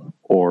Han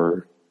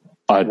or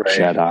a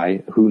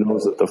Jedi? Who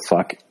knows what the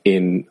fuck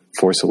in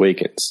Force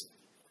Awakens?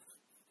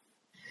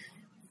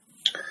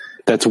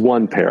 That's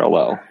one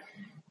parallel.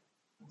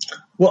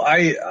 Well,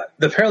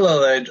 the parallel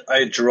that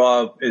I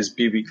draw is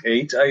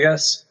BB-8, I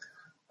guess,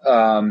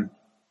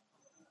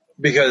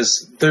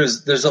 because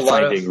there's a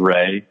lot of Finding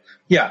Rey.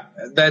 Yeah,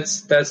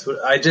 that's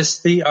what I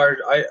just see.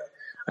 I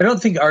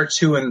don't think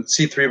R2 and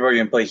C3 are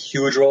going to play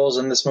huge roles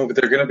in this movie.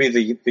 They're going to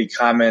be the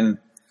common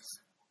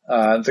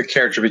the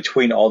character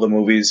between all the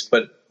movies,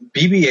 but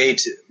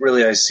BB-8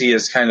 really I see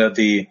as kind of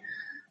the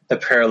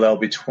parallel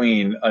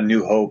between A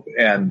New Hope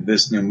and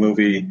this new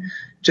movie.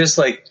 Just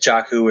like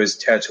Jakku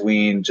is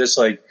Tatooine, just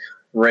like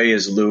Rey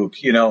is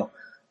Luke. You know,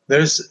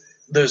 there's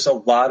a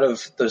lot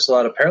of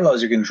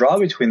parallels you can draw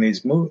between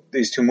these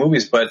two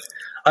movies, but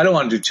I don't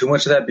want to do too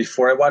much of that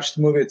before I watch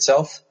the movie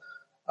itself.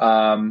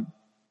 I'm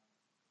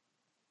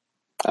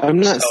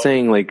not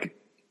saying like,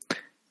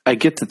 I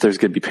get that there's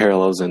going to be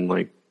parallels in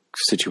like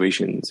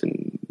situations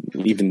and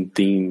even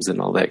themes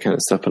and all that kind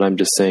of stuff, but I'm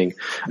just saying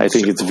I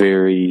think it's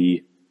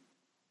very,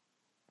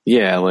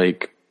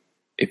 like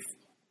if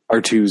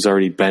R2's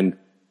already been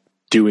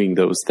doing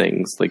those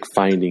things, like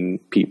finding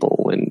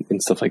people and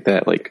stuff like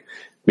that, like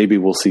maybe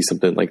we'll see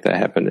something like that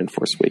happen in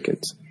Force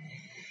Awakens.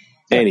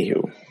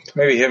 Anywho,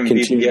 maybe him and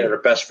BB-8 are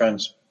best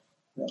friends.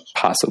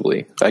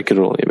 Possibly, I could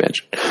only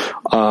imagine.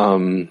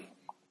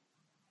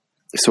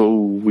 So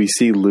we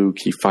see Luke.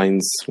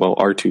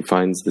 R2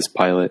 finds this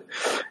pilot,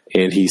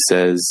 and he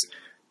says,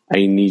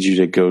 "I need you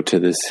to go to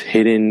this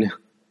hidden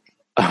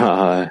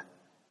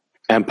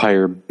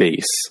Empire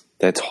base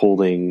that's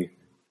holding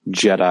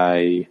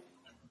Jedi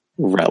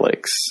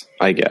relics,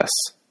 I guess."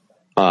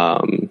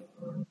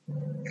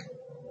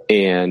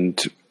 And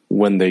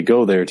when they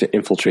go there to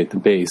infiltrate the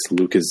base,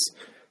 Luke is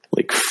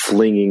like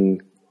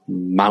flinging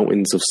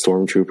mountains of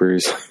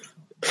stormtroopers,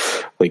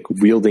 like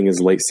wielding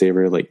his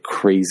lightsaber like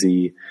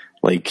crazy.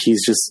 Like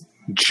he's just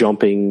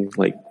jumping,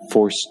 like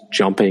force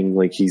jumping,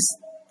 like he's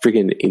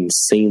freaking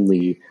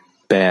insanely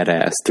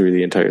badass through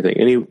the entire thing.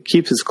 And he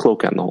keeps his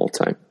cloak on the whole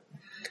time,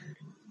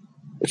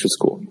 which was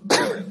cool.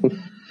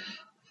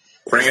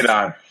 Bring it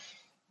on.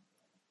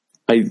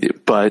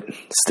 But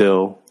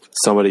still,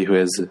 somebody who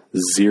has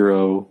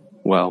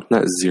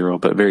not zero,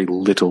 but very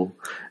little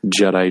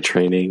Jedi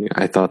training,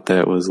 I thought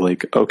that was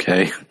like,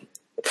 okay,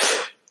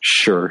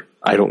 sure,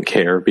 I don't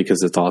care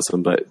because it's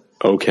awesome, but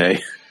okay.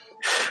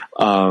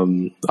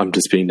 I'm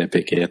just being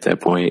nitpicky at that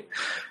point.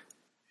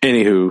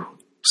 Anywho,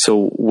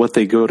 so what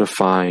they go to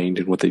find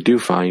and what they do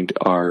find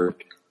are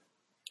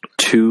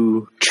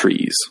 2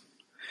 trees.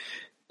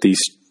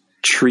 These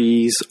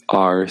trees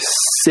are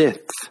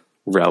Sith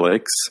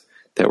relics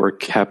that were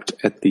kept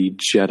at the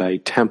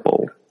Jedi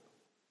Temple.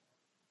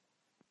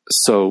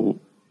 So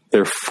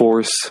they're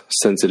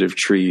Force-sensitive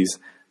trees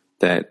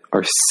that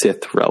are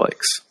Sith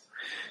relics.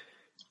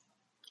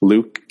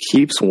 Luke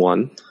keeps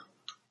one,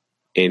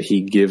 and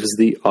he gives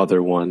the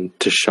other one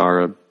to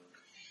Shara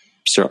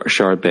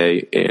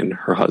Bay and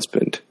her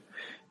husband.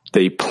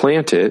 They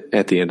plant it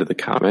at the end of the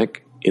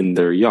comic in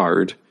their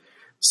yard.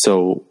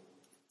 So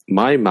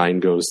my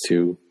mind goes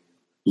to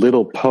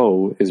little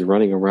Poe is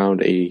running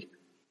around a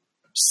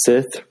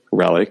Sith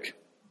relic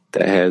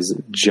that has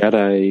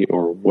Jedi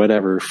or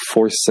whatever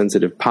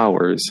Force-sensitive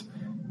powers.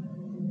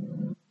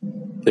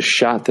 The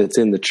shot that's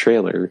in the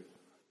trailer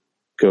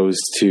goes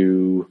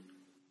to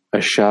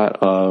a shot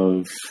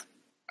of,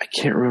 I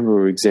can't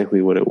remember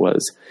exactly what it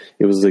was.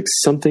 It was like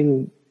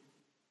something,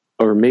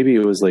 or maybe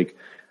it was like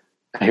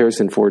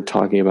Harrison Ford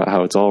talking about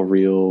how it's all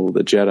real,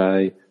 the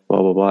Jedi,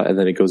 blah, blah, blah. And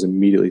then it goes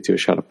immediately to a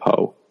shot of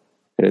Poe.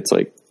 And it's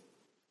like,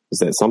 is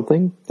that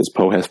something? Does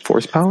Poe have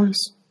Force powers?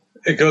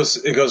 It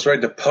goes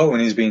right to Poe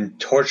and he's being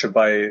tortured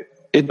by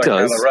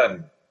Kylo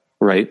Ren.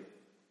 Right.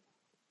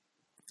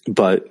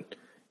 But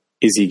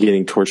is he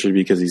getting tortured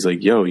because he's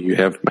like, yo, you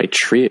have my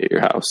tree at your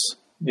house?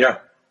 Yeah.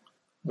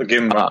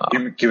 Give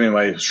me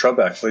my shrub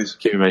back, please.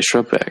 Give me my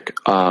shrub back.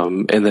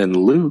 And then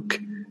Luke,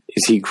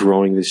 is he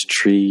growing this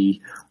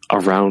tree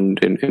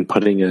around and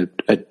putting a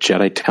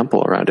Jedi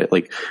temple around it?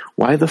 Like,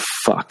 why the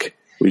fuck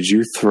would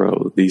you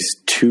throw these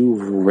two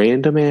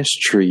random ass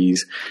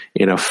trees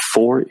in a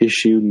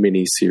 4-issue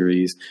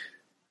miniseries,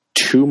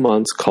 2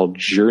 months, called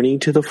Journey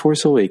to the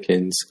Force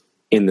Awakens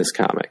in this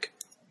comic?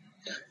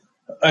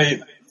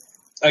 I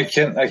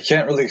can't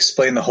really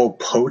explain the whole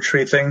Poe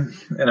tree thing,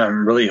 and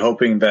I'm really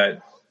hoping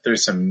that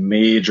there's some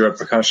major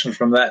repercussions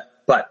from that.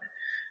 But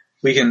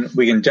we can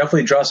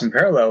definitely draw some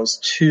parallels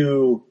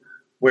to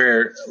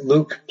where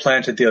Luke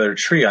planted the other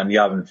tree on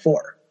Yavin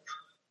 4.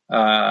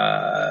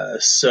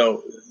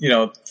 So,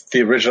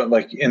 the original,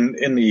 like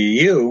in the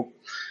EU,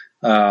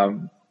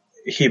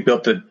 he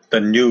built the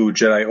new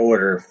Jedi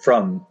Order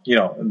from,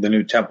 the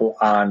new temple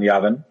on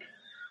Yavin.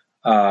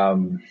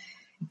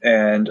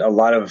 And a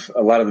lot of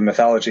the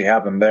mythology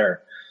happened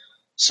there.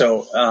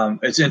 So,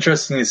 it's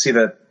interesting to see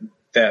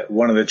that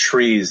one of the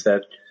trees,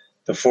 that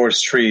the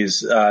Force trees,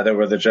 that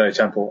were the Jedi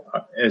temple,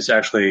 is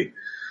actually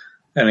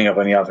ending up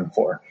on Yavin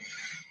 4.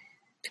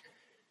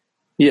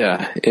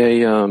 Yeah,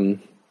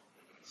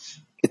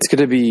 it's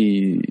going to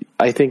be,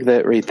 I think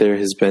that right there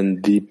has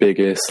been the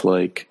biggest,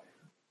 like,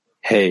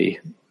 hey,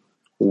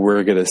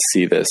 we're going to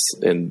see this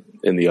in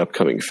the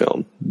upcoming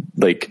film.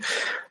 Like,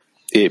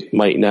 it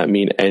might not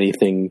mean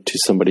anything to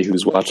somebody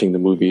who's watching the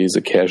movie as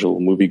a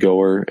casual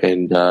moviegoer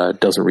and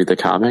doesn't read the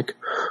comic,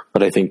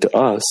 but I think to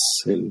us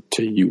and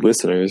to you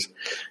listeners,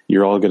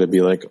 you're all going to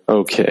be like,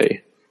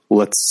 okay,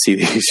 let's see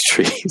these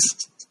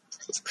trees.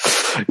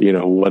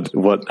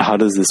 How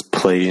does this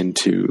play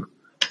into?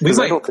 We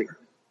might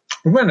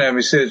not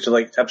even see it to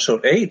like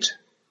episode 8.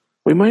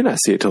 We might not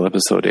see it till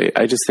episode 8.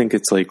 I just think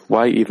it's like,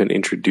 why even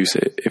introduce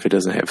it if it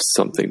doesn't have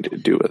something to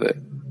do with it?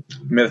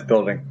 Myth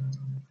building.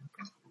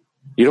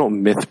 You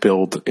don't myth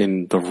build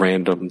in the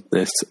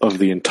randomness of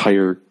the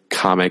entire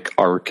comic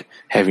arc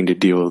having to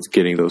deal with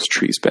getting those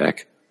trees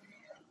back.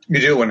 You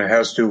do when it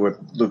has to do with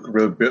Luke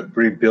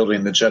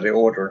rebuilding the Jedi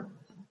Order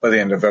by the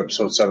end of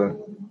episode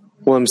 7.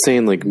 Well, I'm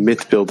saying like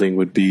myth building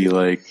would be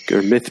like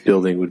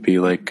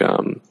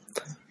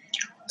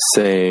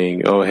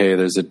saying, oh, hey,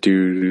 there's a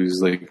dude who's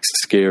like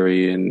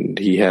scary and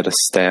he had a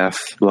staff,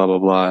 blah, blah,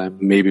 blah.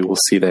 Maybe we'll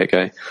see that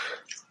guy.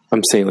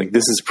 I'm saying like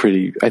this is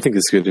I think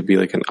this is going to be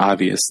like an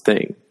obvious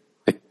thing.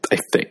 I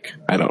think.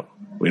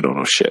 We don't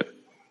know shit.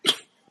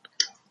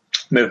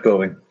 Myth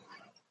building.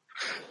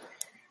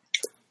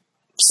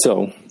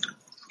 So.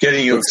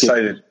 Getting you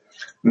excited.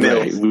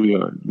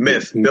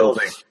 Myth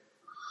building.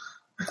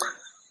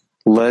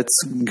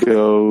 Let's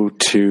go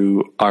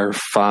to our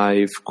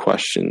 5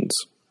 questions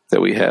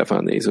that we have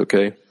on these,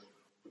 okay?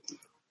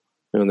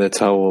 And that's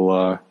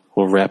how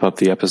we'll wrap up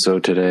the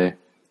episode today.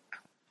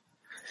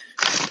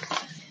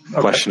 Okay.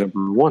 Question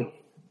number 1.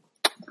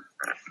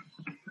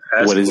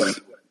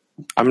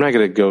 I'm not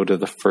going to go to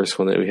the first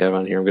one that we have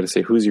on here. I'm going to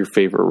say, who's your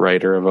favorite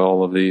writer of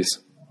all of these?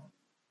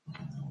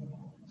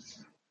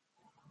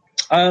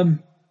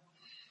 I'm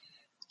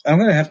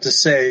going to have to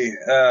say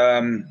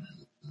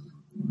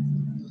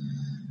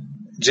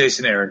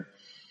Jason Aaron.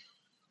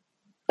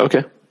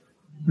 Okay.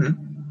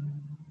 Mm-hmm.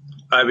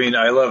 I mean,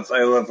 I love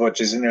what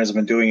Jason Aaron has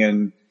been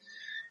doing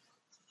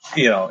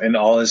in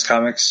all his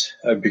comics.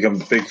 I've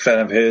become a big fan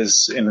of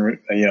his in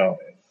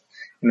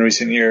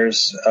recent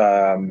years.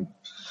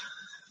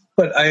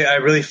 But I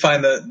really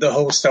find the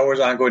whole Star Wars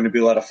ongoing to be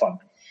a lot of fun.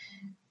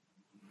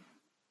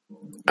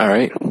 All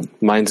right.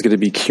 Mine's going to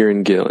be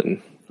Kieran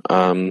Gillen.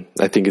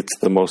 I think it's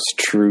the most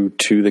true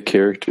to the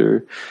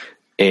character.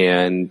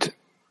 And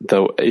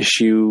the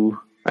issue,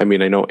 I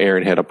mean, I know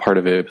Aaron had a part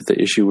of it, but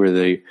the issue where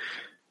the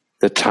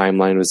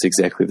timeline was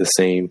exactly the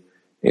same.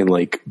 And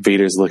like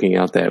Vader's looking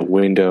out that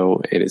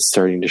window and it's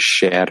starting to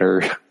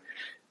shatter.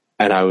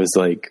 And I was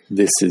like,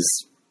 this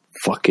is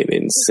fucking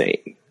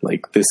insane.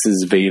 Like, this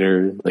is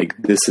Vader. Like,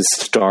 this is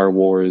Star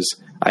Wars.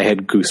 I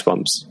had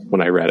goosebumps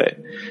when I read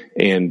it.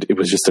 And it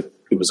was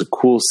it was a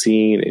cool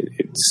scene.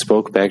 It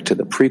spoke back to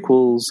the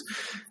prequels.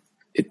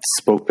 It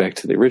spoke back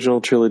to the original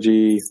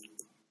trilogy.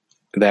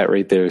 That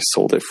right there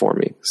sold it for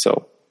me.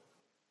 So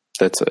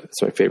that's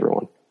my favorite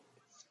one.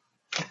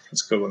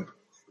 That's a good one.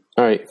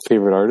 All right.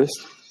 Favorite artist?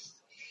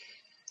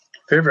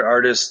 Favorite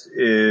artist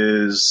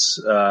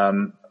is, I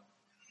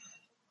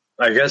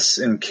guess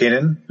in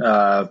Kanan,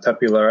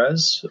 Pepe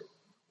Larraz,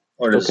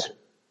 or just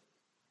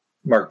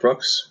Mark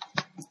Brooks.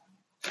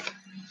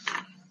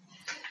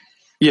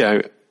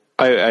 Yeah,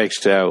 I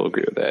will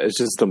agree with that. It's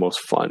just the most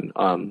fun.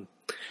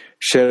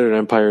 Shattered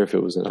Empire, if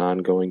it was an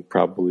ongoing,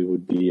 probably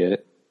would be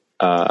it,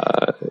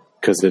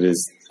 because it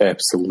is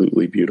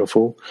absolutely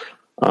beautiful.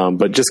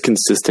 But just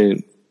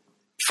consistent,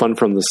 fun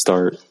from the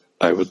start,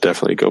 I would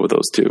definitely go with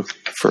those two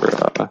for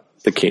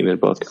the Kanan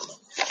book.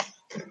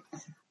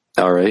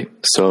 All right,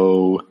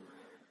 so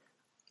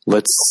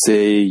let's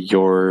say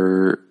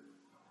your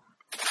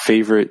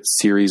favorite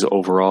series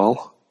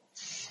overall.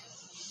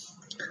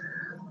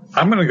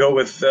 I'm gonna go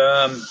with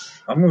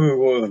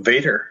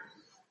Vader.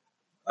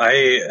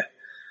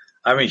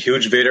 I'm a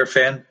huge Vader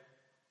fan.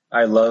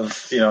 I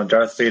love,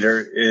 Darth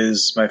Vader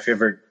is my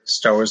favorite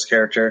Star Wars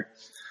character.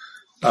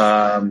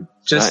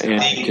 Just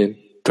Anakin,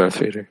 Darth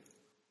Vader.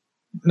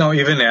 No,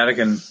 even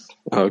Anakin.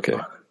 Oh, okay.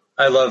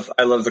 I love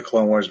the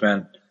Clone Wars,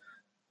 man.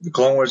 The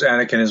Clone Wars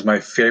Anakin is my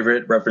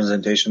favorite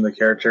representation of the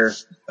character,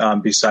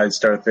 besides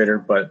Darth Vader.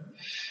 But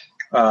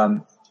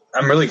I'm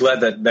really glad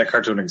that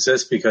cartoon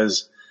exists,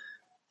 because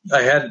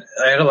I had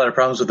a lot of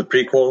problems with the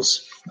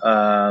prequels,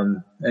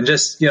 and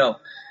just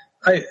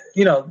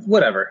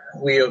whatever.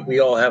 We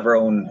all have our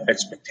own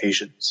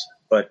expectations,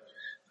 but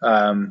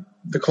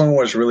the Clone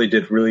Wars really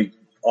did really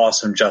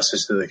awesome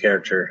justice to the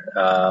character,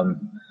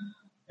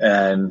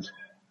 and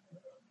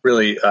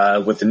really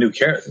with the new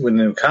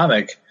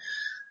comic,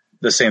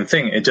 the same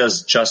thing. It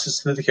does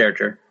justice to the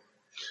character.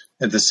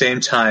 At the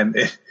same time,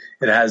 it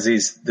has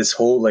this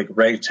whole like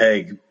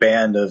ragtag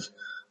band of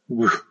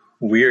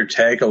weird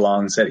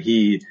tag-alongs that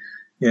he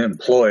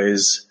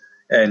employs,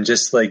 and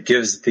just like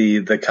gives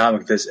the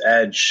comic this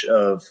edge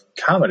of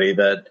comedy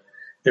that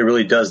it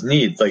really does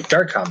need, like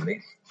dark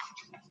comedy.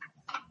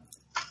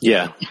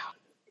 Yeah.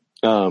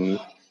 I'm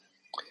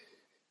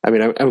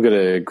going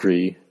to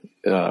agree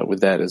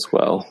with that as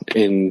well.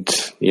 And,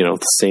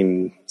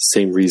 the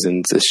same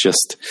reasons. It's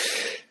just,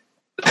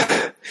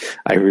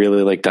 I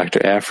really like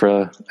Dr.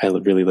 Aphra. I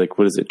really like,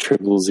 000,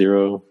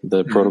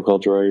 the protocol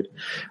droid.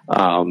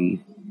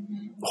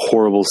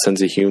 Horrible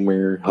sense of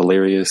humor,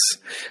 hilarious.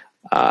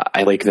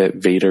 I like that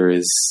Vader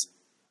is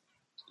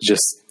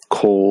just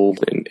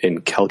cold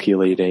and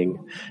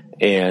calculating,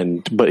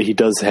 but he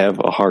does have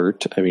a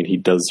heart. I mean, he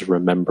does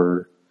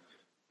remember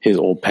his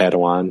old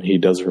Padawan. He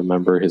does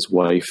remember his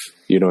wife,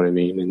 you know what I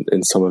mean?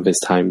 And some of his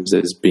times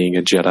as being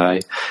a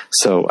Jedi.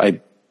 So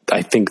I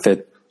think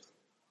that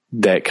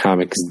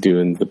comic is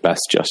doing the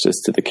best justice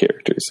to the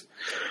characters.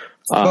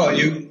 Well,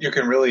 you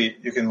can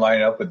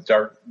line it up with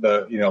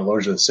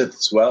Lords of the Sith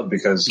as well,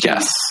 because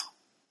yes,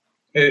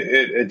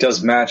 it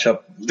does match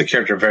up the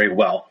character very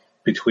well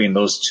between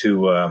those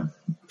two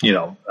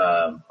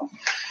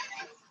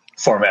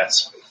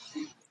formats.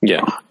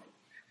 Yeah,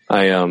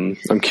 I'm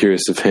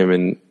curious if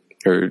him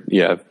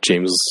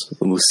James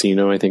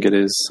Luceno, I think it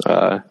is,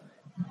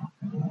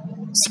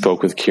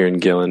 spoke with Kieran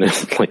Gillen and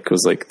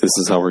was like, this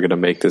is how we're gonna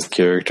make this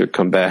character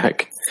come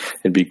back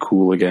and be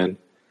cool again.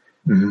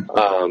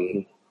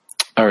 Mm-hmm.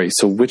 All right,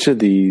 so which of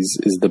these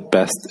is the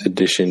best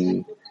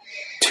addition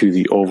to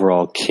the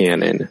overall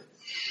canon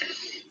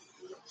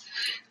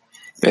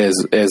as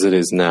it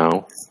is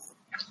now?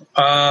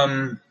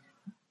 Oh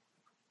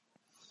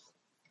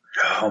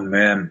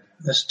man,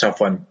 that's a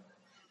tough one.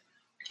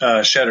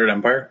 Shattered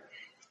Empire.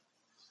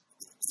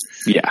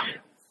 Yeah.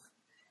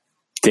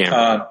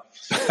 Damn.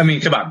 I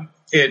mean, come on.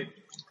 The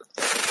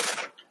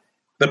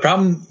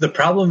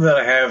problem that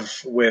I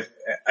have with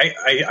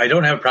I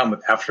don't have a problem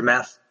with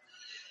Aftermath.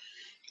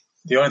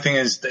 The only thing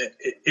is that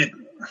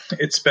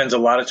it spends a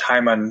lot of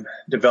time on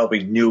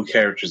developing new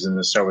characters in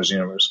the Star Wars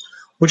universe,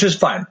 which is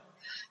fine.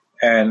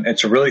 And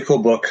it's a really cool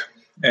book,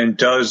 and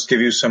does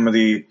give you some of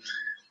it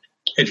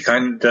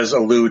kind of does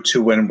allude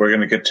to when we're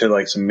going to get to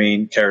like some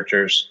main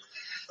characters.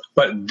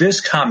 But this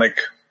comic,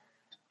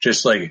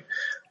 just like,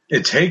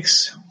 it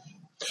takes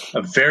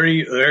a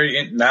very,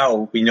 very,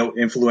 now we know,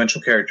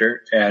 influential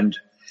character, and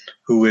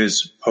who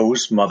is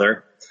Poe's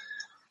mother,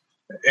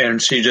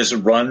 and she just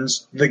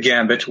runs the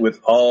gambit with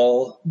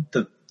all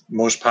the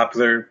most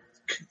popular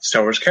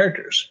Star Wars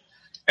characters.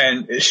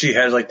 And she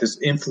has like this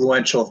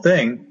influential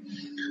thing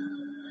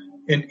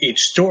in each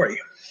story.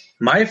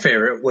 My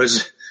favorite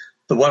was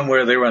the one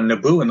where they were on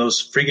Naboo and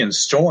those freaking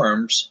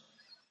storms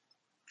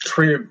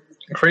created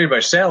by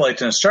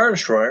satellites in a Star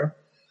Destroyer.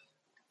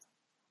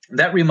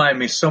 That reminded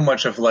me so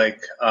much of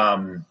like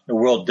the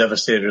World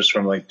Devastators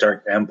from like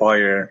Dark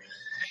Empire,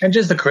 and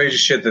just the crazy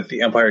shit that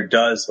the Empire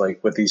does,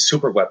 like with these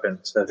super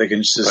weapons that they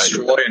can just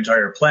destroy an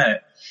entire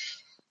planet.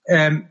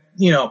 And,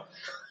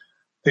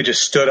 they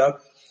just stood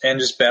up and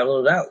just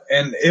battled it out.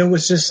 And it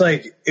was just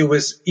like, it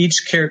was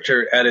each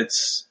character at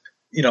its,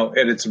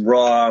 at its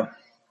raw,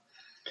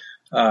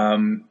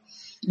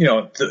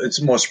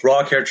 its most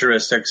raw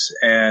characteristics.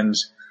 And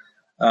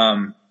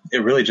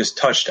it really just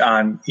touched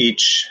on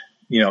each,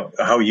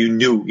 how you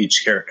knew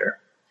each character.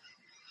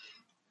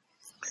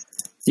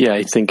 Yeah,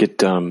 I think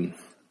it's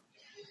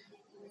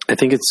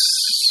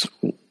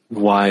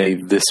why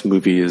this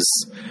movie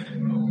is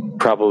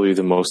probably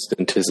the most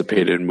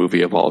anticipated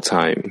movie of all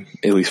time,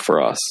 at least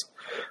for us,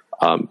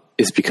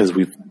 is because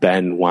we've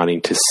been wanting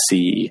to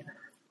see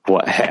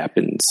what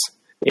happens.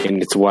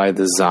 And it's why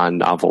the Zahn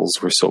novels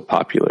were so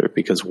popular,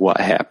 because what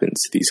happens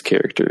to these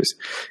characters.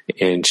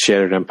 And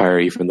Shattered Empire,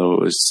 even though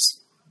it was,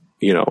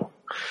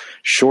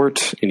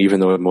 short, and even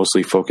though it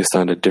mostly focused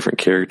on a different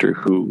character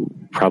who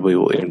probably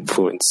will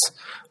influence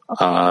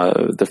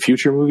the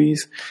future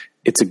movies,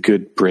 it's a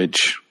good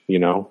bridge.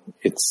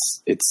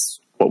 It's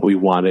what we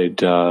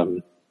wanted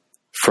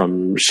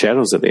from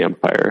Shadows of the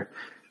Empire.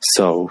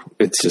 So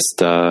it's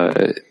just,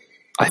 I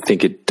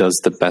think it does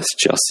the best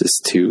justice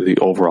to the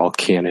overall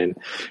canon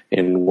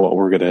and what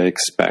we're going to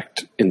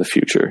expect in the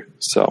future.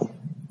 So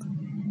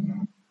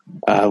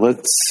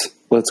let's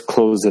let's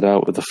close it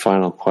out with the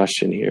final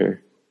question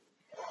here.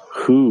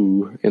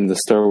 Who in the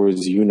Star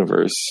Wars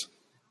universe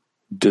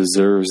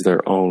deserves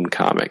their own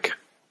comic?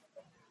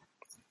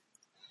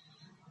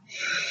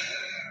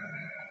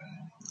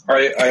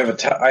 I have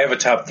a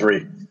top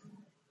three.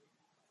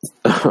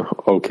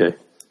 Okay.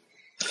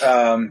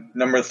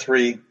 Number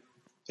 3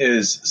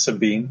 is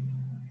Sabine.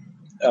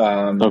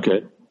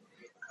 Okay.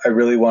 I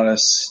really want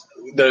to.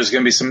 There's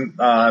going to be some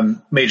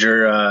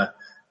major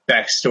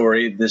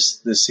backstory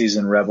this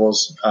season.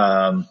 Rebels,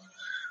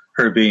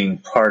 her being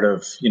part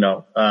of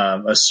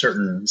a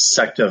certain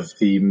sect of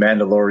the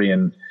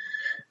Mandalorian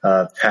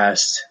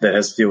past that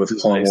has to deal with the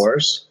Clone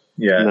Wars.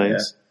 Yeah,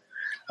 nice.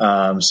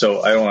 Yeah.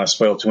 So I don't want to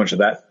spoil too much of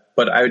that,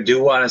 but I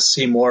do want to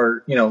see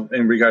more,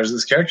 in regards to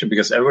this character,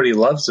 because everybody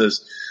loves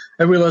this.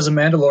 Everybody loves a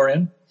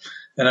Mandalorian,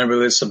 and I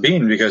really love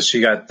Sabine because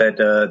she got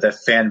that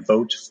fan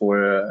vote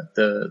for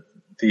the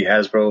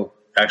Hasbro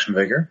action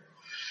figure.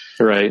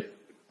 Right.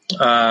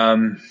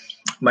 My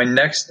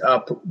next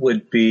up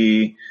would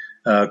be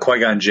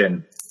Qui-Gon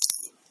Jinn.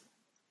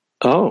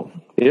 Oh,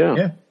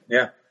 yeah.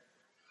 Yeah.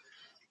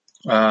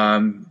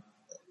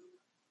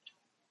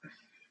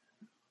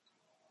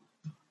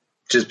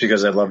 Just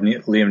because I love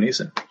Liam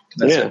Neeson.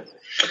 That's it.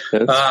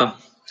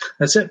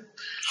 That's it.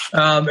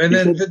 And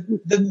then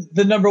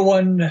the number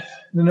one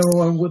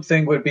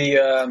thing would be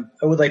I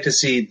would like to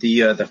see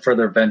the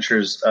further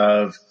ventures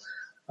of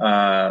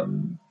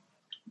the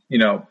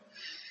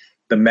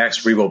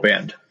Max Rebo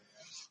band.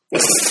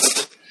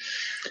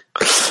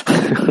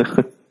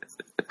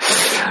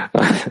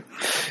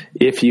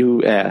 If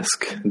you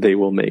ask, they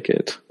will make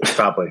it.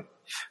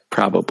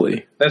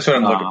 Probably. That's what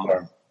I'm looking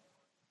for.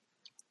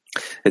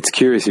 It's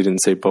curious you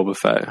didn't say Boba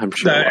Fett. I'm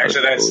sure.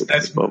 Actually,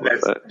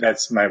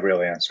 that's my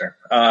real answer.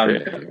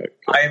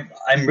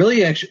 I'm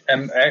really anxious.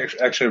 I'm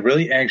actually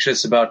really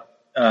anxious about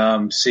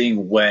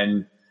seeing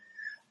when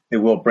it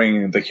will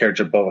bring the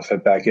character Boba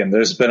Fett back in.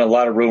 There's been a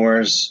lot of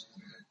rumors,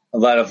 a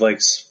lot of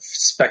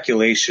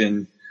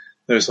speculation.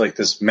 There's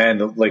this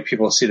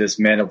people see this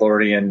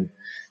Mandalorian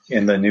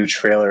in the new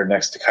trailer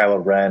next to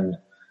Kylo Ren.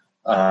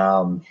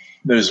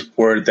 There's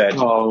word that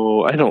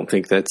I don't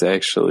think that's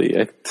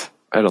actually.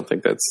 I don't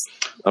think that's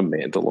a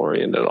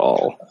Mandalorian at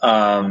all.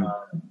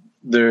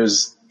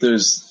 There's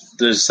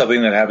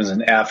something that happens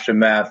in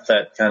Aftermath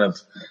that kind of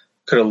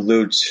could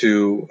allude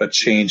to a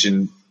change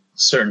in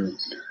certain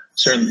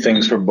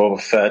things for Boba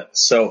Fett.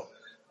 So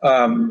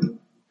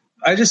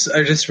I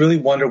just really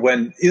wonder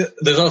when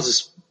there's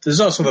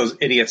also those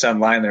idiots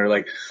online that are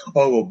like,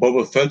 oh well,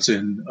 Boba Fett's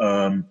in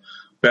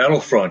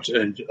Battlefront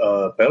and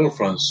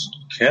Battlefront's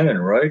canon,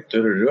 right?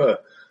 Da-da-da.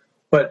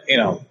 But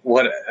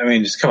what? I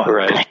mean, just come on,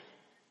 right?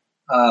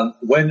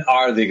 When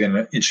are they going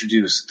to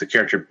introduce the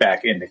character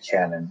back into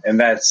canon? And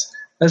that's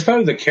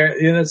probably the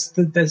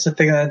that's the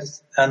thing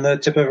that's on the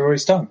tip of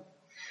everybody's tongue.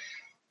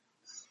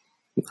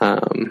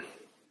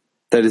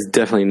 That is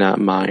definitely not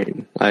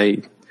mine.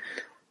 I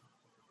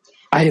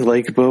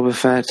like Boba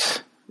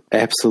Fett,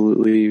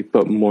 absolutely,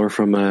 but more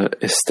from a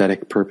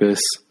aesthetic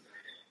purpose.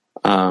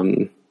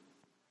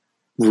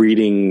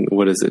 Reading,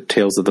 what is it,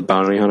 Tales of the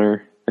Bounty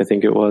Hunter, I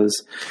think it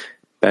was,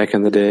 back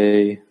in the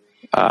day,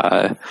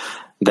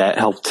 that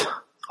helped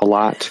a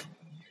lot.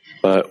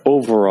 But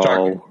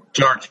overall...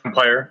 Dark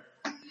Empire,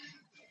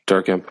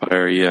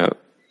 yeah.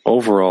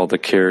 Overall, the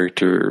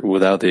character,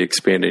 without the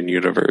expanded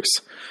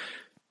universe,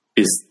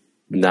 is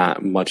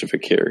not much of a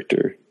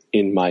character,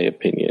 in my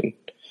opinion.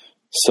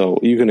 So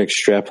you can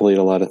extrapolate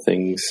a lot of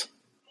things,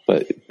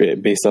 but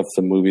based off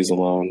the movies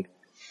alone,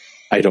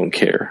 I don't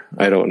care.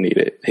 I don't need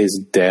it.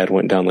 His dad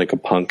went down like a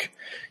punk.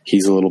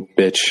 He's a little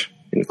bitch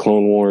in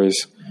Clone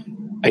Wars.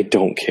 I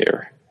don't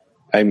care.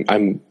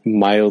 I'm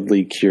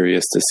mildly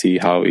curious to see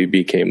how he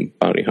became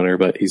bounty hunter,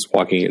 but he's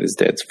walking in his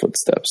dad's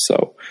footsteps,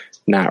 so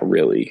not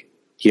really.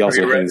 He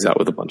also hangs out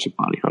with a bunch of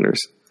bounty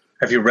hunters.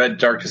 Have you read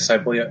Dark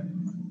Disciple yet?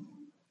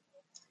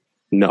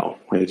 No,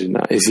 I did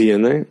not. Is he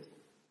in there?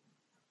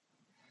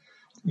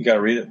 You got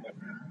to read it.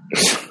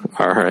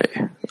 All right.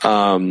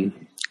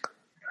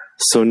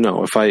 So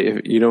no, if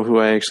you know who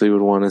I actually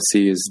would want to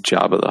see is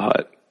Jabba the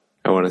Hutt.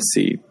 I want to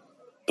see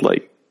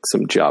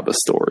some Jabba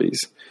stories.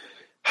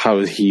 How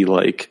is he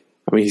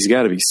he's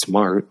got to be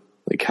smart.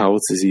 How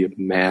else does he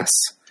amass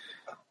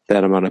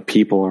that amount of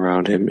people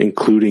around him,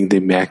 including the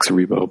Max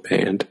Rebo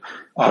band?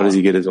 How does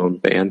he get his own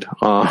band?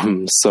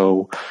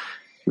 So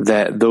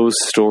that those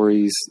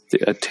stories,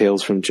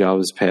 Tales from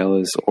Jabba's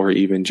Palace, or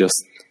even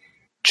just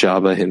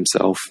Jabba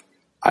himself,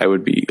 I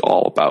would be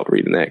all about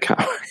reading that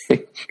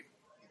comic.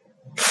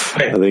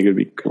 I think it'd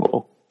be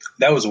cool.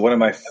 That was one of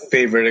my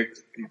favorite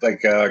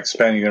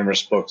expanding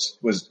universe books,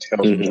 was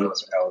Tales from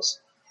Jabba's Palace.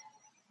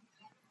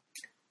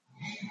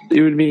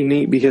 It would be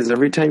neat because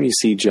every time you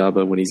see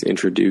Jabba when he's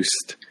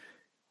introduced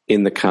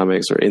in the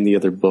comics or in the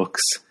other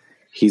books,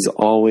 he's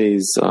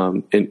always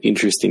an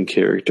interesting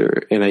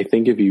character. And I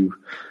think if you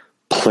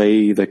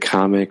play the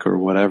comic or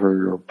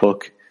whatever, or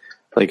book,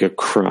 like a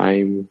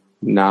crime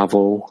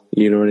novel,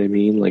 you know what I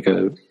mean? Like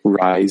a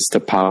Rise to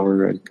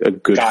Power, a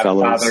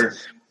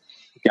Goodfellas,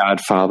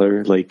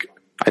 Godfather.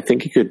 I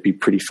think it could be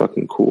pretty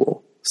fucking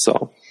cool.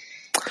 So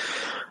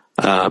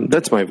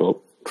that's my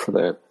vote for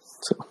that.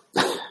 So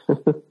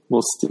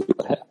we'll see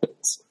what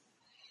happens.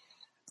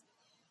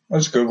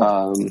 That's a good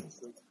one.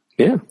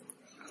 Yeah.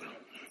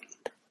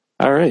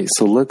 All right,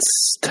 so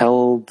let's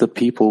tell the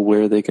people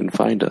where they can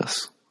find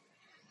us.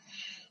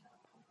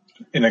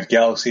 In a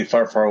galaxy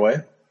far, far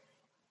away.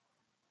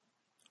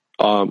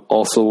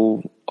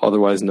 Also,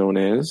 otherwise known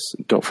as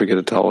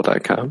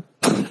don'tforgetatowel.com.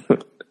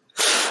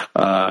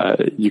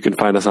 You can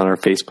find us on our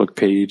Facebook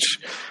page.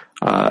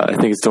 I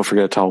think it's Don't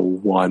Forget a Towel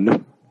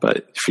 1, but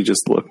if you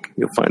just look,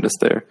 you'll find us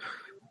there.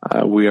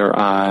 We are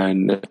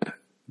on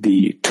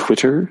the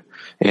Twitter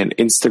and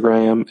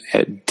Instagram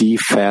at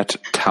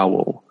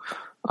DFATTowel.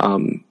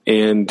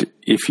 And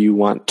if you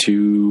want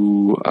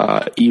to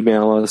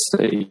email us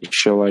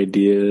show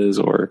ideas,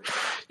 or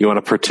you want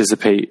to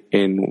participate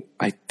in,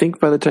 I think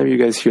by the time you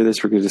guys hear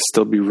this, we're going to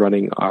still be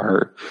running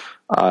our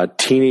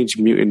Teenage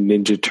Mutant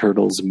Ninja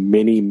Turtles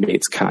Mini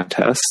Mates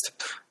contest.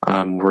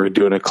 We're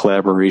doing a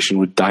collaboration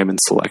with Diamond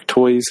Select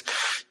Toys,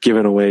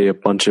 giving away a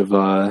bunch of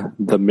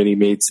the Mini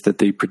Mates that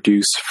they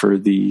produce for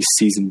the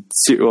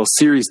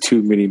Series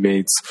 2 Mini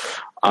Mates.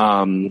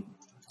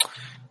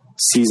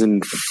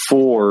 Season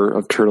 4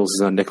 of Turtles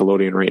is on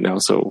Nickelodeon right now,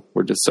 so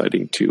we're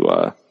deciding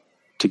to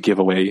give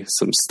away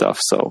some stuff.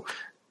 So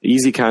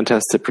easy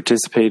contest to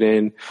participate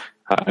in.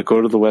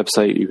 Go to the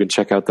website. You can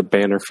check out the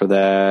banner for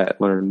that,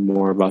 learn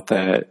more about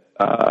that.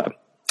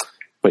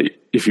 But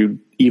if you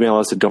email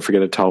us at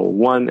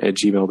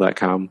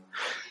don'tforgetatowel1@gmail.com,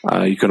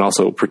 you can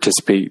also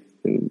participate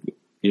and,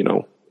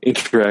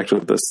 interact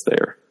with us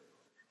there.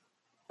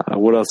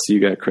 What else do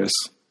you got, Chris?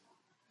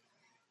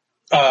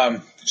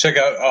 Check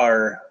out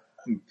our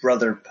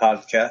brother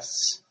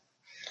podcasts,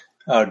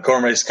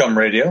 Gourmet Scum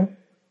Radio,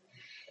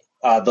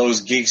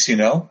 Those Geeks You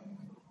Know,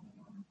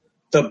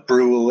 The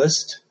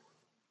Brewalist.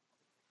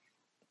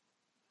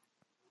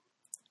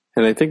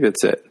 And I think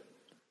that's it.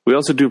 We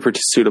also do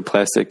Pursuit of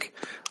Plastic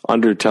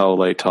under Towel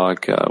Light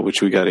Talk,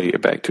 which we got to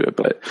get back to it.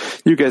 But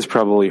you guys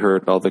probably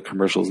heard all the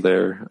commercials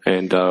there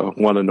and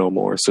want to know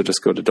more. So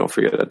just go to Don't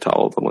Forget a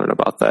Towel to learn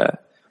about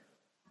that.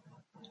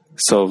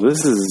 So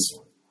this is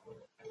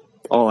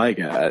all I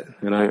got.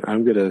 And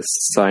I'm going to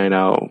sign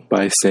out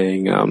by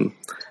saying,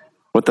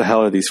 what the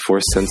hell are these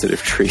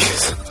force-sensitive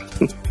trees?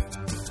 And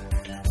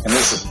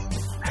this is,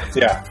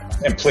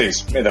 and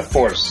please, may the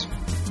force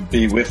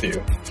be with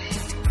you.